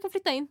 Men du kan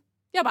flytta in.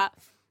 Jag bara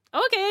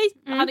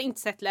okej. Jag hade inte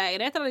sett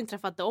lägenheten, hade inte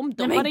träffat dem.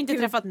 De hade inte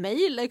träffat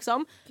mig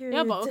liksom. Gud.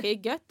 Jag bara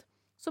okej, gött.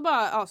 Så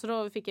bara så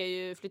då fick jag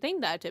ju flytta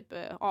in där typ.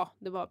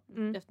 Det var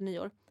efter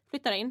nyår.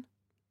 Flyttade in.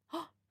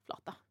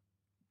 Flata.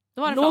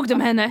 Då var det låg du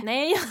med henne?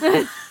 Nej.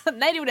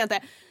 Nej, det gjorde jag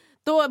inte.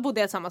 Då bodde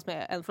jag tillsammans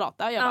med en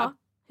flata. Jag bara,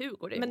 hur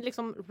går det? Men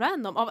liksom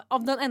random.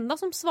 Av den enda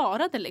som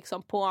svarade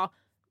liksom på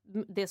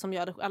det som jag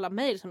hade, alla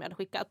mejl som jag hade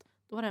skickat.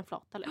 Då var det en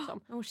flata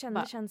liksom. Hon kände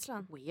bara,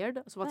 känslan.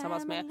 Weird. Så var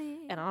tillsammans med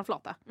en annan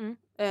flata.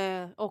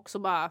 Och så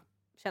bara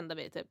kände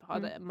vi typ.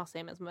 Hade massa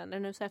gemensamma vänner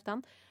nu så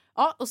efterhand.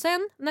 Ja, och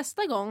sen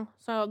nästa gång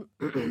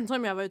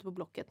som jag var ute på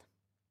Blocket.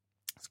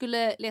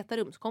 Skulle leta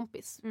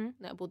rumskompis.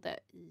 När jag bodde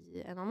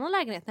i en annan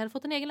lägenhet. När jag hade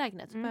fått en egen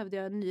lägenhet så behövde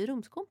jag en ny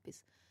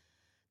rumskompis.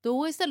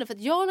 Då istället för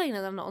att jag la in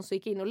en annons så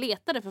gick jag in och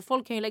letade. För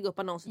folk kan ju lägga upp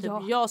annonser.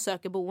 Typ jag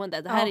söker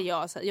boende. Det här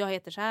är jag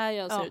heter så här.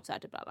 Jag ser ut så här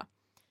typ alla.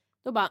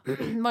 Då bara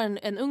var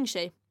en ung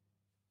tjej.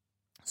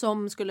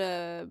 Som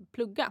skulle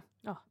plugga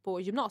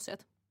på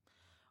gymnasiet.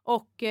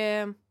 Och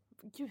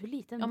gud,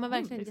 liten. Ja, men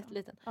verkligen liksom.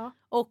 Jätteliten. Ja.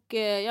 Och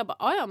jag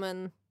bara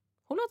men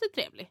hon låter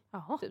trevlig.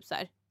 Typ så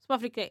här. Så bara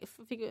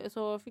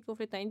fick hon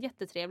flytta in,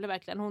 jättetrevlig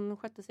verkligen. Hon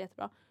skötte sig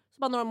jättebra. Så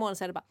bara några månader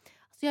senare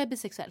alltså jag är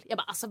bisexuell. Jag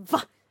bara alltså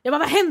va? Jag bara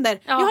vad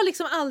händer? Ja. Jag har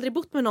liksom aldrig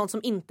bott med någon som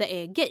inte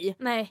är gay.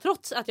 Nej.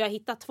 Trots att jag har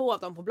hittat 2 av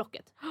dem på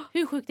Blocket.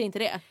 Hur sjukt är inte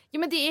det? Ja,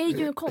 men det är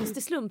ju en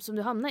konstig slump som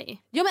du hamnar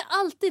i. Ja, men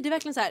alltid. Det är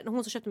verkligen så här.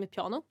 Hon som köpte mitt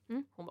piano.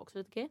 Hon var också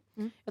lite gay.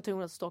 Jag tror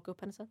hon hade stalkat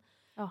upp henne sen.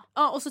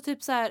 Ja, och så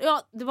typ så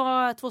här. Det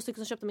var 2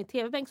 stycken som köpte min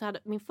tv-bänk. Så hade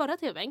min förra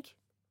tv-bänk.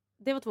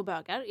 Det var 2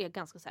 bögar. Är jag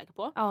ganska säker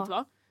på. Att det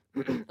var.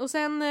 Och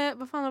sen,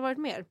 vad fan har varit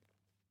mer?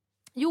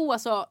 Jo,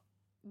 alltså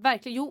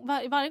verkligen,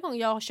 varje gång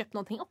jag har köpt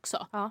någonting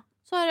också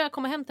så har jag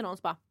kommit hem till någon och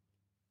bara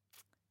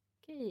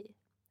okej,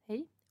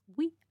 hej,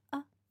 we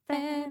are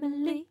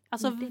family.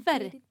 Alltså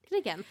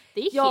verkligen,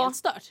 det är helt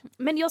stört.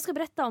 Men jag ska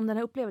berätta om den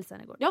här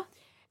upplevelsen igår. Ja.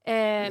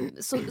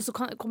 Så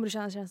kommer du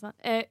känna känslan.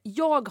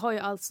 Jag har ju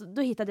alltså,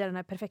 då hittade jag den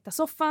här perfekta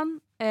soffan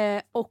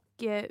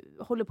och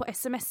håller på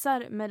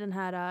smsar med den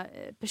här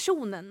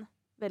personen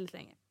väldigt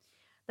länge.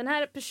 Den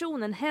här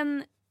personen,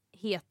 hen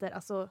heter,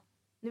 alltså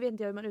nu vet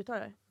inte jag hur man uttalar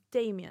det.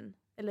 Damien.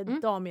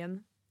 Eller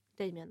Damien.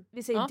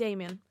 Vi säger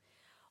Damien.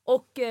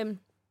 Och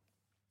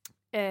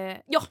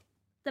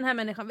den här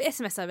människan, vi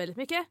smsar väldigt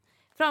mycket.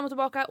 Fram och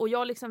tillbaka. Och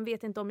jag liksom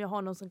vet inte om jag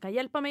har någon som kan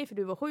hjälpa mig. För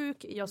du var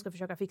sjuk. Jag ska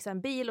försöka fixa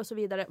en bil och så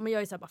vidare. Men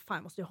jag är så här, bara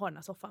fan, måste jag ha den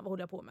här soffan. Vad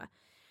håller jag på med?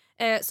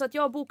 Så att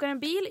jag bokar en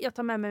bil. Jag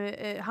tar med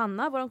mig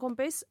Hanna, vår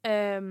kompis.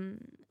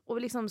 Och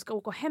vi liksom ska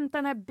åka och hämta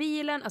den här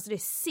bilen. Alltså det är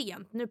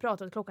sent. Nu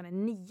pratar vi att klockan är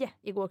 9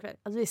 igår kväll.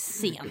 Alltså det är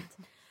sent.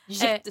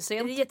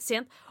 Jättesent. Det är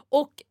jättesent.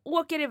 Och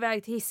åker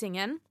iväg till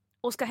Hisingen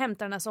och ska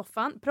hämta den här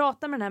soffan.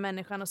 Pratar med den här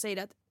människan och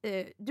säger att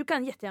du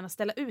kan jättegärna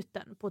ställa ut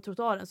den på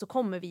trottoaren så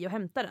kommer vi och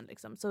hämta den.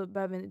 Liksom. Så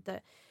behöver vi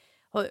inte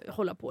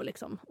hålla på.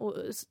 Liksom. Och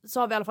så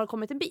har vi i alla fall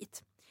kommit en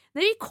bit.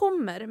 När vi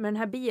kommer med den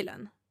här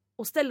bilen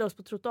och ställer oss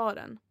på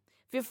trottoaren.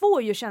 För jag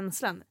får ju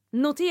känslan.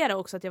 Notera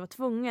också att jag var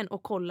tvungen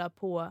att kolla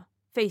på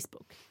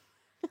Facebook.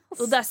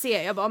 Och där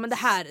ser jag bara, men det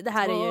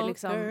här är ju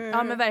liksom.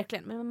 Ja men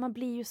verkligen. Men man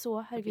blir ju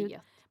så, herregud.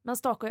 Man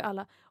stakar ju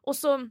alla. Och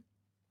så,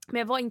 men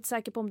jag var inte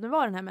säker på om det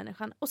var den här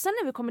människan. Och sen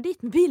när vi kommer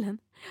dit med bilen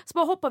så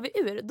bara hoppar vi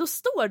ur. Då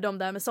står de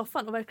där med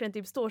soffan och verkligen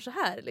typ står så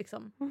här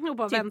liksom. Och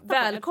bara typ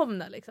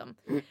välkomna liksom.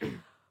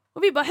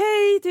 Och vi bara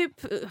hej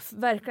typ.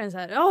 Verkligen så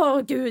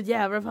här. Gud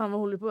jävlar fan vad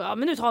håller på. Ja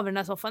men nu tar vi den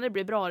här soffan. Det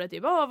blir bra det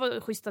typ.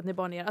 Vad schysst att ni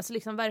bara ner. Alltså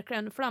liksom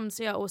verkligen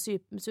flamsiga och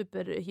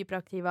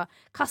superhyperaktiva.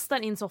 Kastar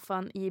in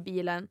soffan i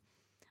bilen.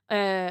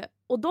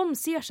 Och de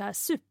ser så här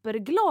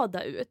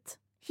superglada ut.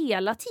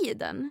 Hela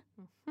tiden.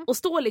 Och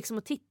står liksom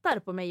och tittar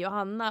på mig och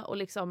Hanna och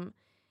liksom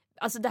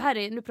alltså det här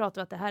är, nu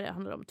pratar vi att det här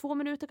handlar om 2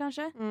 minuter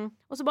kanske.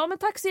 Och så bara, men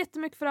tack så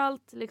jättemycket för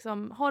allt.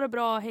 Liksom, ha det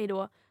bra, hej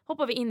då.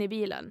 Hoppar vi in i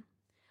bilen.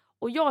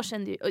 Och jag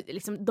kände ju,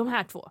 liksom, de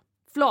här 2.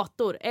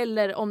 Flator,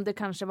 eller om det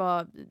kanske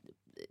var...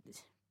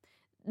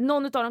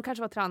 Någon av dem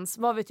kanske var trans,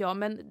 vad vet jag.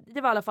 Men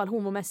det var i alla fall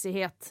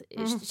homomässighet,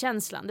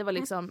 känslan. Det var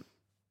liksom,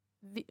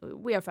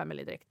 we are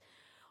family direkt.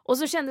 Och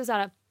så kände jag så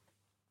här...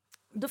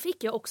 Då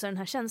fick jag också den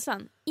här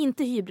känslan.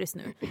 Inte hybris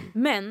nu.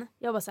 Men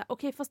jag var så här,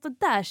 okej, fast det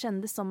där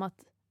kändes som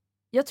att...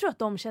 Jag tror att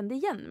de kände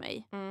igen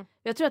mig.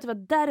 Jag tror att det var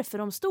därför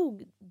de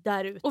stod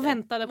där ute. Och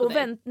väntade på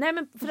dig. Nej,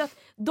 men för att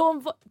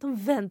de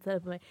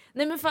väntade på mig.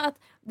 Nej, men för att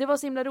det var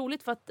så himla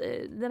roligt. För att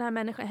den här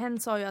människan, hen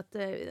sa ju att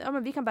ja,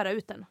 men vi kan bära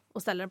ut den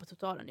och ställa den på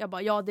trottoaren. Jag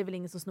bara, ja, det är väl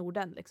ingen som snor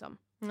den liksom.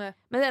 Nej.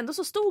 Men ändå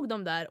så stod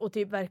de där och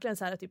typ verkligen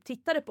så här, typ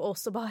tittade på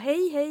oss och bara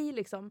hej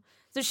liksom.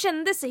 Så det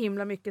kändes så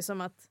himla mycket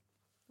som att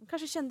de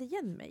kanske kände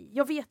igen mig.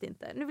 Jag vet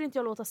inte. Nu vill inte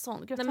jag låta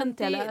sån. Nej,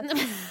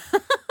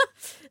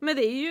 men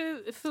det är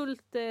ju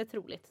fullt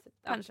troligt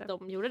att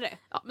de gjorde det.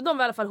 Ja, men de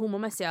var i alla fall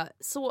homomässiga.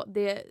 Så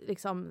det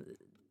liksom...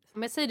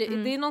 Men jag säger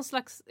det, det är någon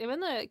slags, jag vet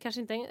inte,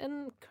 kanske inte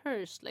en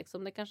curse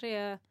liksom. Det kanske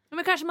är...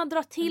 Men kanske man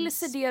drar till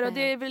sig det och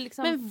det är väl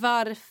liksom... Men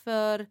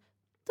varför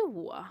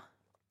då?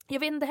 Jag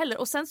vet inte heller.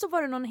 Och sen så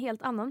var det någon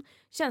helt annan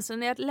känsla.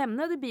 När jag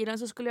lämnade bilen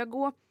så skulle jag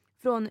gå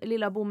från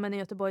Lilla Bommen i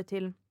Göteborg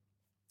till...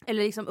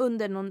 Eller liksom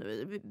under någon...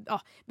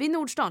 Ja, vid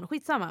Nordstan,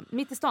 skitsamma.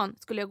 Mitt i stan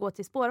skulle jag gå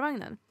till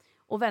spårvagnen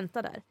och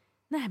vänta där.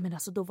 Nej, men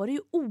alltså då var det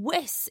ju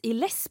OS i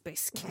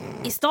lesbisk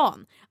i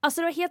stan.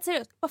 Alltså det var helt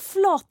seriöst. Det var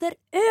flater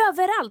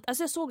överallt.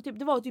 Alltså jag såg typ,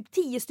 det var typ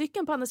 10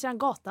 stycken på andra sidan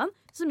gatan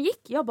som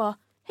gick. Jag bara,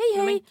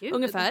 hej,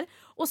 ungefär.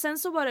 Och sen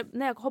så var det,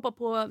 när jag hoppade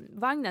på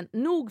vagnen,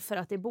 nog för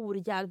att det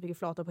bor jävligt mycket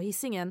flator på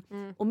Hisingen.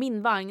 Och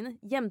min vagn,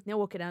 jämt när jag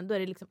åker den, då är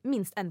det liksom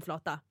minst en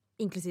flata,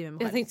 inklusive mig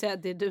själv. Jag tänkte säga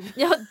att det är du.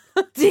 Ja,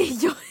 det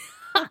är jag.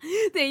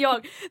 Det är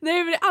jag.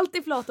 Nej, det är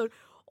alltid flator.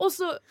 Och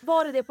så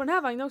var det på den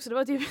här vagnen också. Det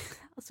var typ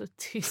alltså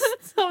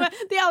tyst.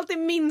 Det är alltid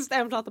minst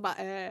en flata bara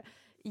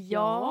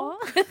ja.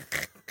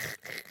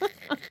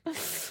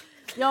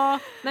 Ja,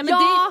 nej men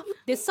ja.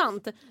 Det är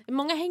sant.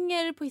 Många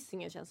hänger på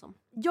Hisingen känns som.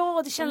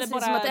 Ja, det känns som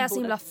att det är så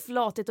himla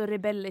flatigt och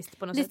rebelliskt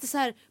på något sätt. Lite så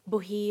här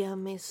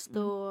bohemiskt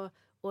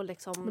och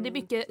liksom... Men det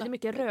är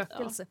mycket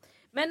rökelse. Ja.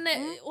 Men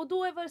och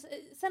då var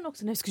det, sen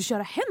också när vi skulle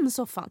köra hem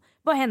soffan.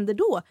 Vad händer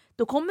då?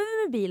 Då kommer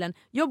vi med bilen.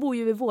 Jag bor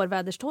ju vid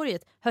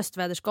Vårväderstorget,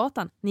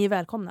 Höstvädersgatan. Ni är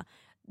välkomna.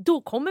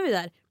 Då kommer vi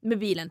där med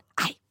bilen.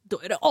 Nej, då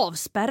är det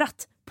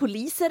avspärrat.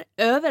 Poliser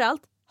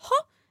överallt.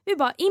 Vi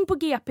bara in på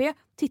GP,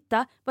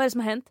 titta, vad är det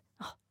som har hänt?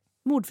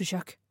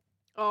 Mordförsök.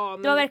 Det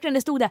var verkligen,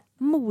 det stod där.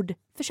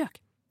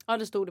 Mordförsök. Ja,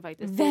 det stod det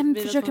faktiskt. Vem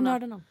försöker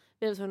mörda någon?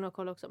 Vi var tvungna att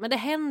kolla också. Men det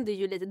hände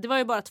ju lite. Det var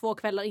ju bara 2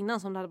 kvällar innan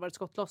som det hade varit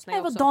skottlossning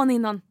också. Det var dagen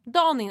innan.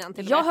 Dagen innan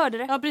till och med. Jag med. hörde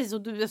det. Ja, precis.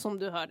 Och du som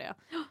du hörde.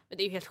 Ja. Men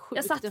det är ju helt sjukt.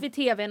 Jag satt vid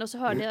tvn och så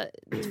hörde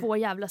jag 2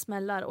 jävla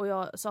smällar. Och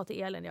jag sa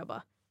till Elin, jag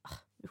bara,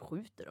 nu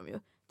skjuter de ju.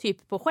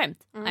 Typ på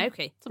skämt. Nej,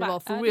 okej. Det var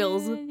for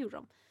reals. Det gjorde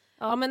de.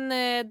 Ja, men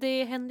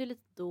det händer ju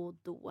lite då och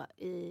då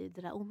i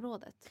det där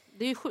området.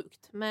 Det är ju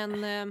sjukt.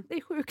 Men det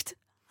är sjukt.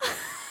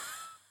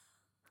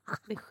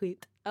 Det är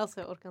skit. Alltså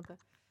jag orkar inte.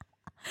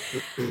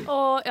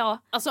 Och ja,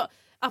 alltså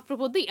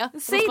apropå det,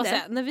 säg det.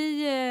 Säga,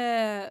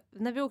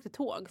 när vi åkte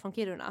tåg från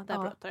Kiruna, där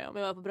pratar jag om,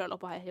 jag var på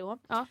bröllop och hej och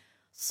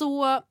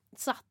så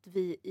satt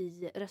vi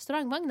i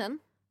restaurangvagnen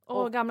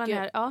och gamla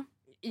ner,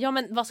 ja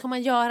men vad ska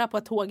man göra på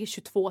ett tåg i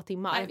 22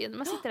 timmar? Jag vet,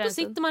 man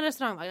sitter man i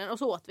restaurangvagnen och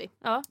så åt vi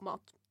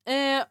mat.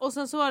 Och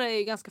sen så var det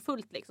ju ganska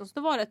fullt liksom, så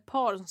då var det ett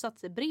par som satt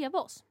sig bredvid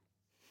oss.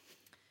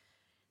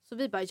 Så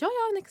vi bara,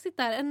 ni kan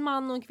sitta där, en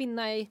man och en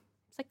kvinna i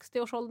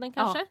 60-årsåldern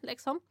kanske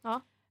liksom.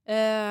 Ja.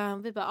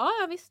 Vi bara,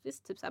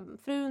 visst typ såhär,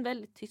 frun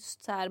väldigt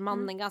tyst såhär,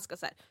 mannen ganska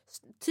såhär,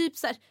 typ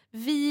såhär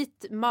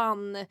vit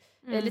man,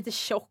 lite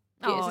tjock,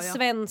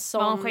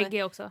 Svensson. Var han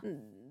skäggig också?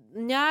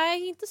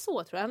 Nej, inte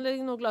så tror jag, han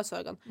hade nog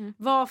glasögon.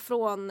 Var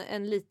från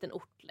en liten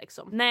ort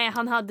liksom. Nej,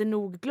 han hade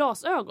nog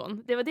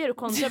glasögon. Det var det du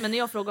konstade, men när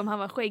jag frågade om han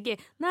var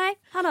skäggig. Nej,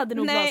 han hade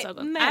nog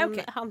glasögon. Men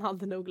han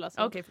hade nog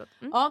glasögon. Okej, förlåt.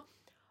 Ja,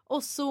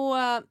 och så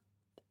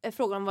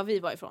frågade de var vi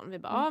var ifrån. Vi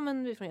bara,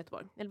 men vi är från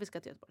Göteborg. Eller vi ska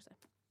till Göteborg.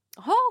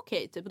 Jaha,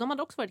 okej, typ. De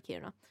hade också varit i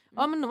Kiruna.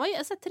 Ja, men de var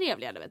ju så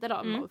trevliga, vet.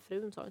 Eller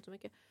frun sa inte så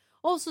mycket.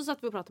 Och så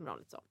satt vi och pratade med dem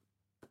lite så.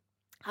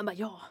 Han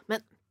bara,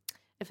 men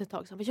efter ett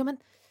tag så han bara, men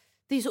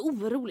det är ju så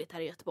oroligt här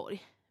i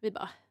Göteborg. Vi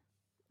bara,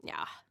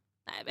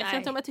 nej, vet jag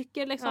inte om jag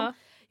tycker liksom. Ja.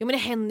 Jo, men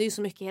det händer ju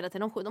så mycket hela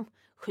tiden. De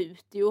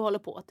skjuter ju och håller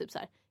på typ så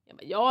här.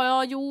 Jag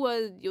bara, jo,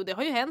 det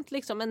har ju hänt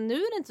liksom. Men nu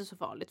är det inte så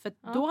farligt. För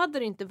då hade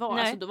det inte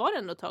varit, alltså då var det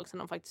ändå ett tag sedan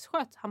de faktiskt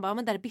sköt. Han bara,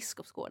 men där är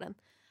Biskopsgården.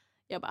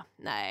 Jag bara,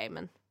 nej,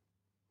 men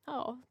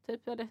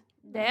typ är det.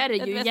 Det är det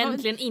ju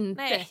egentligen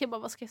inte. Nej, jag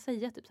bara, vad ska jag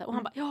säga typ så här. Och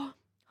han bara,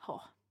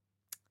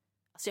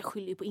 alltså jag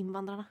skyller ju på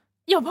invandrarna.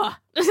 Jag bara,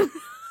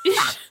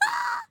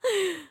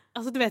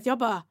 alltså du vet, jag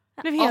bara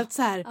blev helt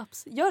så här,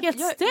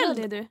 helt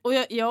ställd. Du. Och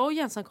jag och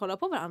Jensen kollade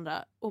på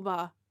varandra och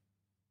bara,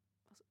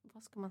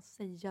 vad ska man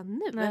säga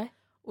nu? Nej.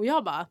 Och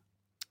jag bara,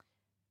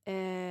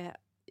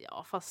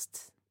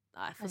 fast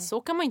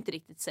så kan man inte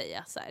riktigt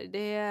säga så här.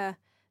 Det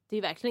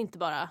är verkligen inte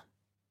bara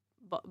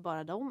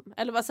bara dem.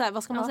 Eller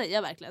vad ska man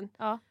säga verkligen?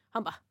 Ja.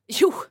 Han bara,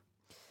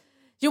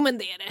 jo men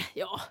det är det,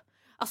 ja.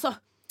 Alltså,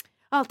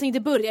 allting det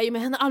börjar ju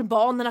med när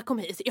albanerna kom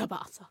hit. Jag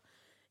bara,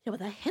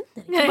 det här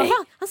händer inte.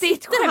 Han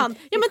sitter han.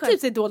 Ja men typ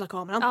sig dolda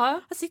kameran.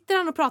 Ja. Han sitter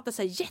han och pratar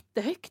så här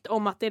jättehögt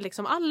om att det är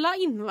liksom alla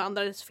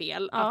invandrares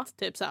fel. Att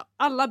typ så här,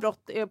 alla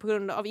brott är på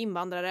grund av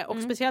invandrare.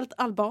 Och speciellt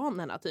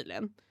albanerna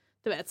tydligen.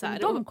 Du vet så här.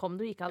 De kom,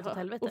 då gick allt åt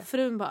helvete. Och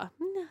frun bara,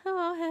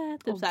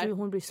 typ så här.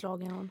 Hon blir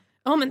slagen hon.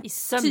 Ja men i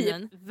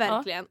sömnen. Typ,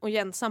 verkligen. Och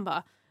Jensan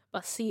bara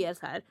ser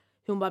så här.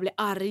 Hon bara blir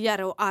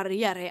argare och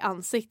argare i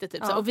ansiktet.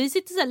 Typ, så. Och vi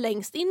sitter så här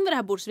längst in vid det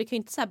här bordet. Så vi kan ju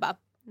inte säga bara,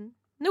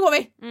 nu går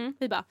vi.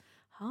 Vi bara,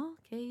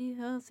 okej,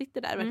 jag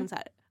sitter där verkligen så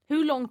här.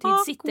 Hur lång tid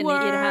sitter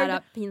ni i det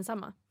här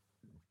pinsamma?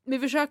 Vi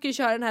försöker ju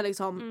köra den här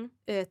liksom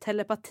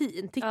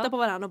telepatin. Titta på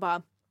varandra och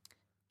bara,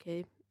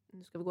 okej,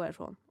 nu ska vi gå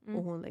härifrån.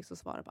 Och hon liksom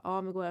svarar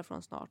bara, vi går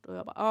härifrån snart. Och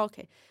jag bara,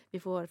 okej,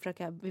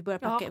 vi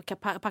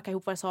börjar packa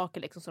ihop våra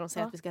saker liksom, så de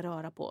säger att vi ska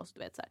röra på oss, du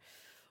vet så här.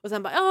 Och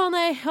sen bara,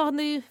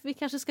 vi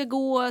kanske ska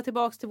gå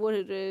tillbaks till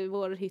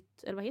vår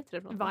hytt, eller vad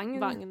heter det?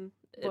 Vagn.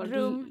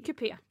 Rum,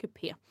 kupé.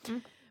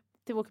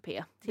 Till vår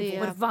kupé. Till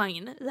vår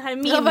vagn. Det här är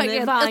min vagn.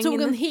 Jag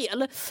tog en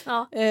hel.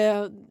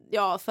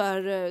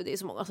 För det är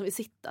så många som vill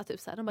sitta. Typ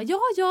så här. De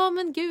bara,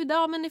 men gud,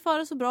 men ni får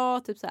det så bra.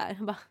 Typ så här.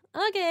 Jag bara,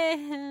 okej,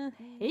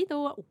 hej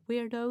då,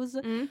 weirdos.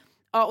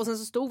 Ja, och sen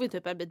så stod vi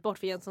typ en bit bort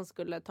för Jensen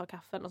skulle ta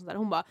kaffen och sådär.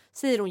 Hon bara,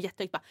 säger hon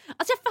jättehögt bara,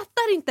 alltså jag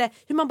fattar inte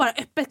hur man bara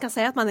öppet kan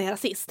säga att man är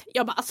rasist.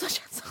 Jag bara, alltså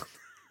känns så.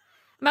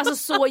 Men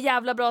alltså så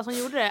jävla bra som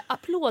gjorde det.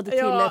 Applåd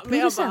till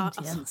producent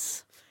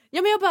Jens.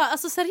 Ja men jag bara,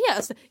 alltså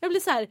seriöst. Jag blir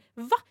så här,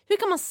 va? Hur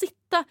kan man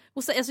sitta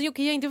och säga, alltså jag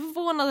är inte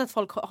förvånad att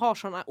folk har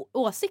såna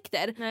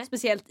åsikter. Nej.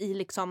 Speciellt i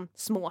liksom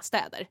små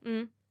städer.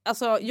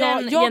 Alltså,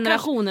 den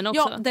generationen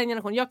också. Ja, den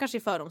generationen. Jag kanske är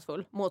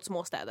fördomsfull mot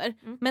småstäder.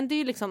 Men det är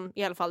ju liksom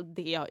i alla fall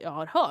det jag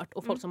har hört.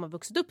 Och folk som har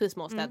vuxit upp i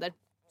småstäder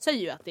säger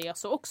ju att det är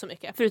så också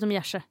mycket. Förutom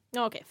Gärse.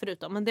 Ja okej,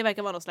 förutom. Men det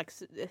verkar vara någon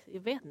slags,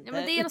 jag vet inte. Ja,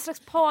 men det är någon slags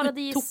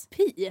paradis.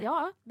 Utopi.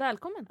 Ja,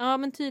 välkommen. Ja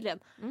men tydligen.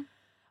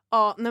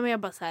 Ja, men jag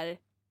bara så här,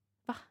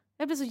 va?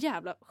 Jag blev så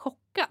jävla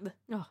chockad.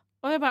 Ja.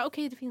 Och jag bara,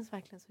 okej, det finns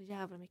verkligen så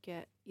jävla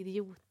mycket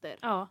idioter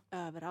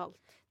överallt.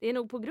 Det är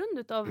nog på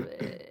grund av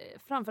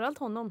framförallt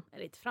honom.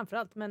 Eller inte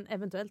framförallt, men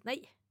eventuellt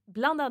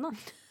bland annat.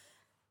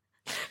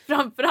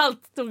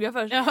 Framförallt tog jag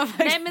först. Ja,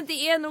 nej, men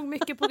det är nog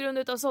mycket på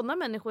grund av sådana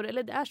människor,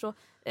 eller det är så,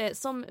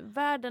 som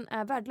världen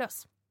är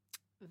värdelös.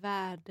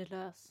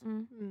 Värdelös.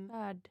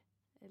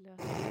 Värdelös.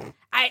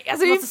 Nej,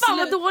 alltså det är fan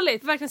vad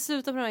dåligt. Verkligen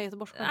sluta med de här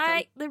Göteborgsskämten.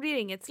 Nej, det blir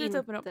inget. Sluta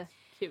upp med dem.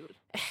 Kul.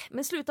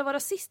 Men sluta vara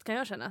rasist kan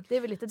jag känna. Det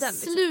är väl lite den.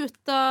 Liksom.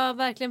 Sluta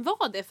verkligen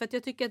vara det. För att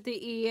jag tycker att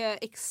det är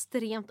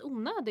extremt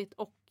onödigt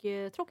och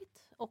tråkigt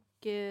och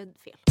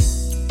fel.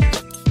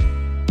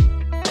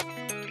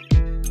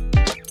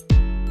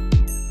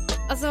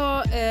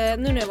 Alltså,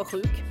 nu när jag var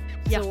sjuk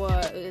så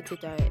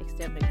tittade jag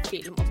extremt mycket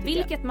film.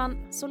 Vilket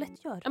man så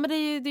lätt gör. Ja, men det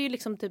är ju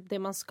liksom typ det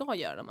man ska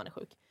göra när man är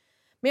sjuk.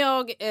 Men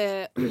jag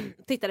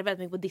tittade väldigt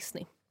mycket på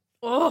Disney.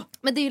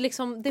 Men det är ju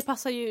liksom, det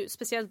passar ju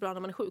speciellt bra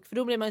när man är sjuk. För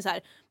då blir man ju så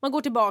här, man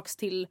går tillbaks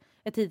till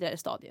ett tidigare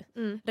stadie.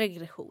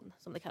 Regression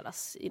som det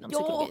kallas inom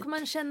psykologin. Och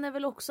man känner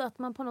väl också att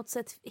man på något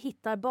sätt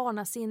hittar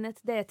barnasinnet.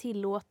 Det är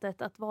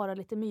tillåtet att vara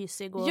lite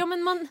mysig och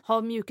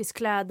ha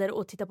mjukiskläder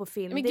och titta på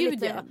film. Men det är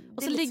lite,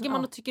 och så ligger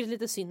man och tycker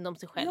lite synd om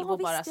sig själv och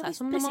bara så här,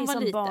 som när man var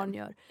liten. Barn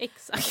gör.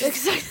 Exakt.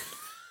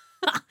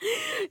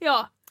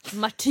 Ja,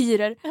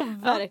 martyrer.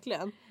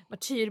 Verkligen.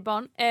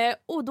 Martyrbarn.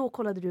 Och då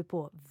kollade du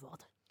på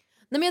vad?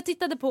 Nej, men jag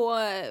tittade på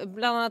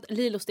bland annat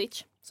Lilo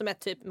Stitch, som är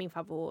typ min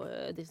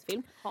favorit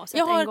Disney-film.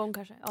 Jag har en gång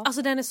kanske. Ja.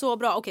 Alltså den är så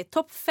bra. Okej,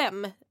 topp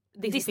 5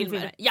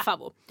 Disney-filmer. Ja.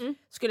 Favvo.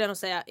 Skulle jag nog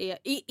säga är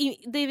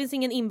det finns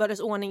ingen inbördes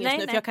ordning just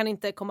nu för jag kan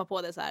inte komma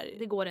på det så här.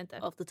 Det går inte.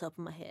 Off the top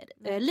of my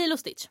head. Lilo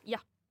Stitch. Ja.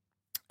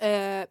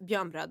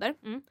 Björnbröder.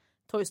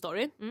 Toy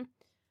Story.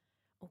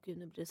 Och gud,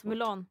 nu blir det svårt.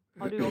 Mulan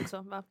har du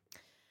också, va?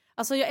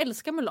 Alltså jag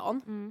älskar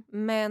Mulan,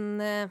 men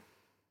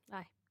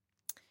nej.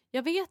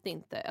 Jag vet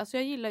inte. Alltså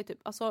jag gillar ju typ,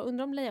 alltså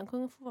undrar om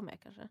Lejonkungen får vara med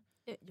kanske.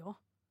 Ja.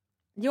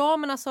 Ja,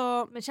 men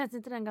alltså, men känns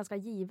inte den ganska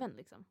given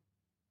liksom?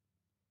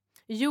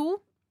 Jo,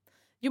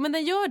 men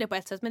den gör det på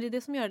ett sätt, men det är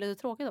det som gör det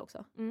lite tråkigt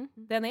också.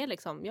 Den är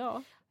liksom,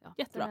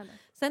 jättebra.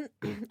 Sen,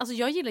 alltså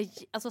jag gillar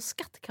alltså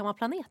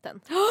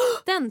Skattkammarplaneten.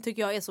 Den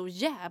tycker jag är så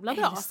jävla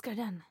bra.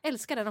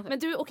 Älskar den också. Men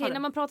du, okej, när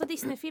man pratar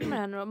Disney-filmer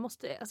här nu då,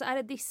 alltså är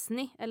det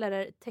Disney eller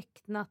är det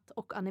tecknat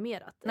och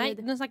animerat? Nej,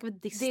 nu snackar vi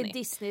Disney. Det är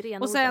Disney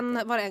renodlat. Och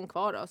sen var det en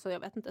kvar då, så jag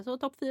vet inte. Så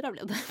topp 4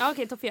 blev det. Ja,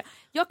 okej, topp 4.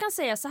 Jag kan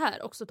säga så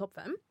här, också topp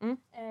 5.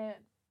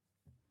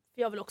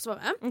 Jag vill också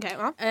vara med.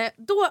 Okay,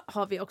 då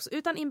har vi också,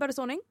 utan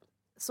inbördesordning,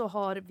 så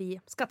har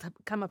vi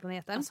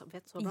Skattkammarplaneten. Alltså,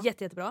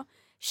 jättebra.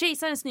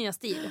 Kejsarens nya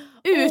stil.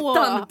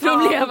 Utan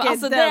problem. Okay,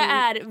 alltså det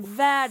är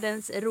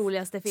världens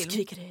roligaste film.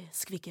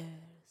 Skvicker.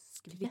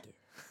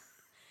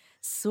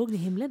 Såg ni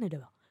himlen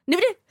idag? Nej,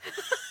 men det...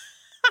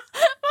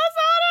 Vad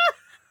sa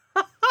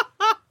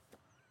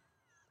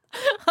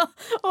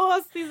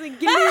du?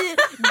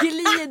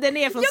 Glider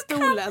ner från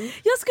stolen.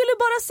 Jag skulle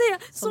bara säga,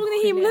 såg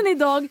ni himlen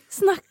idag?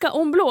 Snacka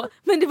om blå.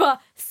 Men det var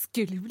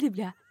skulle bli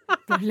blä.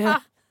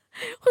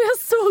 Och jag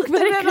såg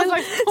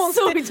verkligen...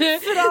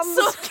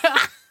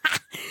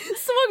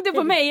 Såg du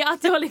på mig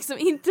att jag liksom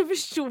inte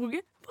förstod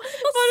vad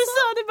du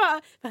sa? Det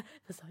bara...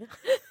 Vad sa jag?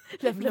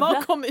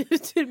 Vad kom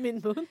ut ur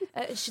min mun?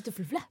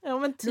 Ja,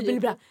 men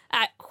typ.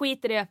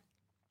 Skit i det.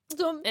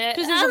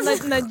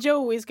 Precis som när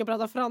Joey ska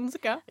prata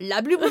franska.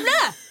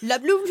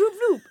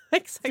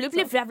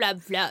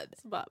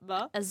 Exakt så.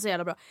 Alltså så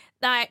jävla bra.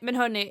 Nej, men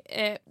hörni,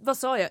 vad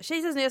sa jag?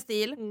 Kejsarens nya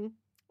stil.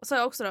 Vad sa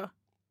jag också då?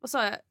 Vad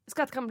sa jag?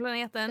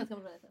 Skattkammarplaneten.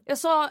 Jag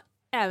sa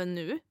även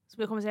nu,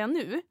 som jag kommer säga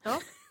nu. Ja.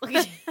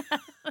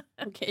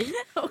 Okej.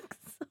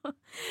 Också.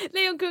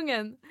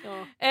 Lejonkungen.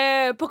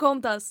 Ja.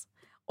 Pocahontas.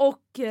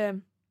 Och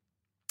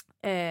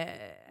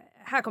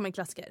här kommer en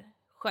klassiker.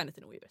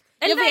 Skönheten och odjuret.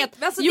 Jag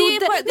vet. Alltså,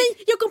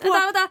 jag kom på.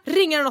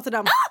 Ringar av Notre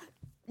Dame.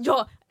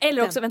 Ja,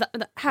 eller också, vänta.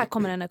 Här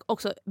kommer den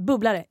också.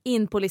 Bubblare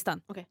in på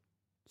listan. Okay.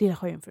 Lilla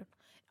Sjöjungfrun.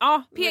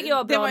 Ja,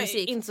 PGA bra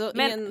musik.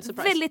 Men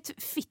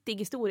väldigt fittig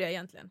historia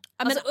egentligen.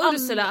 Alltså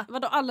Ursula.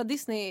 Vadå alla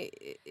Disney?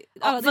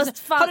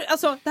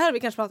 Alltså det här har vi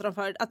kanske pratat om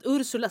förut. Att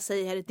Ursula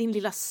säger din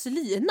lilla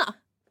slyna.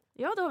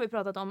 Ja, det har vi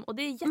pratat om. Och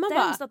det är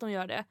jättehemskt att hon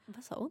gör det.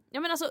 Vad sa hon? Ja,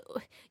 men alltså,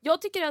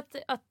 jag tycker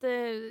att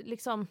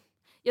liksom...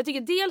 Jag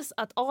tycker dels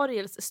att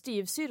Ariels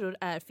styvsyrror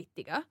är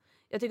fittiga.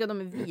 Jag tycker att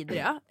de är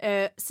vidriga.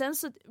 Sen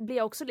så blir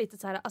jag också lite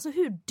så här... Alltså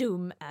hur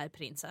dum är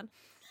prinsen?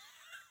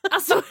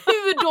 Alltså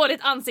hur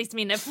dåligt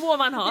ansiktsminne får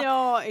man ha?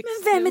 Ja, men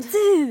vem är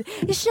du?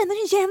 Jag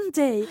känner igen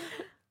dig.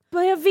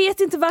 Men jag vet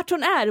inte vart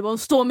hon är. Hon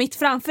står mitt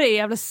framför er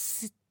jävla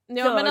men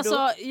jag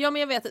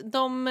vet.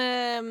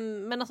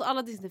 Men alltså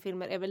alla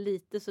Disney-filmer är väl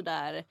lite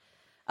sådär...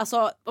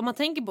 Alltså om man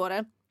tänker på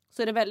det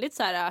så är det väldigt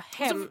så här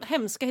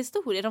hemska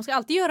historier. De ska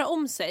alltid göra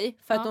om sig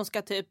för att de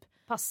ska typ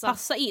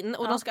passa in.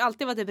 Och de ska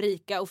alltid vara typ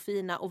rika och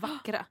fina och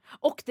vackra.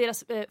 Och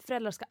deras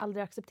föräldrar ska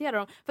aldrig acceptera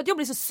dem. För att jag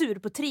blir så sur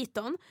på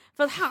Triton.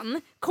 För att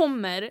han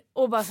kommer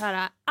och bara så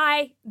här: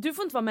 nej, du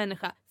får inte vara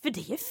människa. För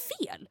det är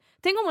fel.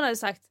 Tänk om hon hade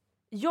sagt: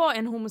 jag är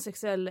en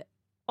homosexuell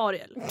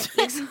Ariel.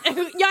 Liksom.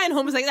 Jag är en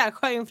homosexuell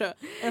sjöjungfru.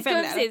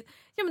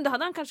 Ja, men då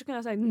hade han kanske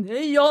kunnat säga: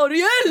 nej,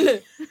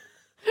 Ariel!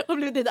 Och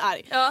blivit lite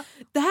arg. Ja.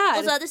 Det här...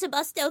 Och så hade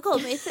Sebastian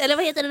kommit. Eller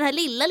vad heter den här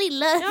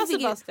lilla? Ja,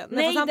 Sebastian.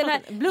 Nej, den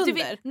här...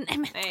 Blunder.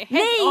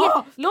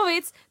 Nej!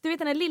 Lovits! Du vet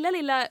den här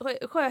lilla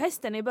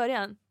sjöhästen i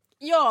början.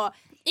 Ja.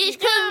 Ers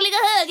kungliga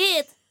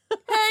höghet!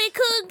 Här är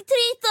kung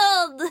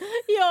Triton!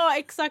 Ja,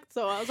 exakt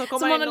så. Så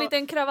som har en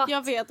liten kravatt.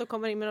 Jag vet, och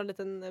kommer in med en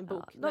liten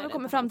bok. Ja, då har vi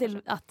kommit fram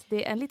till att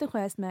det är en liten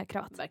sjöhäst med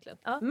kravatt. Verkligen.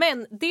 Ja.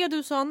 Men det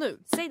du sa nu.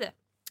 Säg det.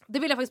 Det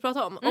vill jag faktiskt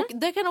prata om. Och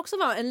det kan också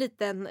vara en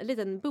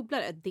liten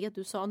bubblare. Det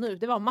du sa nu,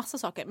 det var massa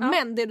saker. Ja.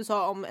 Men det du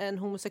sa om en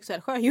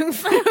homosexuell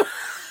sjöjungfru.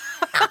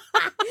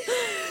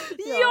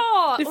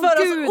 Ja! Du för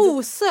oss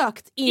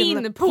osökt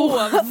in på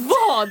vad?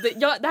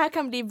 Ja, det här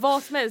kan bli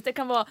vad som helst. Det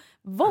kan vara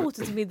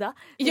middag.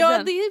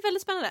 Ja, det är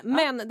väldigt spännande.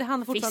 Men det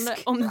handlar fortfarande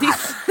om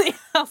Disney.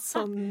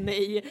 Alltså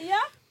nej.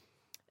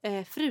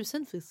 Ja.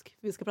 Frusen fisk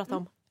vi ska prata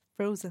om.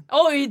 Frozen.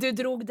 Oj, du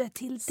drog det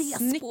till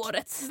det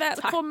spåret.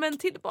 Välkommen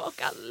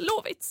tillbaka,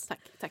 Lovits.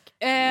 Tack.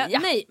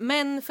 Nej,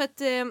 men för att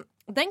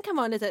den kan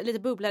vara lite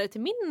bubblare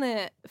till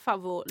min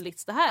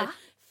favoritlista här.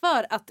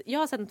 För att jag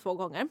har sett den 2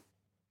 gånger.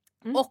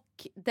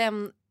 Och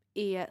den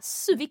är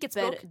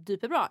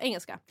superduperbra.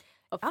 Engelska.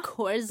 Of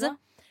course. Ja.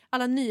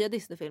 Alla nya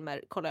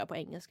Disney-filmer kollar jag på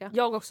engelska.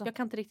 Jag också. Jag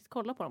kan inte riktigt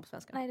kolla på dem på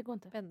svenska. Nej, det går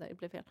inte. Det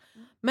blir fel.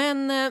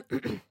 Men...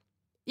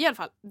 I alla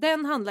fall,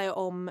 den handlar ju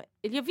om...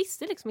 Jag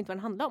visste liksom inte vad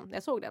den handlade om när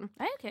jag såg den.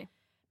 Nej, okej.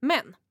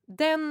 Men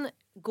den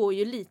går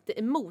ju lite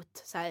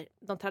emot så här,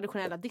 de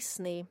traditionella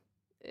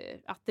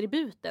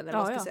Disney-attributen. Eller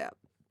vad man ska säga.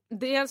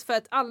 Dels för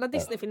att alla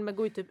Disney-filmer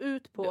går ju typ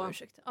ut på...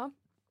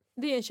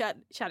 Det är en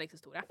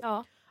kärlekshistoria.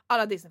 Ja.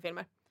 Alla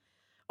Disney-filmer.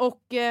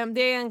 Och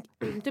det är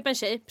typ en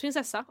tjej,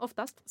 prinsessa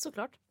oftast.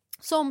 Såklart.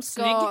 Som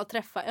ska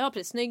träffa,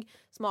 snygg,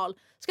 smal.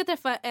 Ska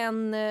träffa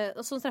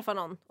som träffar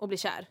någon och blir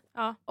kär.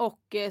 Ja.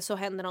 Och så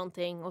händer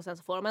någonting och sen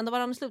så får de ändå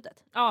varandra i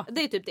slutet. Ja.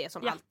 Det är typ det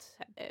som allt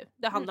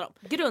det handlar om.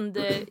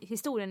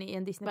 Grundhistorien i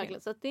en Disney-film.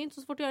 Verkligen, så det är inte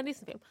så svårt att göra en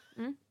Disney-film.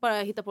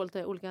 Bara hitta på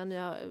lite olika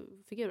nya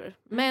figurer.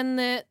 Men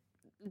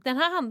den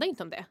här handlar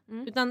inte om det.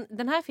 Utan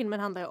den här filmen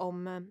handlar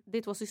om, det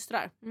är 2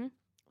 systrar.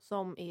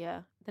 Som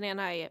är, den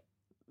ena är,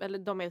 eller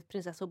de är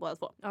prinsessor båda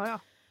 2. Ja.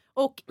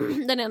 Och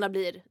den ena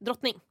blir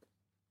drottning.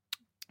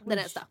 Den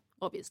äldsta,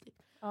 obviously.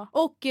 Ja.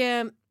 Och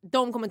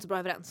de kommer inte så bra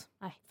överens.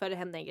 Nej. För det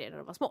hände en grej när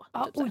de var små.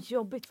 Ja, typ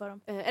jobbigt för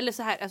dem. Eller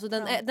så här, alltså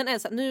den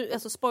äldsta, nu,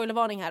 alltså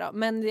spoilervarning här då.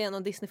 Men det är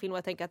någon Disney-film och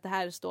jag tänker att det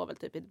här står väl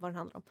typ i vad den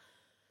handlar om.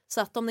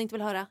 Så att om ni inte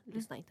vill höra,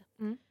 lyssna inte.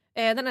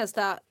 Den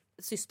äldsta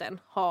systern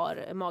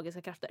har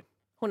magiska krafter.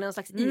 Hon är en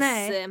slags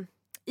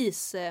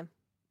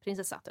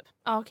isprinsessa typ.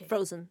 Okay.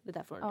 Frozen, det är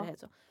därför det heter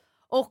så.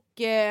 Och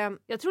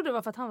jag trodde det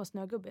var för att han var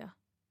snögubbe.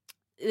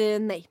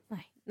 Nej,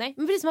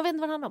 men precis, man vet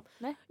inte vad det handlar om.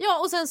 Nej. Ja,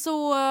 och sen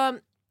så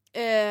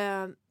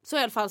i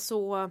alla fall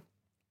så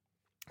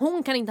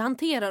hon kan inte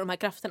hantera de här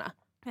krafterna.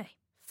 Nej.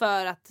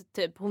 För att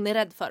typ hon är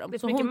rädd för dem. Det är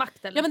för mycket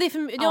makt eller? Ja, men det är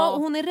för,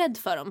 hon är rädd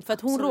för dem. För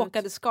att hon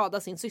råkade skada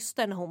sin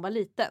syster när hon var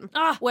liten.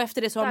 Och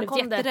efter det så har hon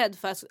blivit jätterädd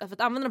för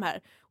att använda de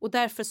här. Och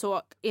därför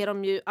så är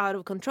de ju out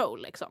of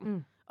control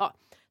liksom. Ja.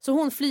 Så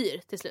hon flyr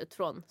till slut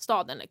från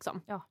staden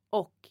liksom. Ja.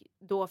 Och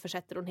då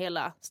försätter hon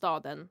hela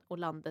staden och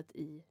landet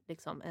i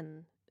liksom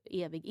en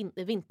evig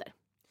vinter.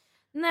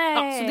 Nej.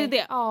 Ja, så det är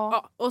det.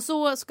 Ja. Och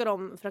så ska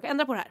de försöka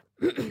ändra på det här.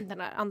 Den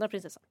här andra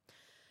prinsessan.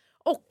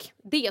 Och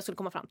det jag skulle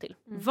komma fram till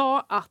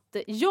var att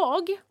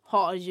jag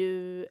har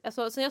ju...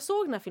 Alltså, så jag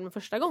såg den här filmen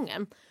första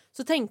gången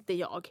så tänkte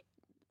jag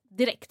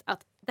direkt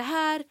att det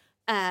här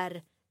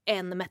är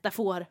en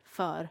metafor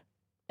för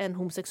en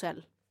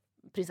homosexuell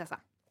prinsessa.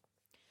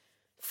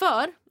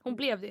 För... Hon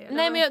blev det? Eller?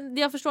 Nej, men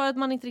jag förstår att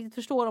man inte riktigt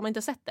förstår om man inte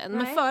har sett den.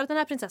 Nej. Men för att den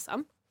här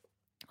prinsessan,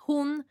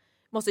 hon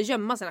måste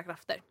gömma sina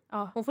krafter.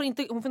 Ja. Hon får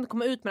inte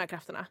komma ut med de här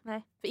krafterna.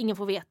 Nej. För ingen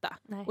får veta.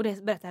 Nej. Och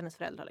det berättar hennes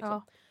föräldrar liksom.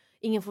 Ja.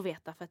 Ingen får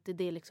veta för att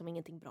det är liksom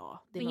ingenting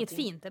bra. Det är inget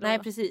fint eller? Nej,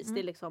 precis. Det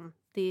är liksom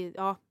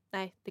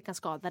det kan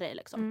skada dig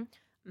liksom.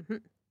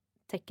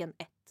 Tecken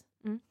 1.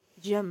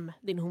 Göm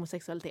din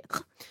homosexualitet.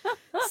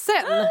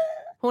 Sen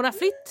hon har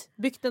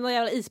byggt en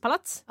jävla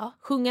ispalats.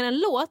 Sjunger en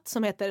låt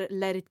som heter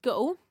Let it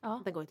go.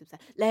 Den går ju typ så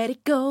här. Let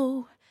it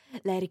go.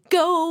 Let it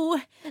go.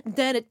 Jag vet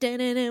inte riktigt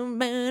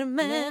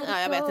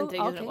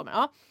hur den kommer.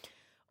 Ja.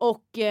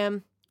 Och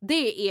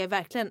det är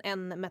verkligen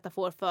en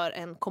metafor för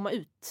en komma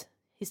ut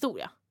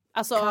historia.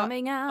 Alltså, ja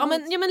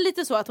men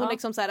lite så att hon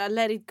liksom så här,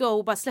 let it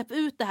go, bara släpp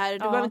ut det här, du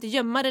behöver inte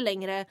gömma det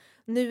längre,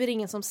 nu är det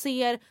ingen som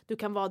ser, du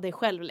kan vara dig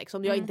själv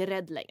liksom, jag är inte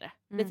rädd längre.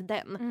 Lite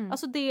den.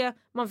 Alltså det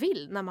man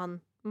vill när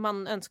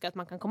man önskar att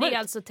man kan komma ut. Det är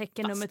alltså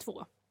tecken nummer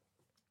 2.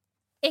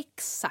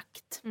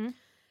 Exakt.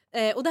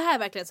 Och det här är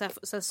verkligen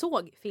så jag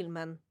såg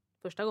filmen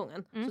första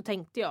gången så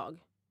tänkte jag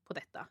på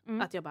detta,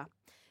 att jag bara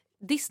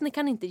Disney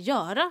kan inte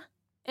göra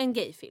en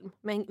gayfilm,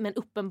 men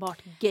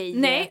uppenbart gay.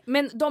 Nej,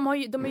 men de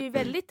är ju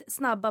väldigt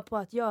snabba på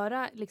att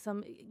göra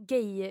liksom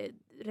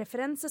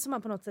gay-referenser som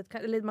man på något sätt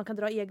eller man kan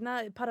dra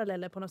egna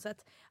paralleller på något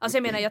sätt. Alltså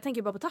jag menar, jag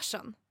tänker bara på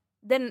Tarzan.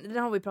 Den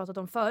har vi pratat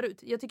om förut.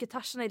 Jag tycker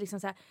Tarzan är liksom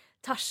så här,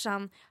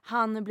 Tarzan,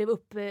 han blev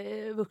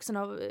uppvuxen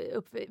av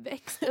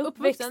uppväxt.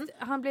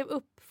 Han blev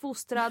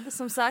uppfostrad,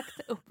 som sagt,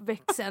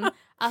 uppväxen.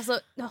 Alltså,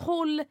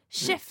 håll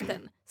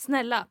käften.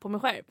 Snälla på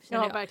mig själv.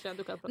 Ja, verkligen.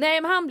 Du kan prata.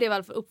 Nej, men han blev i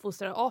alla fall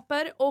uppfostrad av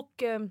apor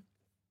och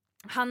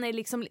han är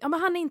liksom, men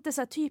han är inte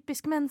så här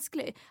typisk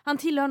mänsklig. Han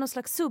tillhör någon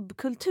slags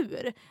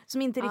subkultur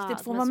som inte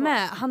riktigt får vara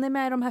med. Han är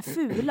med i de här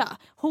fula,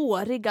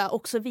 håriga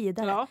och så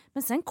vidare. Ja.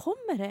 Men sen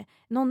kommer det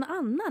någon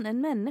annan,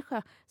 en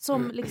människa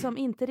som liksom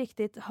inte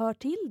riktigt hör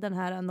till den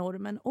här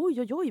normen.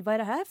 Oj, vad är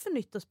det här för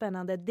nytt och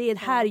spännande? Det är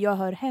här jag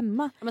hör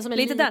hemma. Ja,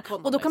 lite där.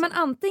 Och då kan man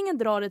antingen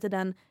dra det till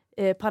den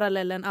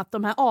parallellen att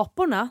de här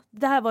aporna,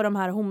 det här var de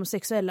här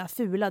homosexuella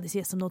fula, det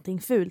ses som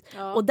någonting fult.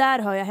 Ja. Och där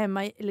hör jag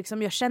hemma,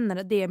 liksom, jag känner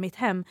att det är mitt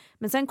hem.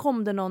 Men sen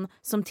kom det någon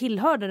som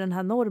tillhörde den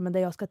här normen där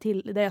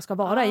jag ska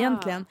vara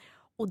egentligen.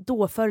 Och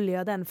då följer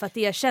jag den för att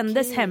det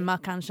kändes hemma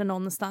kanske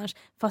någonstans.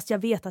 Fast jag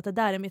vet att det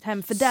där är mitt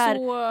hem. För där,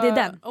 det är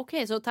den.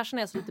 Okej, så Tarzan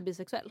är alltså lite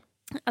bisexuell?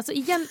 Alltså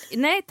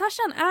nej,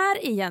 Tarzan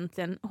är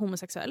egentligen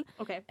homosexuell.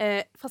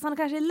 Okay. Fast han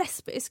kanske är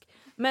lesbisk.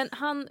 Men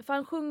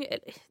han sjunger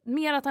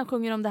mer att han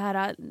sjunger om det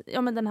här,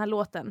 ja men den här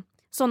låten.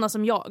 Såna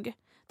som jag.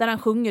 Där han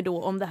sjunger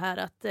då om det här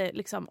att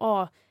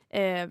liksom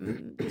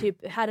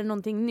typ här är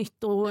någonting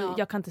nytt och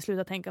jag kan inte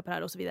sluta tänka på det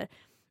här och så vidare.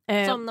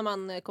 Som när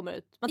man kommer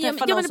ut. Man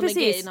träffar någon som är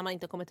gay när man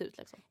inte har kommit ut.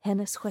 Liksom.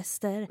 Hennes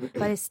gester,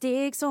 varje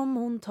steg som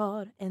hon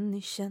tar, en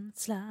ny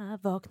känsla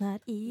vaknar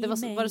i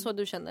mig. Var det så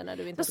du kände när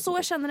du inte så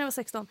jag kände när jag var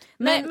 16.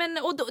 Men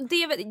och då,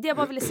 det jag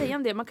bara ville säga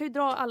om det. Man kan ju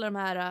dra alla de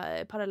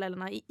här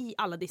parallellerna i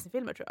alla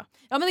Disney-filmer tror jag.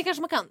 Ja, men det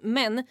kanske man kan.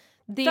 Men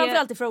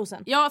framförallt i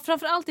Frozen. Ja,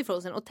 framförallt i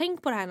Frozen. Och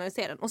tänk på det här när du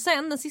ser den. Och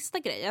sen den sista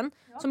grejen,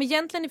 som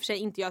egentligen i och för sig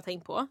inte jag har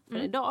tänkt på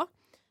för idag.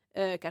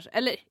 Kanske.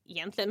 Eller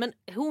egentligen, men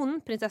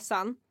hon,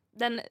 prinsessan,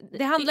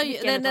 det handlar ju,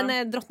 den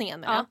är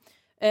drottningen. Ja.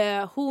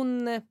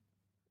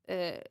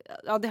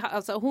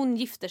 Hon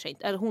gifter sig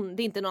inte. Eller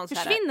det är inte någon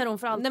försvinner hon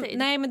för alltid?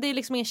 Nej, men det är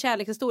liksom en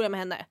kärlekshistoria med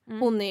henne.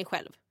 Hon är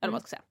själv, eller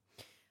vad ska jag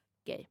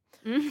säga. Gay.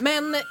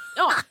 Men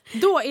ja,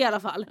 då i alla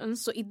fall.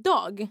 Så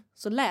idag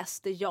så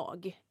läste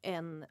jag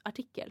en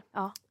artikel.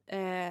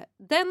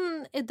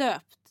 Den är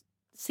döpt,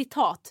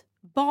 citat,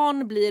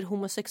 barn blir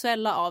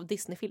homosexuella av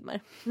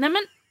Disney-filmer. Nej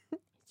men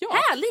ja.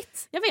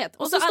 Härligt! Jag vet.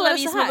 Och så alla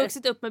vi som har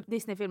vuxit upp med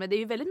Disney-filmer. Det är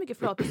ju väldigt mycket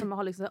flator som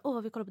har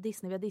liksom vi kollar på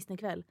Disney, vi har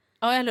Disney-kväll.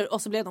 Ja, eller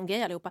och så blev de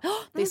gay allihopa.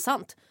 Det är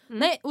sant.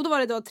 Nej, och då var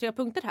det då 3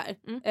 punkter här.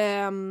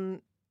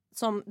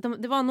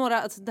 Det var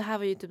några, alltså, det här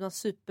var ju typ några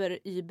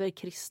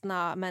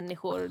super-kristna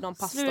människor, någon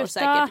pastor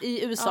säkert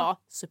i USA.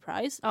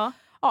 Surprise.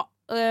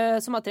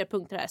 Som har 3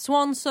 punkter här.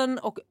 Swanson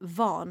och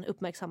Van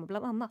uppmärksammar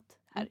bland annat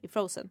här i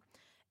Frozen.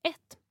 1.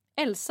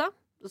 Elsa,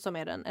 som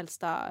är den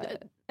äldsta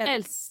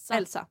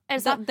Elsa.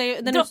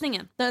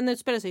 Drottningen. Den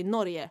utspelar sig i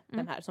Norge,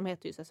 den här, som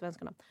heter ju så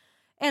svenska namn.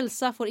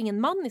 Elsa får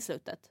ingen man i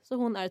slutet, så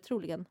hon är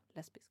troligen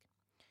lesbisk.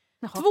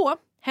 2.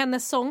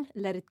 Hennes sång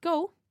Let it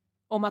go,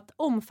 om att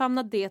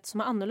omfamna det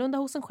som är annorlunda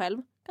hos en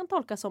själv, kan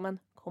tolkas som en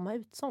komma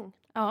ut-sång.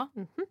 Ja.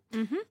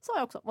 Sa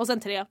jag också. Och sen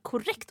 3.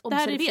 Korrekt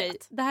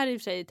observerat. Det här i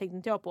och för sig tänkte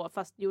inte jag på,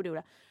 fast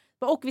gjorde.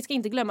 Och vi ska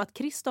inte glömma att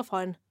Kristoff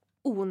har en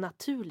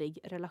onaturlig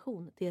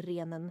relation till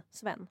renen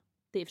Sven.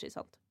 Det är i och för sig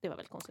sant. Det var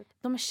väldigt konstigt.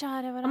 De är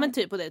kära varandra. Ja, men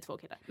typ, och det är 2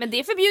 killar. Men det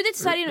är förbjudet i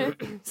Sverige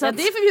nu. Så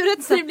det är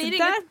förbjudet. Så det blir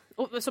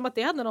inget. Och som att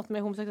det hade något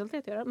med homosexualitet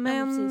att göra.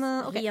 Men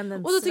okay.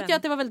 Och då tyckte jag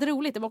att det var väldigt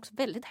roligt. Det var också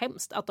väldigt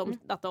hemskt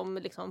att de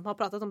liksom har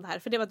pratat om det här.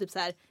 För det var typ så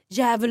här: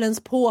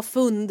 djävulens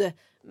påfund.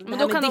 Men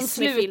då kan de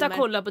sluta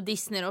kolla på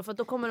Disney då, för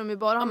då kommer de ju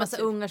bara ha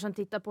massa ungar som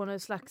tittar på någon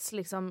slags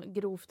liksom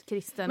grovt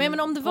kristen. Men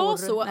om det var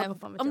så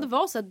om det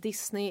var så att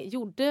Disney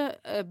gjorde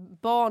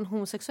barn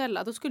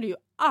homosexuella, då skulle ju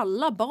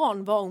alla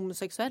barn vara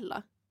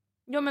homosexuella.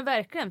 Ja men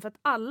verkligen, för att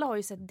alla har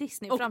ju sett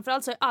Disney. Och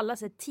framförallt så har alla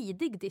sett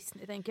tidig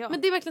Disney, tänker jag.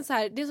 Men det är verkligen så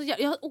här, det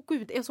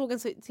är jag såg en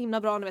så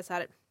himla bra, så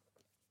här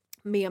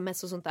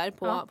memes och sånt där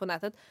på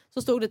nätet.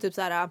 Så stod det typ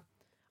så här: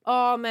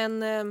 ja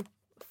men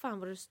fan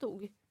vad det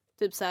stod.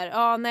 Typ så här: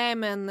 ja nej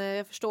men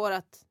jag förstår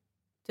att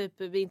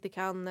typ vi inte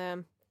kan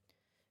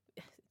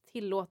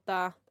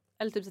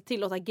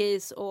tillåta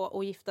gays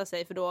och gifta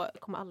sig, för då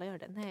kommer alla göra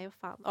det. Nej, vad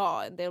fan.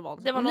 Ja, det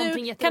var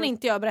någonting nu kan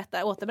inte jag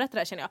återberätta det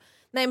här, känner jag.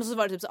 Nej, men så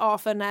var det typ så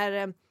för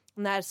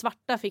när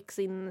svarta fick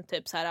sin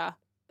typ så här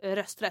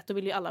rösträtt, då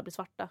ville ju alla bli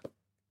svarta.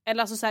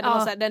 Eller alltså så här, det var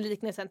så här, den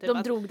liknelsen typ.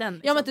 De drog den.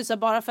 Liksom. Ja, men typ så här,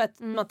 bara för att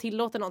man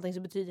tillåter någonting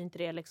så betyder inte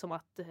det liksom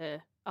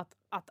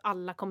att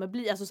alla kommer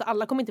bli, alltså så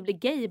alla kommer inte bli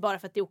gay bara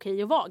för att det är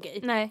okej att vara gay.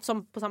 Nej.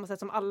 Som på samma sätt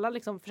som alla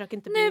liksom försöker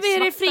inte bli svarta. Nu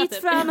är det fritt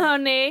typ. Fram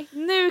hörni.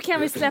 Nu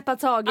kan vi släppa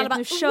taget. Bara,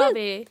 nu kör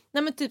vi.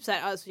 Nej men typ så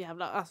här,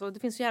 alltså det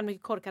finns så jävla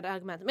mycket korkade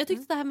argument. Men jag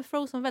tyckte det här med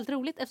Frozen var väldigt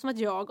roligt, eftersom att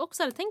jag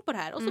också hade tänkt på det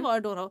här, och så var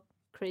det då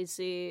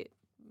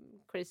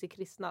crazy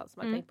kristna som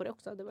hade tänkt på det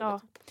också. Det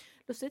var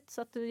lustigt,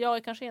 så att jag är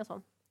kanske en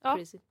sån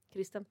crazy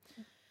kristen.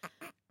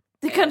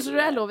 Det kanske du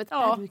är, Lovet.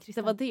 Ja,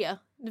 det var det.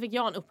 Nu fick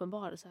jag en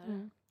uppenbarelse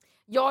här.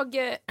 Jag,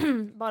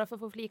 bara för att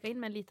få flika in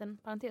med en liten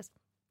parentes.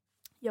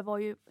 Jag var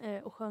ju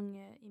och sjöng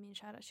i min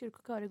kära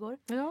kyrkokör igår.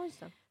 Ja, just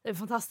det. Det är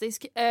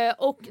fantastiskt.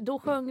 Och då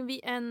sjöng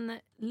vi en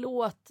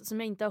låt som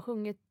jag inte har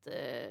sjungit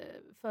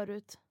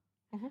förut.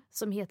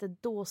 Som heter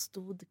Då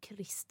stod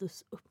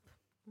Kristus upp.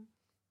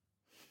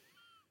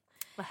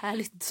 Vad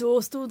härligt.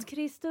 Då stod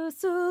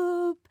Kristus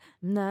upp.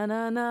 Na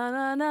na na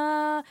na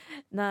na.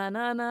 Na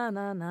na na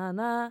na na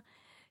na.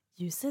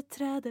 Ljuset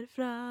träder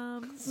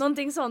fram.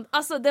 Någonting sånt.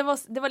 Alltså det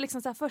var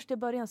liksom så här, först i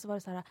början så var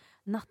det så här: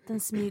 natten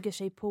smyger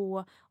sig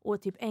på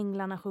och typ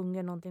änglarna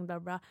sjunger någonting bla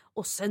bla.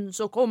 Och sen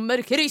så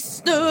kommer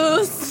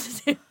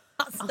Kristus.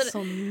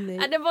 alltså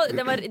nej.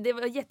 Det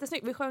var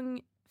jättesnyggt. Vi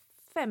sjöng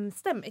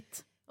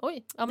 5-stämmigt.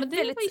 Oj, ja men det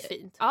var ju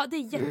fint. Ja, det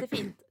är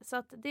jättefint. Så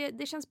att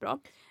det känns bra.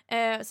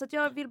 Så att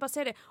jag vill bara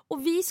säga det.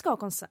 Och vi ska ha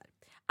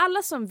konsert.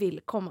 Alla som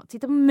vill komma och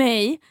titta på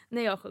mig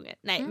när jag sjunger.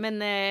 Nej, men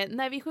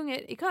när vi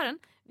sjunger i kören.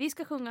 Vi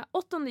ska sjunga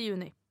 8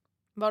 juni.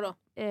 Var då?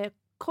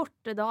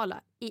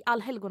 Kortedala i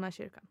Allhelgona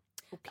kyrkan.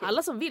 Okay.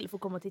 Alla som vill får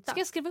komma och titta. Ska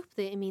jag skriva upp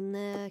det i min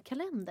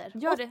kalender?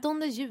 Gör det.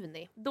 8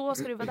 juni. Då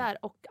ska du vara där,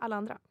 och alla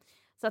andra.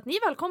 Så att ni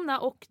är välkomna,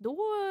 och då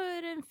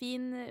är det en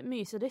fin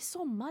mys. Och det är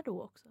sommar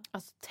då också.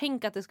 Alltså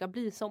tänk att det ska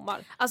bli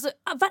sommar. Alltså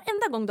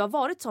varenda gång det har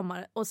varit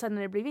sommar och sen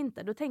när det blir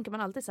vinter, då tänker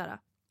man alltid så här: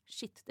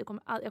 shit, jag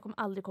kommer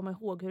aldrig komma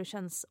ihåg hur det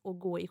känns att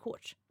gå i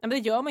shorts. Ja, men det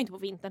gör man inte på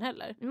vintern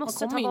heller. Vi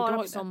måste ta vara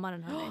på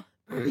sommaren, hörni.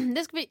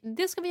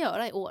 Det ska vi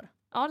göra i år.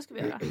 Ja, det ska vi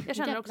göra. Jag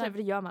känner också det, för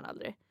det gör man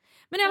aldrig.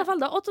 Men i alla fall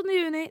då, 8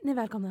 juni, ni är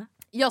välkomna.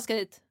 Jag ska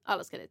dit,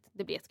 alla ska dit.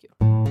 Det blir jättekul.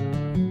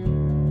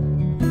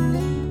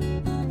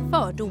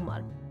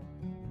 Fördomar.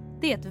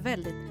 Det är ett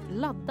väldigt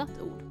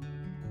laddat ord.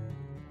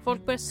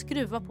 Folk börjar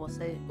skruva på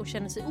sig och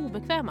känner sig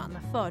obekväma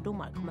när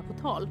fördomar kommer på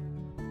tal.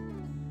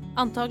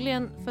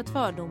 Antagligen för att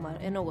fördomar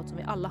är något som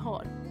vi alla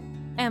har,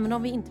 även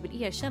om vi inte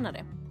vill erkänna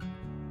det.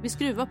 Vi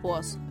skruvar på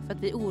oss för att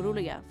vi är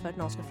oroliga för att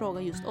någon ska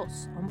fråga just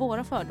oss om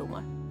våra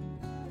fördomar.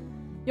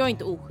 Jag är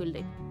inte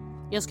oskyldig.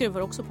 Jag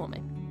skruvar också på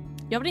mig.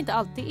 Jag vill inte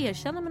alltid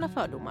erkänna mina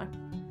fördomar.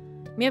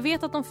 Men jag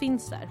vet att de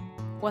finns där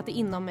och att det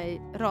inom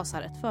mig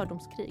rasar ett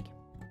fördomskrig.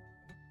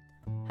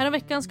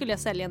 Häromveckan skulle jag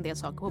sälja en del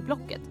saker på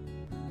Blocket.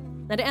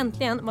 När det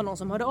äntligen var någon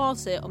som hörde av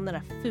sig om den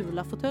där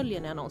fula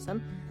fåtöljen i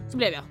annonsen, så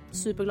blev jag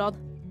superglad.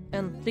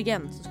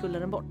 Äntligen så skulle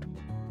den bort.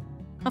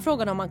 Han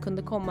frågade om man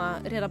kunde komma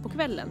redan på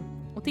kvällen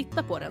och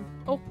titta på den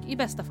och i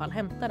bästa fall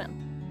hämta den.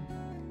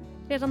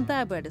 Redan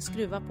där började det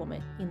skruva på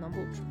mig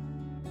inombords.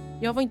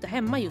 Jag var inte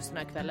hemma just den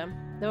här kvällen.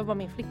 Det var bara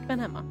min flickvän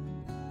hemma.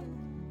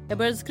 Jag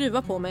började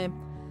skruva på mig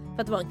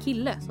för att det var en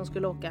kille som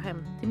skulle åka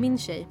hem till min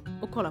tjej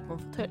och kolla på en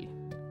fåtölj.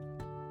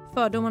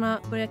 Fördomarna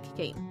började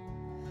kicka in.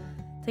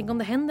 Tänk om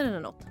det händer eller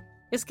något.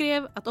 Jag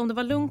skrev att om det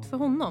var lugnt för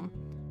honom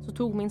så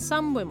tog min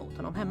sambo emot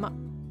honom hemma.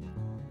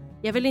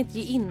 Jag ville inte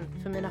ge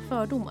in för mina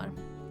fördomar.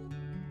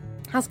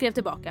 Han skrev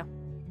tillbaka: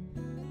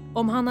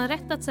 om han har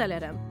rätt att sälja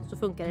den så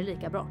funkar det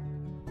lika bra.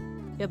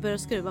 Jag började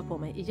skruva på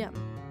mig igen.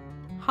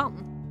 Han?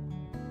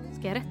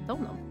 Ska jag rätta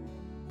honom?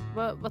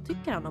 Vad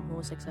tycker han om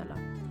homosexuella?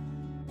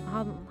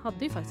 Han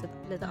hade ju faktiskt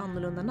ett lite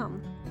annorlunda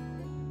namn.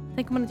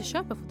 Tänk om man inte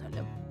köper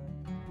fåtöljen.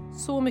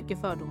 Så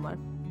mycket fördomar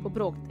på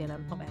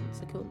bråkdelen av en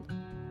sekund.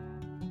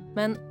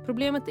 Men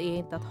problemet är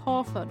inte att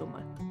ha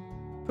fördomar.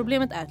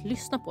 Problemet är att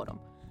lyssna på dem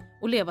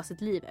och leva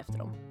sitt liv efter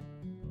dem.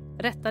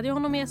 Rättade jag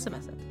honom i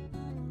smset?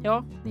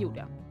 Ja, det gjorde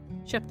jag.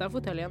 Köpte han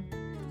fåtöljen?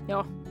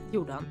 Ja, det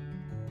gjorde han.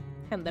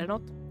 Hände det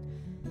något?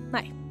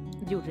 Nej,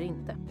 det gjorde det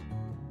inte.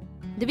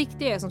 Det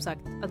viktiga är som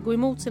sagt att gå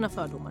emot sina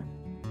fördomar.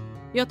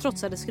 Jag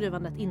trotsade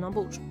skruvandet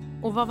inombords.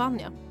 Och vad vann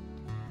jag?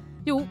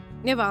 Jo,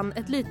 jag vann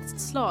ett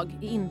litet slag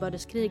i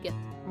inbördeskriget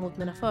mot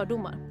mina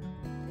fördomar.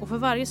 Och för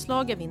varje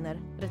slag jag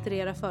vinner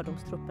retirerar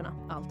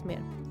fördomstrupperna allt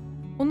mer.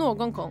 Och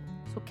någon gång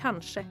så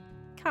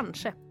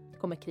kanske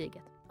kommer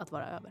kriget att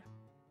vara över.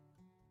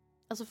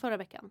 Alltså förra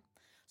veckan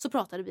så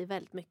pratade vi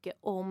väldigt mycket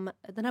om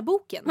den här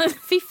boken.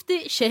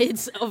 50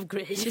 Shades of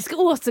Grey. Vi ska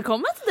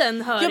återkomma till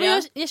den, hör jag.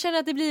 Men jag känner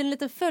att det blir en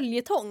liten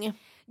följetong.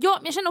 Ja,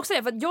 men jag känner också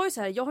det. För att jag är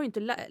så här, jag har ju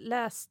inte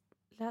läst...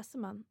 Läser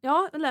man?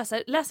 Ja,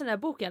 läser den här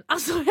boken.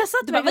 Alltså, jag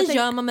satt du bara, vad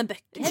gör man med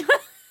böcker?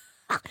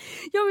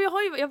 Ja, men jag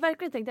har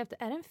verkligen tänkt efter,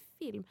 är det en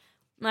film?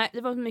 Nej,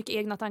 det var mycket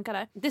egna tankar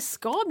där. Det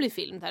ska bli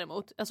film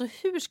däremot. Alltså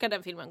hur ska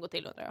den filmen gå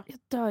till, undrar jag? Jag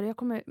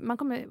dör, man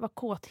kommer vara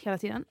kåt hela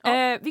tiden.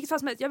 Ja. Vilket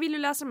fast med, jag vill ju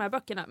läsa de här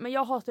böckerna, men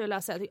jag hatar ju att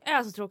läsa. Det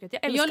är så tråkigt.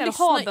 Jag älskar att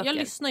ha böcker. Jag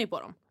lyssnar ju på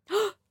dem.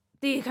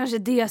 Det är kanske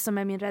det som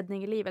är min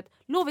räddning i livet.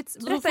 Lovits,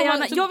 berätta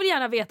gärna. Jag vill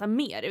gärna veta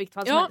mer i vilket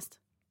fall som helst.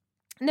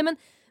 Nej, men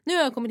nu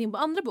har jag kommit in på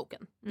andra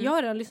boken. Jag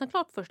har redan lyssnat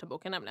klart på första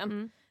boken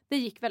nämligen. Det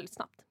gick väldigt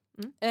snabbt.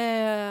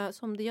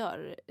 Som det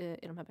gör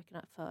i de här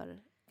böckerna för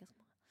ganska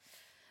många.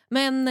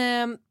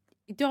 Men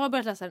jag har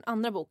börjat läsa den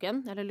andra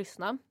boken, eller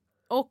lyssna.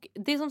 Och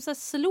det som så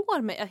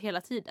slår mig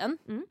hela tiden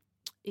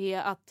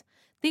är att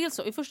dels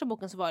så, i första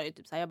boken så var det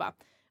typ så här, jag bara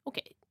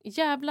okej,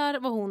 jävlar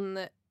vad hon,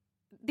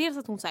 dels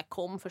att hon så här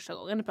kom första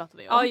gången, det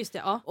pratade vi om. Ja, just det,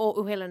 ja.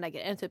 Och hela den där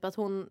grejen, typ att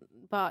hon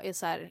bara är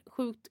så här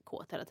sjukt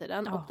kåt hela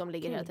tiden och de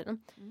ligger hela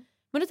tiden.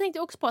 Men då tänkte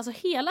jag också på, alltså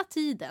hela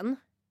tiden,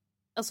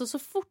 alltså så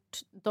fort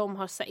de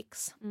har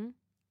sex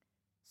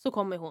så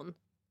kommer hon,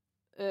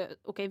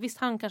 okej, visst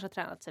han kanske har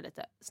tränat sig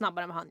lite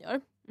snabbare än vad han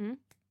gör.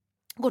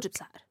 Går typ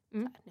så här. Så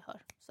här, ni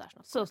hör, så här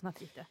snabbt. Så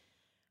snabbt gick det.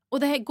 Och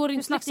det här går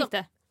inte snabbt gick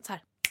det? Så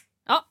här.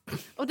 Ja.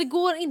 Och det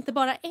går inte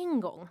bara en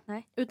gång.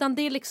 Nej. Utan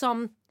det är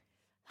liksom,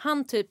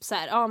 han typ så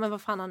här, ja men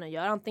vad fan han nu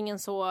gör. Antingen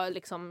så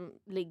liksom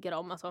ligger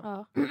de,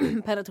 alltså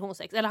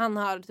penetrationssex. Eller han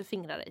har typ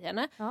fingrar i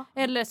henne. Ja.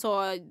 Eller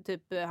så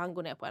typ han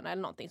går ner på henne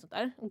eller någonting sånt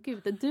där. Och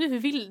gud,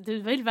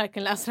 du vill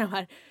verkligen läsa de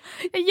här.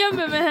 Jag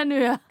gömmer mig här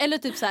nu. Eller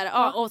typ så här,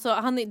 ja, och så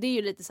det är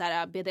ju lite så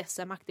här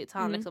BDSM-aktigt. Så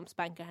han liksom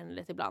spankar henne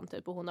lite ibland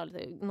typ. Och hon har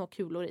lite några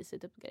kulor i sig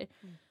typ.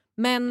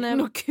 Men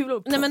några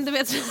kulor. Nej men du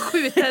vet,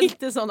 skjuter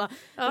inte såna.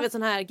 Du vet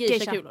såna här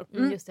geisha-kulor.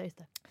 Just det.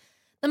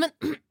 Nej men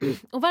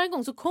och varje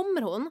gång så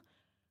kommer hon.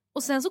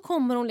 Och sen så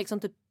kommer hon liksom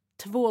typ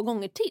 2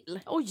 gånger till.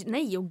 Oj,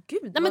 nej,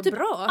 gud, nej, men typ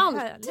bra.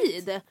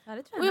 Alltid.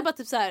 Härligt, och jag bara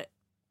typ så här,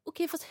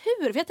 okej, fast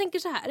hur? För jag tänker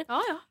så här.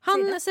 Ja,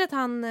 han säger att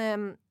han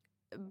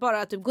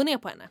bara typ går ner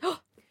på henne.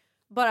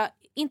 Bara,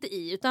 inte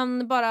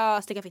utan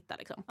bara sticka fitta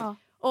liksom. Ja.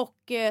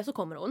 Och så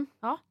kommer hon.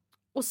 Ja.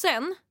 Och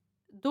sen,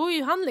 då är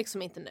ju han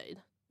liksom inte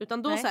nöjd.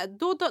 Utan då, så här,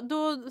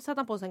 då sätter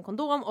han på sig en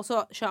kondom och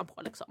så kör han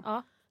på liksom.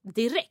 Ja.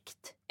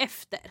 Direkt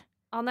efter.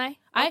 Ja, nej.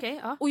 Okay,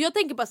 ja. Och jag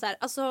tänker bara så här,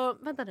 alltså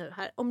vänta nu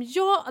här. Om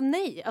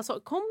alltså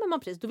kommer man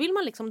precis, då vill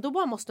man liksom, då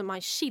bara måste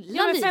man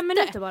chilla lite. 5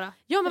 minuter bara.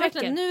 Ja, men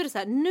verkligen, nu är det så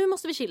här, nu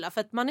måste vi chilla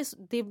för att man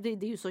är, det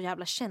är ju så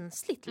jävla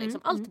känsligt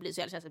liksom. Allt blir så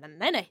jävla känsligt. Men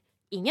nej,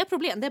 inga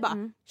problem. Det är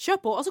bara, kör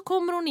på. Och så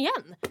kommer hon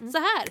igen. Så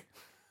här.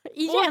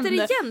 Igen.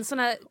 Återigen sån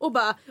här.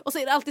 Och så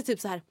är det alltid typ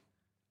så här.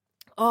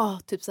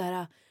 Typ så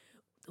här.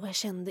 Och jag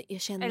kände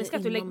älskar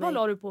att du lägger, vad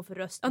la du på för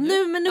röst? Ja,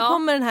 nu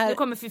kommer den här. Nu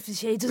kommer 50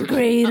 Shades of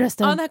Grey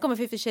rösten. Ja, det här kommer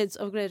 50 Shades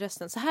of Grey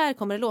rösten. Så här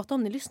kommer det låta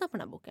om ni lyssnar på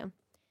den här boken.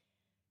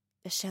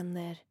 Jag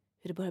känner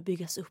hur det börjar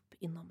byggas upp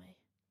inom mig.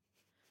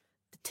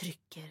 Det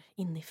trycker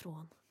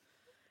inifrån.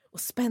 Och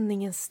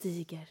spänningen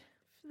stiger.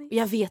 Och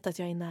jag vet att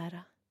jag är nära.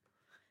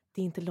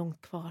 Det är inte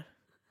långt kvar.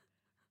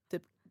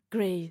 Typ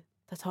Grey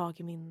tar tag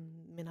i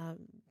mina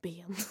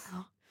ben.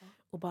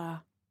 Och bara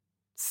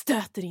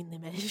stöter in i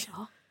mig.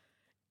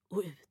 Och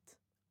ut.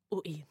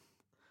 Och in.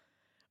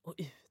 Och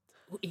ut.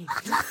 Och in.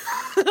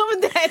 Ja,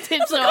 men det är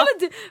typ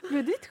så.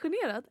 Blev du inte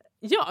generad?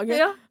 Ja.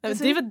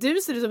 Det var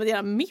du ser ut som en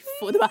jävla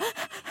miffo. Du bara,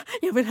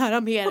 jag vill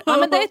höra mer. Ja,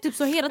 men det är typ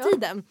så hela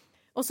tiden.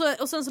 Och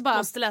sen så bara.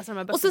 Måste läsa de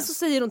här böckerna. Och sen så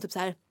säger hon typ så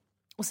här.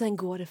 Och sen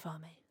går det för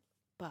mig.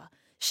 Bara,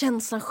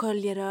 känslan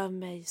sköljer över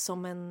mig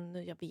som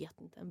jag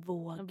vet inte, en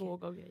våg. En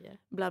våg och grejer.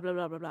 Bla bla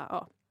bla bla bla.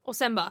 Ja. Och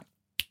sen bara.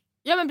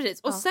 Ja, men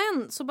precis. Och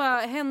sen så bara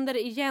händer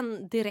det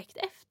igen direkt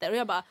efter. Och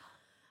jag bara.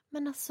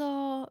 Men alltså,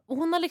 och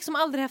hon har liksom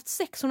aldrig haft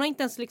sex. Hon har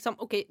inte ens liksom,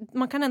 okej,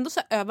 man kan ändå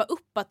så öva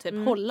upp att typ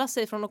hålla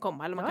sig från att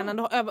komma. Eller man kan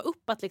ändå öva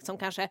upp att liksom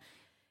kanske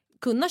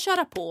kunna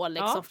köra på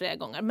liksom flera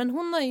gånger. Men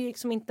hon har ju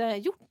liksom inte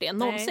gjort det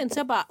någonsin. Nej. Så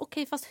jag bara,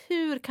 okej, fast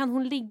hur kan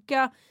hon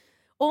ligga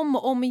om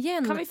och om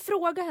igen? Kan vi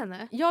fråga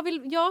henne? Jag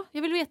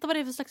vill veta vad det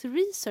är för slags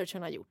research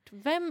hon har gjort.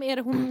 Vem är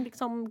det hon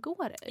liksom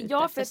går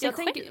ja, för att jag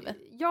tänker,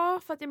 ja,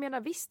 för att jag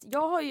menar visst,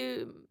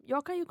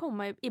 jag kan ju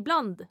komma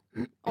ibland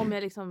om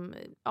jag liksom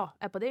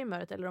är på det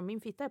humöret eller om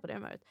min fitta är på det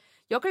humöret.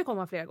 Jag kan ju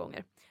komma flera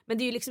gånger. Men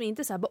det är ju liksom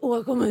inte så här,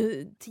 jag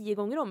kommer 10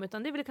 gånger om,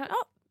 utan det är väl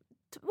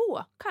 2,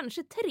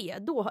 kanske 3,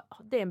 då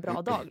det är en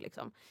bra dag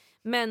liksom.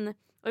 Men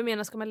och jag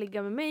menar, ska man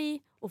ligga med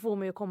mig och få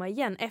mig att komma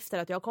igen efter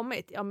att jag har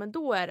kommit, ja men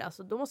då är det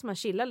alltså, då måste man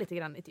chilla lite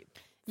grann i typ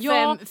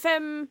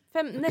fem,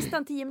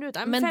 nästan 10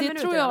 minuter. Men 5 det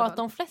minuter tror jag att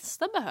de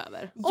flesta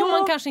behöver. Ja. Om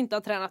man kanske inte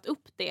har tränat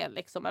upp det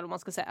liksom, eller vad man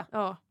ska säga.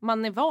 Ja.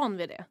 Man är van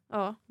vid det.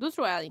 Ja. Då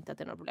tror jag inte att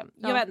det är något problem.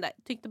 Ja. Jag vet inte,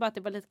 tyckte bara att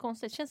det var lite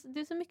konstigt. Det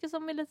är så mycket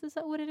som är lite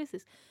så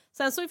orealistiskt.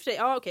 Sen så i och för sig,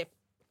 ja okej.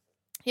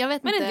 Jag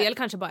vet men inte. en del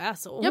kanske bara är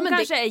så. Hon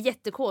kanske är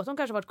jättekåt. Hon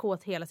kanske har varit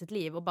kåt hela sitt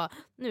liv och bara,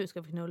 nu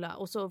ska vi knulla.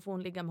 Och så får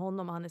hon ligga med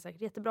honom och han är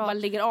säkert jättebra. Man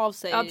ligger av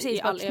sig. Ja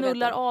precis, bara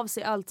knullar av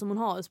sig allt som hon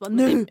har. Så bara,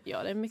 nu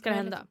ja, det är mycket ska det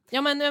hända.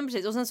 Ja men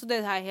precis. Och sen så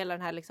det här, hela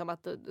den här liksom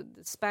att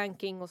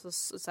spanking och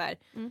så här.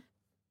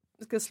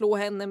 Ska slå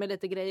henne med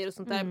lite grejer och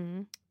sånt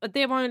där.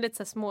 Det var ju lite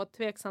så här små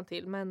tveksam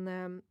till.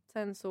 Men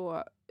sen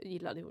så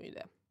gillade hon ju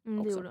det.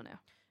 Det gjorde hon, ja.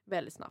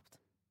 Väldigt snabbt.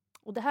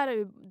 Och det här har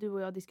ju du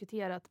och jag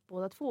diskuterat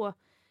båda två.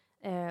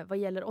 Vad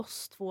gäller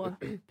oss två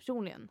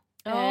personligen.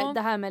 Ja.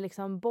 Det här med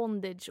liksom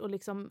bondage och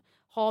liksom,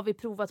 har vi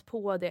provat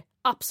på det?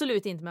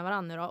 Absolut inte med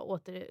varandra då,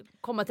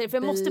 återkomma till det. För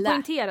jag måste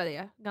poängtera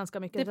det ganska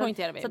mycket. Det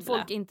poängterar vi. Så att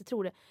folk inte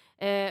tror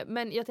det.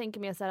 Men jag tänker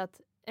mer så här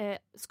att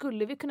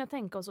skulle vi kunna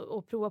tänka oss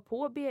att prova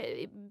på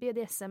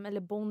BDSM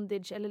eller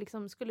bondage eller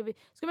liksom, skulle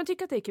man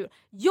tycka att det är kul?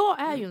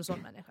 Jag är ju en sån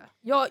människa.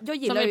 Jag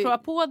gillar som vill ju prova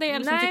på det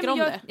eller som tycker om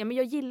det? Ja, men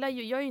jag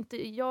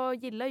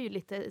gillar ju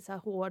lite så här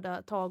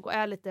hårda tag och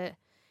är lite,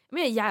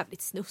 men jag är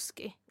jävligt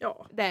snuskig.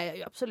 Ja. Det är jag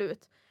ju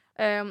absolut.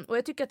 Och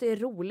jag tycker att det är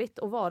roligt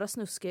att vara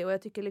snuskig. Och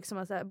jag tycker liksom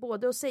att så här,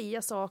 både att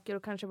säga saker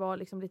och kanske vara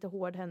liksom lite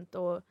hårdhänt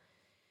och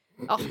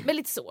ja, men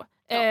lite så.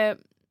 Ja.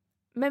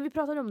 Men vi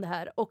pratade om det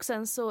här och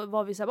sen så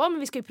var vi så här, men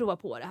vi ska ju prova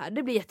på det här.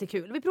 Det blir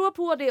jättekul. Vi provar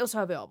på det och så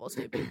hör vi av oss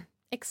typ.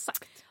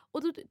 Exakt.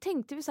 Och då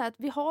tänkte vi så här att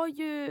vi har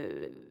ju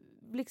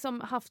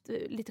liksom haft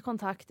lite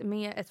kontakt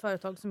med ett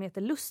företag som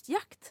heter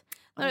Lustjakt.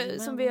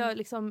 Som vi har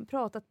liksom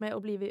pratat med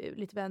och blivit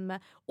lite vän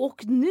med.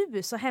 Och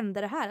nu så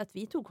hände det här att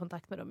vi tog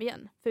kontakt med dem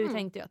igen. För vi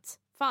tänkte ju att,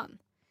 fan,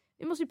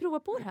 vi måste ju prova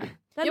på det här.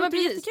 Det här låter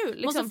jättekul.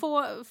 Liksom.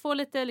 Måste få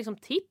lite liksom,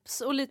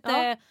 tips och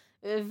lite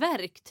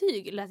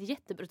verktyg. Lät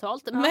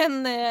jättebrutalt. Ja,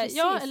 men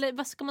eller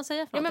vad ska man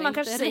säga för men man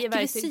kanske säger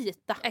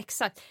rekvisita.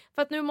 Exakt.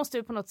 För att nu måste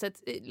vi på något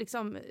sätt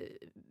liksom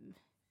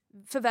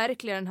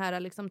förverkliga den här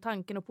liksom,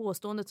 tanken och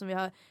påståendet som vi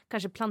har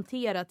kanske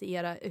planterat i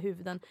era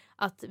huvuden,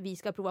 att vi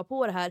ska prova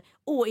på det här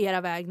och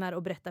era vägnar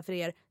och berätta för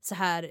er, så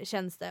här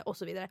känns det och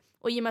så vidare.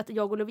 Och i och med att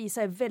jag och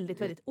Lovisa är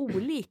väldigt, väldigt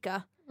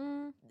olika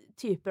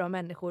typer av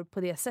människor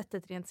på det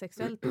sättet rent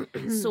sexuellt,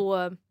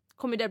 så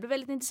kommer det bli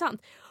väldigt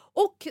intressant.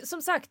 Och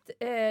som sagt,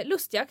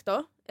 Lustjakt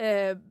då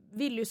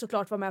vill ju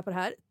såklart vara med på det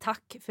här.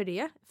 Tack för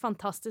det,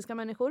 fantastiska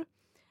människor.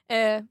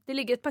 Det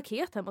ligger ett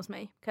paket hemma hos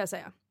mig, kan jag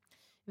säga.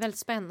 Väldigt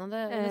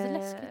spännande, lite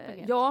läskigt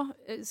paket. Ja,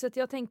 så att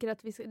jag tänker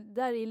att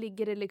där i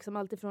ligger det liksom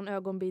allt ifrån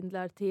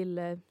ögonbindlar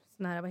till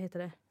såna här, vad heter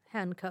det,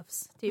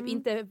 handcuffs. Typ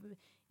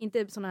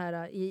inte såna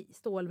här i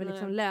stål, men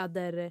liksom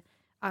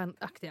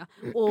läderaktiga.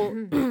 Och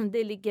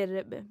det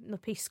ligger några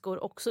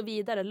piskor och så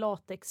vidare,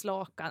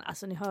 latexlakan.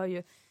 Alltså ni hör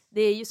ju,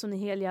 det är ju som en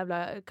hel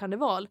jävla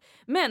karneval.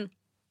 Men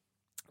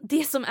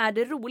det som är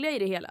det roliga i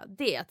det hela,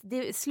 det är att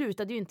det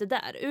slutade ju inte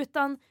där.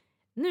 Utan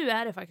nu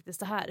är det faktiskt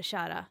det här,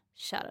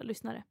 kära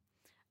lyssnare.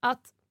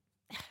 Att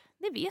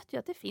ni vet ju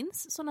att det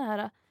finns såna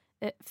här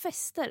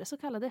fester, så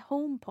kallade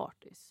home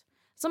parties,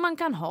 som man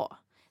kan ha.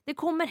 Det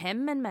kommer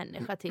hem en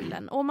människa till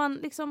en och man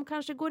liksom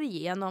kanske går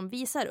igenom,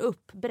 visar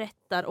upp,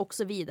 berättar och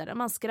så vidare.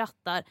 Man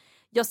skrattar.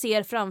 Jag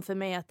ser framför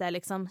mig att det är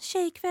liksom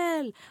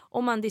tjejkväll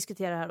och man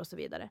diskuterar här och så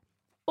vidare.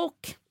 Och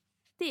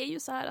det är ju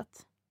så här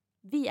att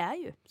vi är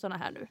ju såna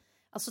här nu.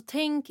 Alltså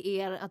tänk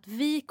er att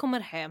vi kommer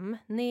hem,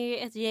 ni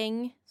är ett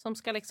gäng som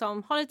ska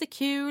liksom ha lite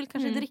kul,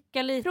 kanske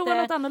dricka lite.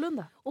 Prova något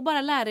annorlunda. Och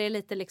bara lära er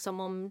lite liksom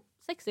om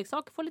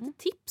sexleksaker, få lite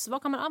tips.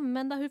 Vad kan man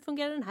använda, hur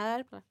fungerar den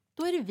här?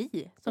 Då är det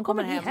vi som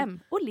kommer hem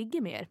och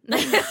ligger med er.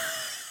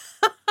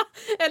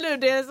 Eller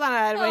det är så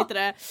här, vad heter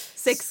det?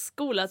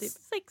 Sexskola typ.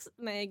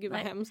 Nej, gud vad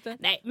hemskt.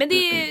 Nej, men det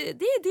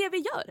är det vi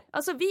gör.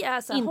 Alltså vi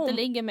är så här inte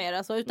ligger med er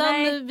alltså, utan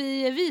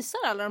vi visar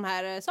alla de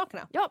här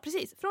sakerna. Ja,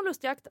 precis. Från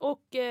Lustjakt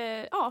och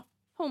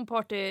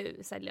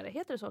homeparty-säljare,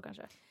 heter det så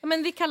kanske? Ja,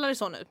 men vi kallar det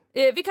så nu.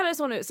 Vi kallar det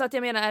så nu, så att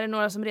jag menar, är det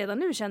några som redan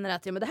nu känner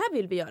att men det här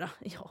vill vi göra?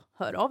 Ja,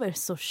 hör av er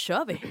så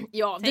kör vi.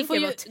 Ja, det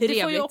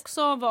får ju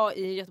också vara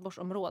i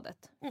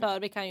Göteborgsområdet. För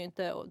vi kan ju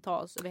inte ta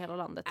oss över hela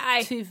landet.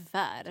 Nej,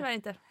 tyvärr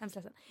inte. Hemskt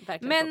ledsen.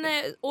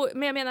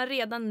 Men jag menar,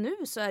 redan nu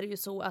så är det ju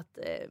så att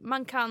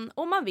man kan,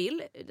 om man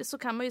vill, så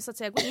kan man ju så att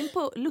säga gå in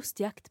på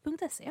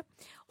lustjakt.se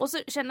och så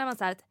känner man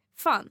så här att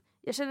fan,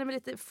 jag känner mig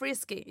lite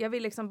frisky. Jag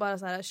vill liksom bara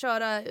så här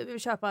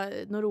köpa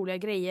några roliga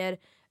grejer.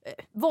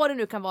 Vad det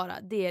nu kan vara,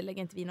 det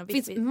lägger inte vi någon vikt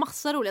vid. Det finns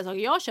massa roliga saker.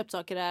 Jag har köpt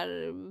saker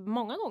där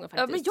många gånger faktiskt.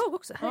 Ja, men jag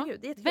också. Herregud,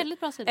 det är väldigt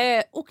bra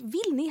sida. Och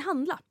vill ni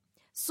handla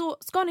så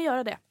ska ni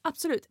göra det.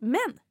 Absolut.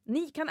 Men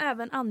ni kan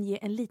även ange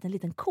en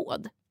liten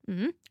kod.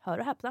 Hör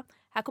och häpna.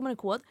 Här kommer en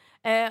kod.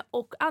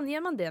 Och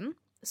anger man den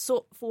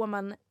så får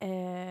man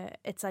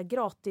ett så här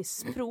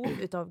gratis prov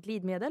utav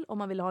glidmedel om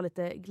man vill ha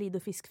lite glid-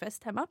 och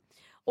fiskfest hemma.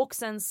 Och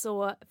sen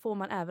så får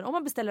man även, om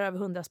man beställer över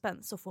 100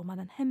 spänn, så får man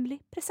en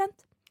hemlig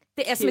present.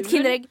 Det är kul. Som ett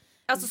Kinderägg.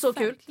 Alltså så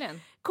Verkligen.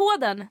 Kul.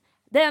 Koden,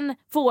 den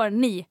får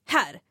ni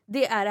här.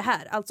 Det är det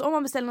här. Alltså om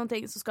man beställer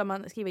någonting så ska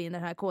man skriva in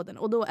den här koden.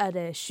 Och då är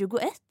det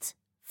 21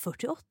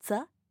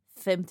 48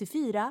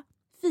 54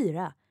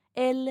 4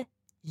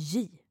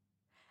 LJ.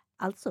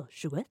 Alltså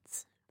 21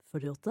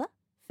 48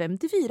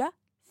 54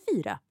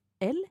 4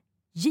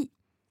 LJ.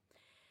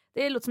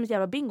 Det låter som ett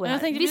jävla bingo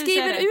här. Vi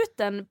skriver ut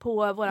den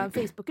på vår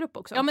Facebookgrupp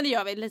också. Ja, men det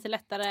gör vi lite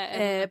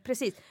lättare.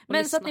 Precis.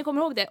 Men så att ni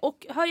kommer ihåg det.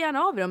 Och hör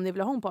gärna av er om ni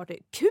vill ha homeparty.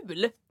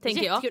 Kul,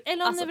 tänker jag.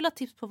 Eller om ni vill ha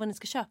tips på vad ni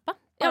ska köpa.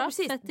 Ja,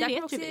 precis.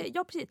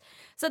 Ja, precis.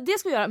 Så det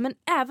ska vi göra. Men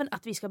även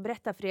att vi ska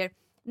berätta för er.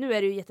 Nu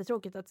är det ju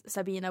jättetråkigt att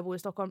Sabina bor i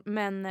Stockholm.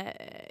 Men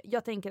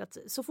jag tänker att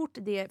så fort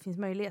det finns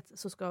möjlighet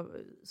så ska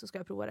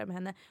jag prova det med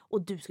henne.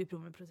 Och du ska ju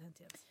prova med producent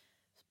igen.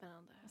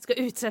 Spännande. Ska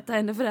utsätta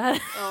henne för det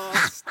här. Ja,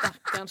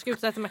 stackarn. Ska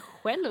utsätta mig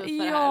själv för det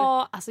här.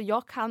 Ja, alltså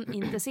jag kan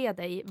inte se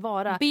dig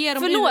vara...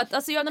 Förlåt,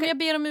 alltså jag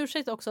ber om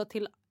ursäkt också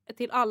till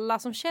alla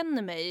som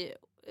känner mig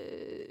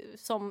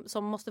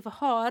som måste få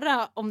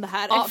höra om det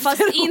här. Ja,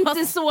 fast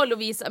inte så,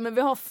 Lovisa, men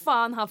vi har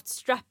fan haft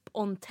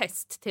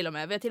strap-on-test till och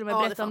med. Vi har till och med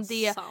berättat om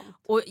det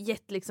och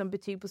gett liksom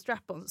betyg på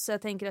strap-on. Så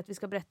jag tänker att vi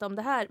ska berätta om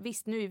det här.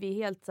 Visst, nu är vi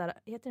helt så här,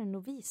 heter det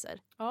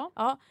noviser?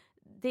 Ja,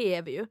 det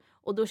är vi ju.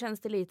 Och då känns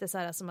det lite så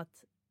här som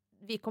att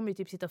vi kommer ju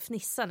typ sitta och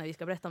fnissa när vi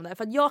ska berätta om det här.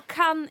 För att jag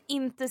kan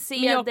inte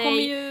se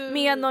dig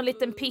med någon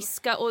liten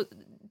piska och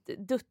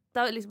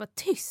dutta liksom bara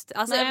tyst.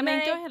 Alltså, nej, men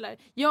inte jag heller.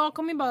 Jag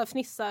kommer ju bara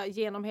fnissa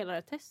genom hela det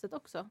här testet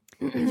också.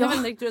 Jag vet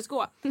inte riktigt hur det ska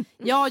gå.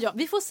 Ja,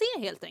 vi får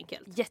se helt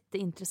enkelt.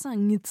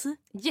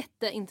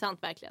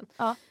 Jätteintressant verkligen.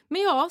 Ja.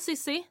 Men ja,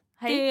 Sissi.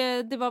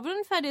 Det var väl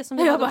ungefär det som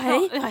vi hade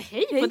hej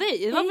på dig.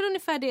 Det var väl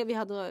ungefär det vi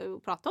hade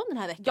att prata om den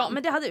här veckan. Ja,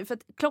 men det hade vi, för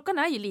att klockan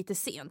är ju lite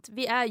sent.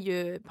 Vi är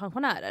ju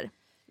pensionärer.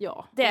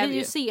 Ja, det är vi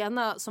ju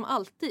sena som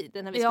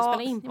alltid när vi ska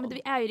spela in på. Ja, men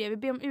vi är ju det. Vi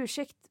ber om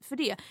ursäkt för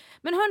det.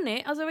 Men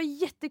hörni, alltså det var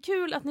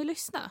jättekul att ni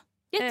lyssnade.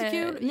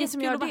 Jättekul. Ni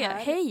som gör det.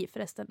 Hej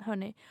förresten,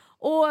 hörni.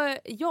 Och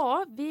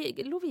ja,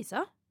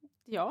 Lovisa.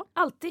 Ja.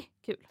 Alltid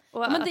kul.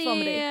 Men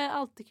det är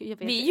alltid kul.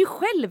 Vi är ju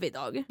själv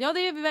idag. Ja,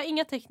 vi har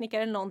inga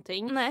tekniker eller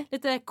någonting. Nej.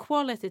 Lite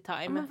quality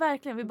time. Ja, men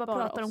verkligen, vi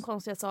bara pratar om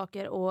konstiga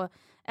saker och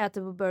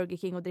äter på Burger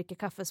King och dricker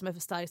kaffe som är för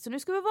starkt. Så nu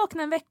ska vi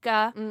vakna en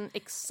vecka.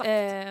 Exakt.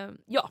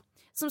 Ja.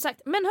 Som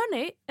sagt, men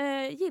hörni,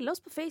 gilla oss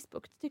på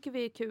Facebook, det tycker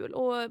vi är kul.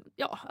 Och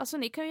ja, alltså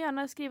ni kan ju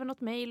gärna skriva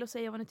något mejl och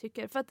säga vad ni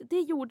tycker. För att det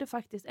gjorde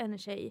faktiskt en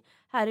tjej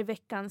här i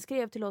veckan,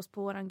 skrev till oss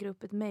på våran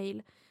grupp ett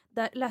mejl.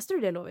 Läste du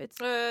det, Lovit?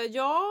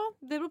 Ja,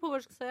 det beror på vad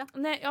du ska säga.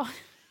 Nej, ja,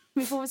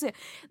 vi får väl se.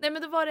 Nej,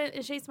 men då var det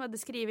en tjej som hade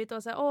skrivit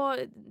och så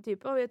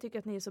här, jag tycker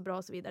att ni är så bra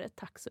och så vidare.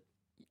 Tack så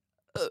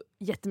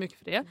jättemycket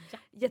för det. Ja.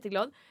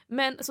 Jätteglad.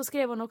 Men så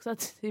skrev hon också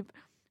att typ,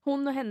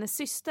 hon och hennes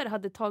syster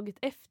hade tagit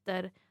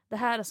efter det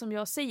här som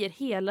jag säger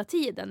hela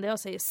tiden. Där jag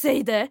säger,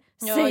 säg det.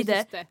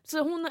 Så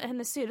hon och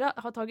hennes syrra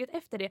har tagit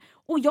efter det.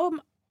 Och jag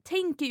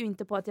tänker ju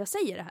inte på att jag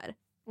säger det här.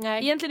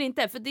 Nej. Egentligen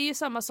inte, för det är ju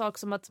samma sak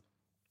som att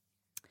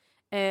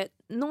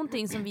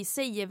någonting som vi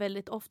säger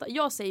väldigt ofta.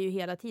 Jag säger ju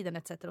hela tiden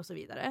etc. och så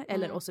vidare.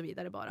 Eller och så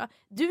vidare bara.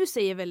 Du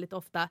säger väldigt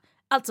ofta,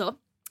 alltså.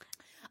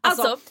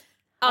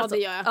 Ja, det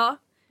gör jag. Ja.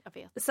 Jag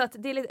vet. Så att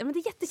det är lite, men det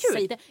är jättekul.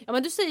 Säg det. Ja,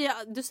 men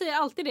du säger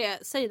alltid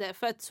det, säg det.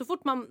 För att så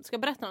fort man ska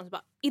berätta något så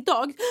bara,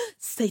 idag,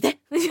 säg det.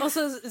 Och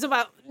så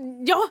bara,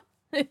 ja.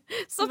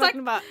 Så tack.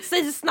 Bara,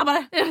 säg det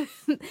snabbare.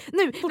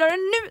 Nu.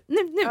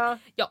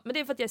 Ja, men det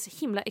är för att jag är så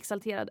himla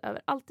exalterad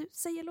över allt du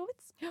säger,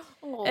 Lovits.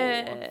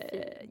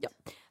 Ja.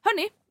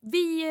 Hörni,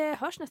 vi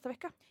hörs nästa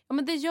vecka. Ja,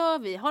 men det gör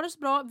vi. Ha det så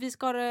bra. Vi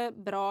ska ha det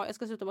bra. Jag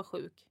ska sluta vara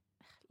sjuk.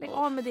 Lägg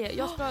av med det.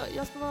 Jag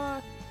ska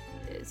vara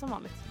som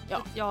vanligt.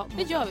 Ja,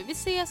 det gör vi. Vi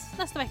ses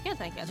nästa vecka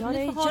helt enkelt. Ja,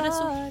 ni får ha det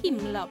så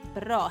himla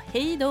bra.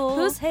 Hej då!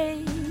 Puss,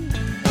 hej!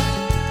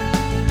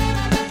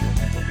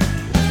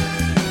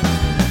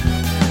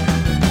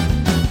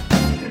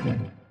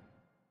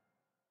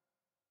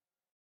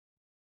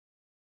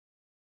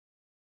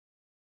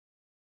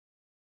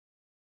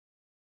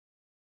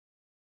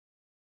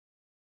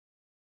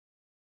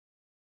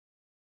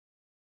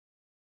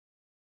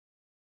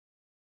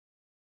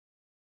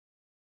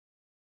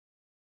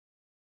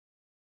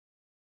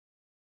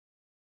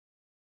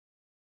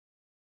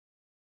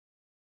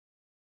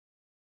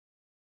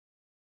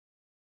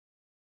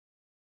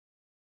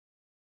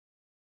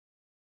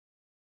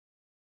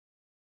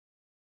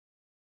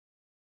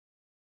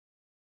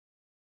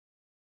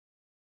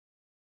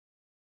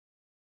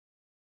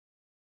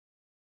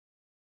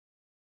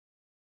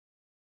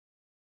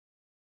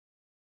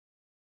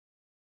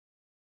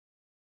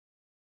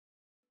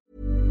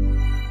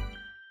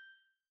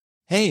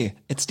 Hey,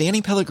 it's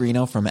Danny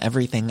Pellegrino from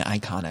Everything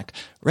Iconic.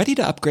 Ready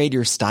to upgrade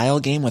your style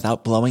game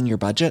without blowing your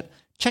budget?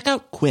 Check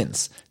out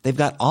Quince. They've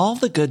got all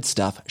the good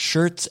stuff,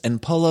 shirts and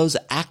polos,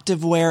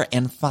 activewear,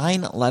 and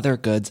fine leather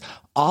goods,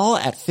 all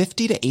at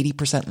 50 to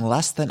 80%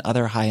 less than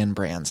other high-end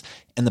brands.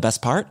 And the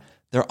best part?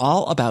 They're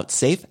all about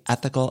safe,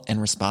 ethical,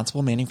 and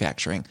responsible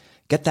manufacturing.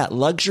 Get that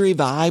luxury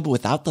vibe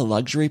without the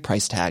luxury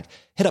price tag.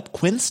 Hit up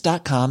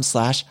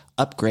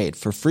quince.com/upgrade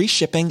for free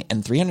shipping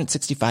and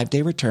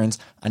 365-day returns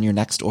on your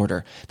next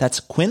order. That's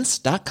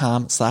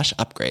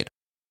quince.com/upgrade.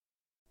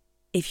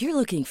 If you're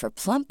looking for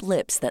plump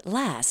lips that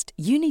last,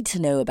 you need to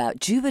know about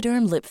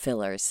Juvederm lip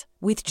fillers.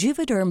 With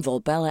Juvederm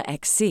Volbella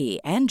XC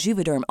and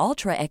Juvederm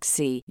Ultra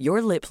XC,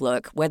 your lip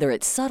look, whether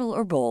it's subtle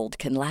or bold,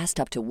 can last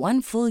up to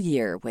 1 full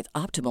year with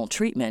optimal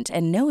treatment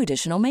and no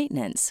additional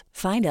maintenance.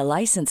 Find a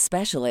licensed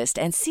specialist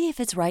and see if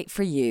it's right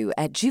for you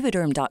at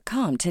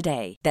Juvederm.com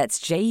today.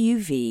 That's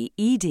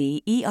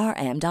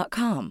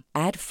JUVEDERM.com.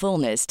 Add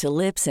fullness to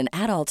lips in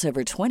adults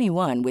over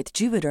 21 with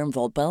Juvederm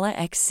Volbella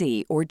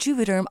XC or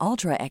Juvederm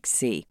Ultra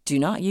XC. Do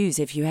not use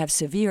if you have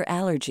severe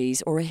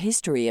allergies or a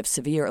history of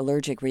severe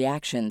allergic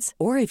reactions,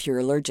 or if you're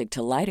allergic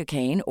to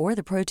lidocaine or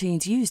the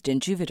proteins used in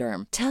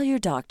Juvederm. Tell your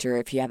doctor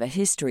if you have a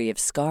history of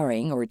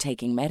scarring or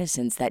taking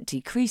medicines that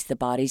decrease the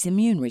body's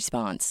immune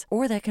response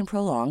or that can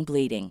prolong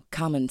bleeding.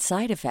 Common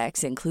side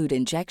effects include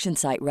injection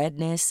site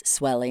redness,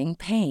 swelling,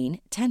 pain,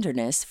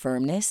 tenderness,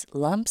 firmness,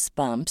 lumps,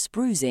 bumps,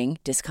 bruising,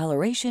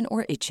 discoloration,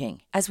 or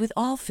itching. As with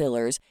all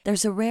fillers,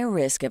 there's a rare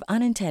risk of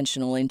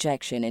unintentional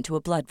injection into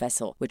a blood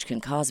vessel, which can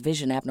cause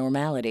vision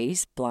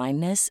abnormalities,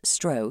 blindness,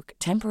 stroke,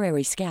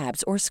 temporary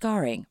scabs, or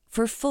scarring.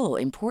 For full,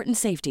 important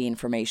safety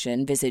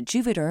information, visit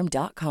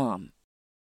Juvederm.com.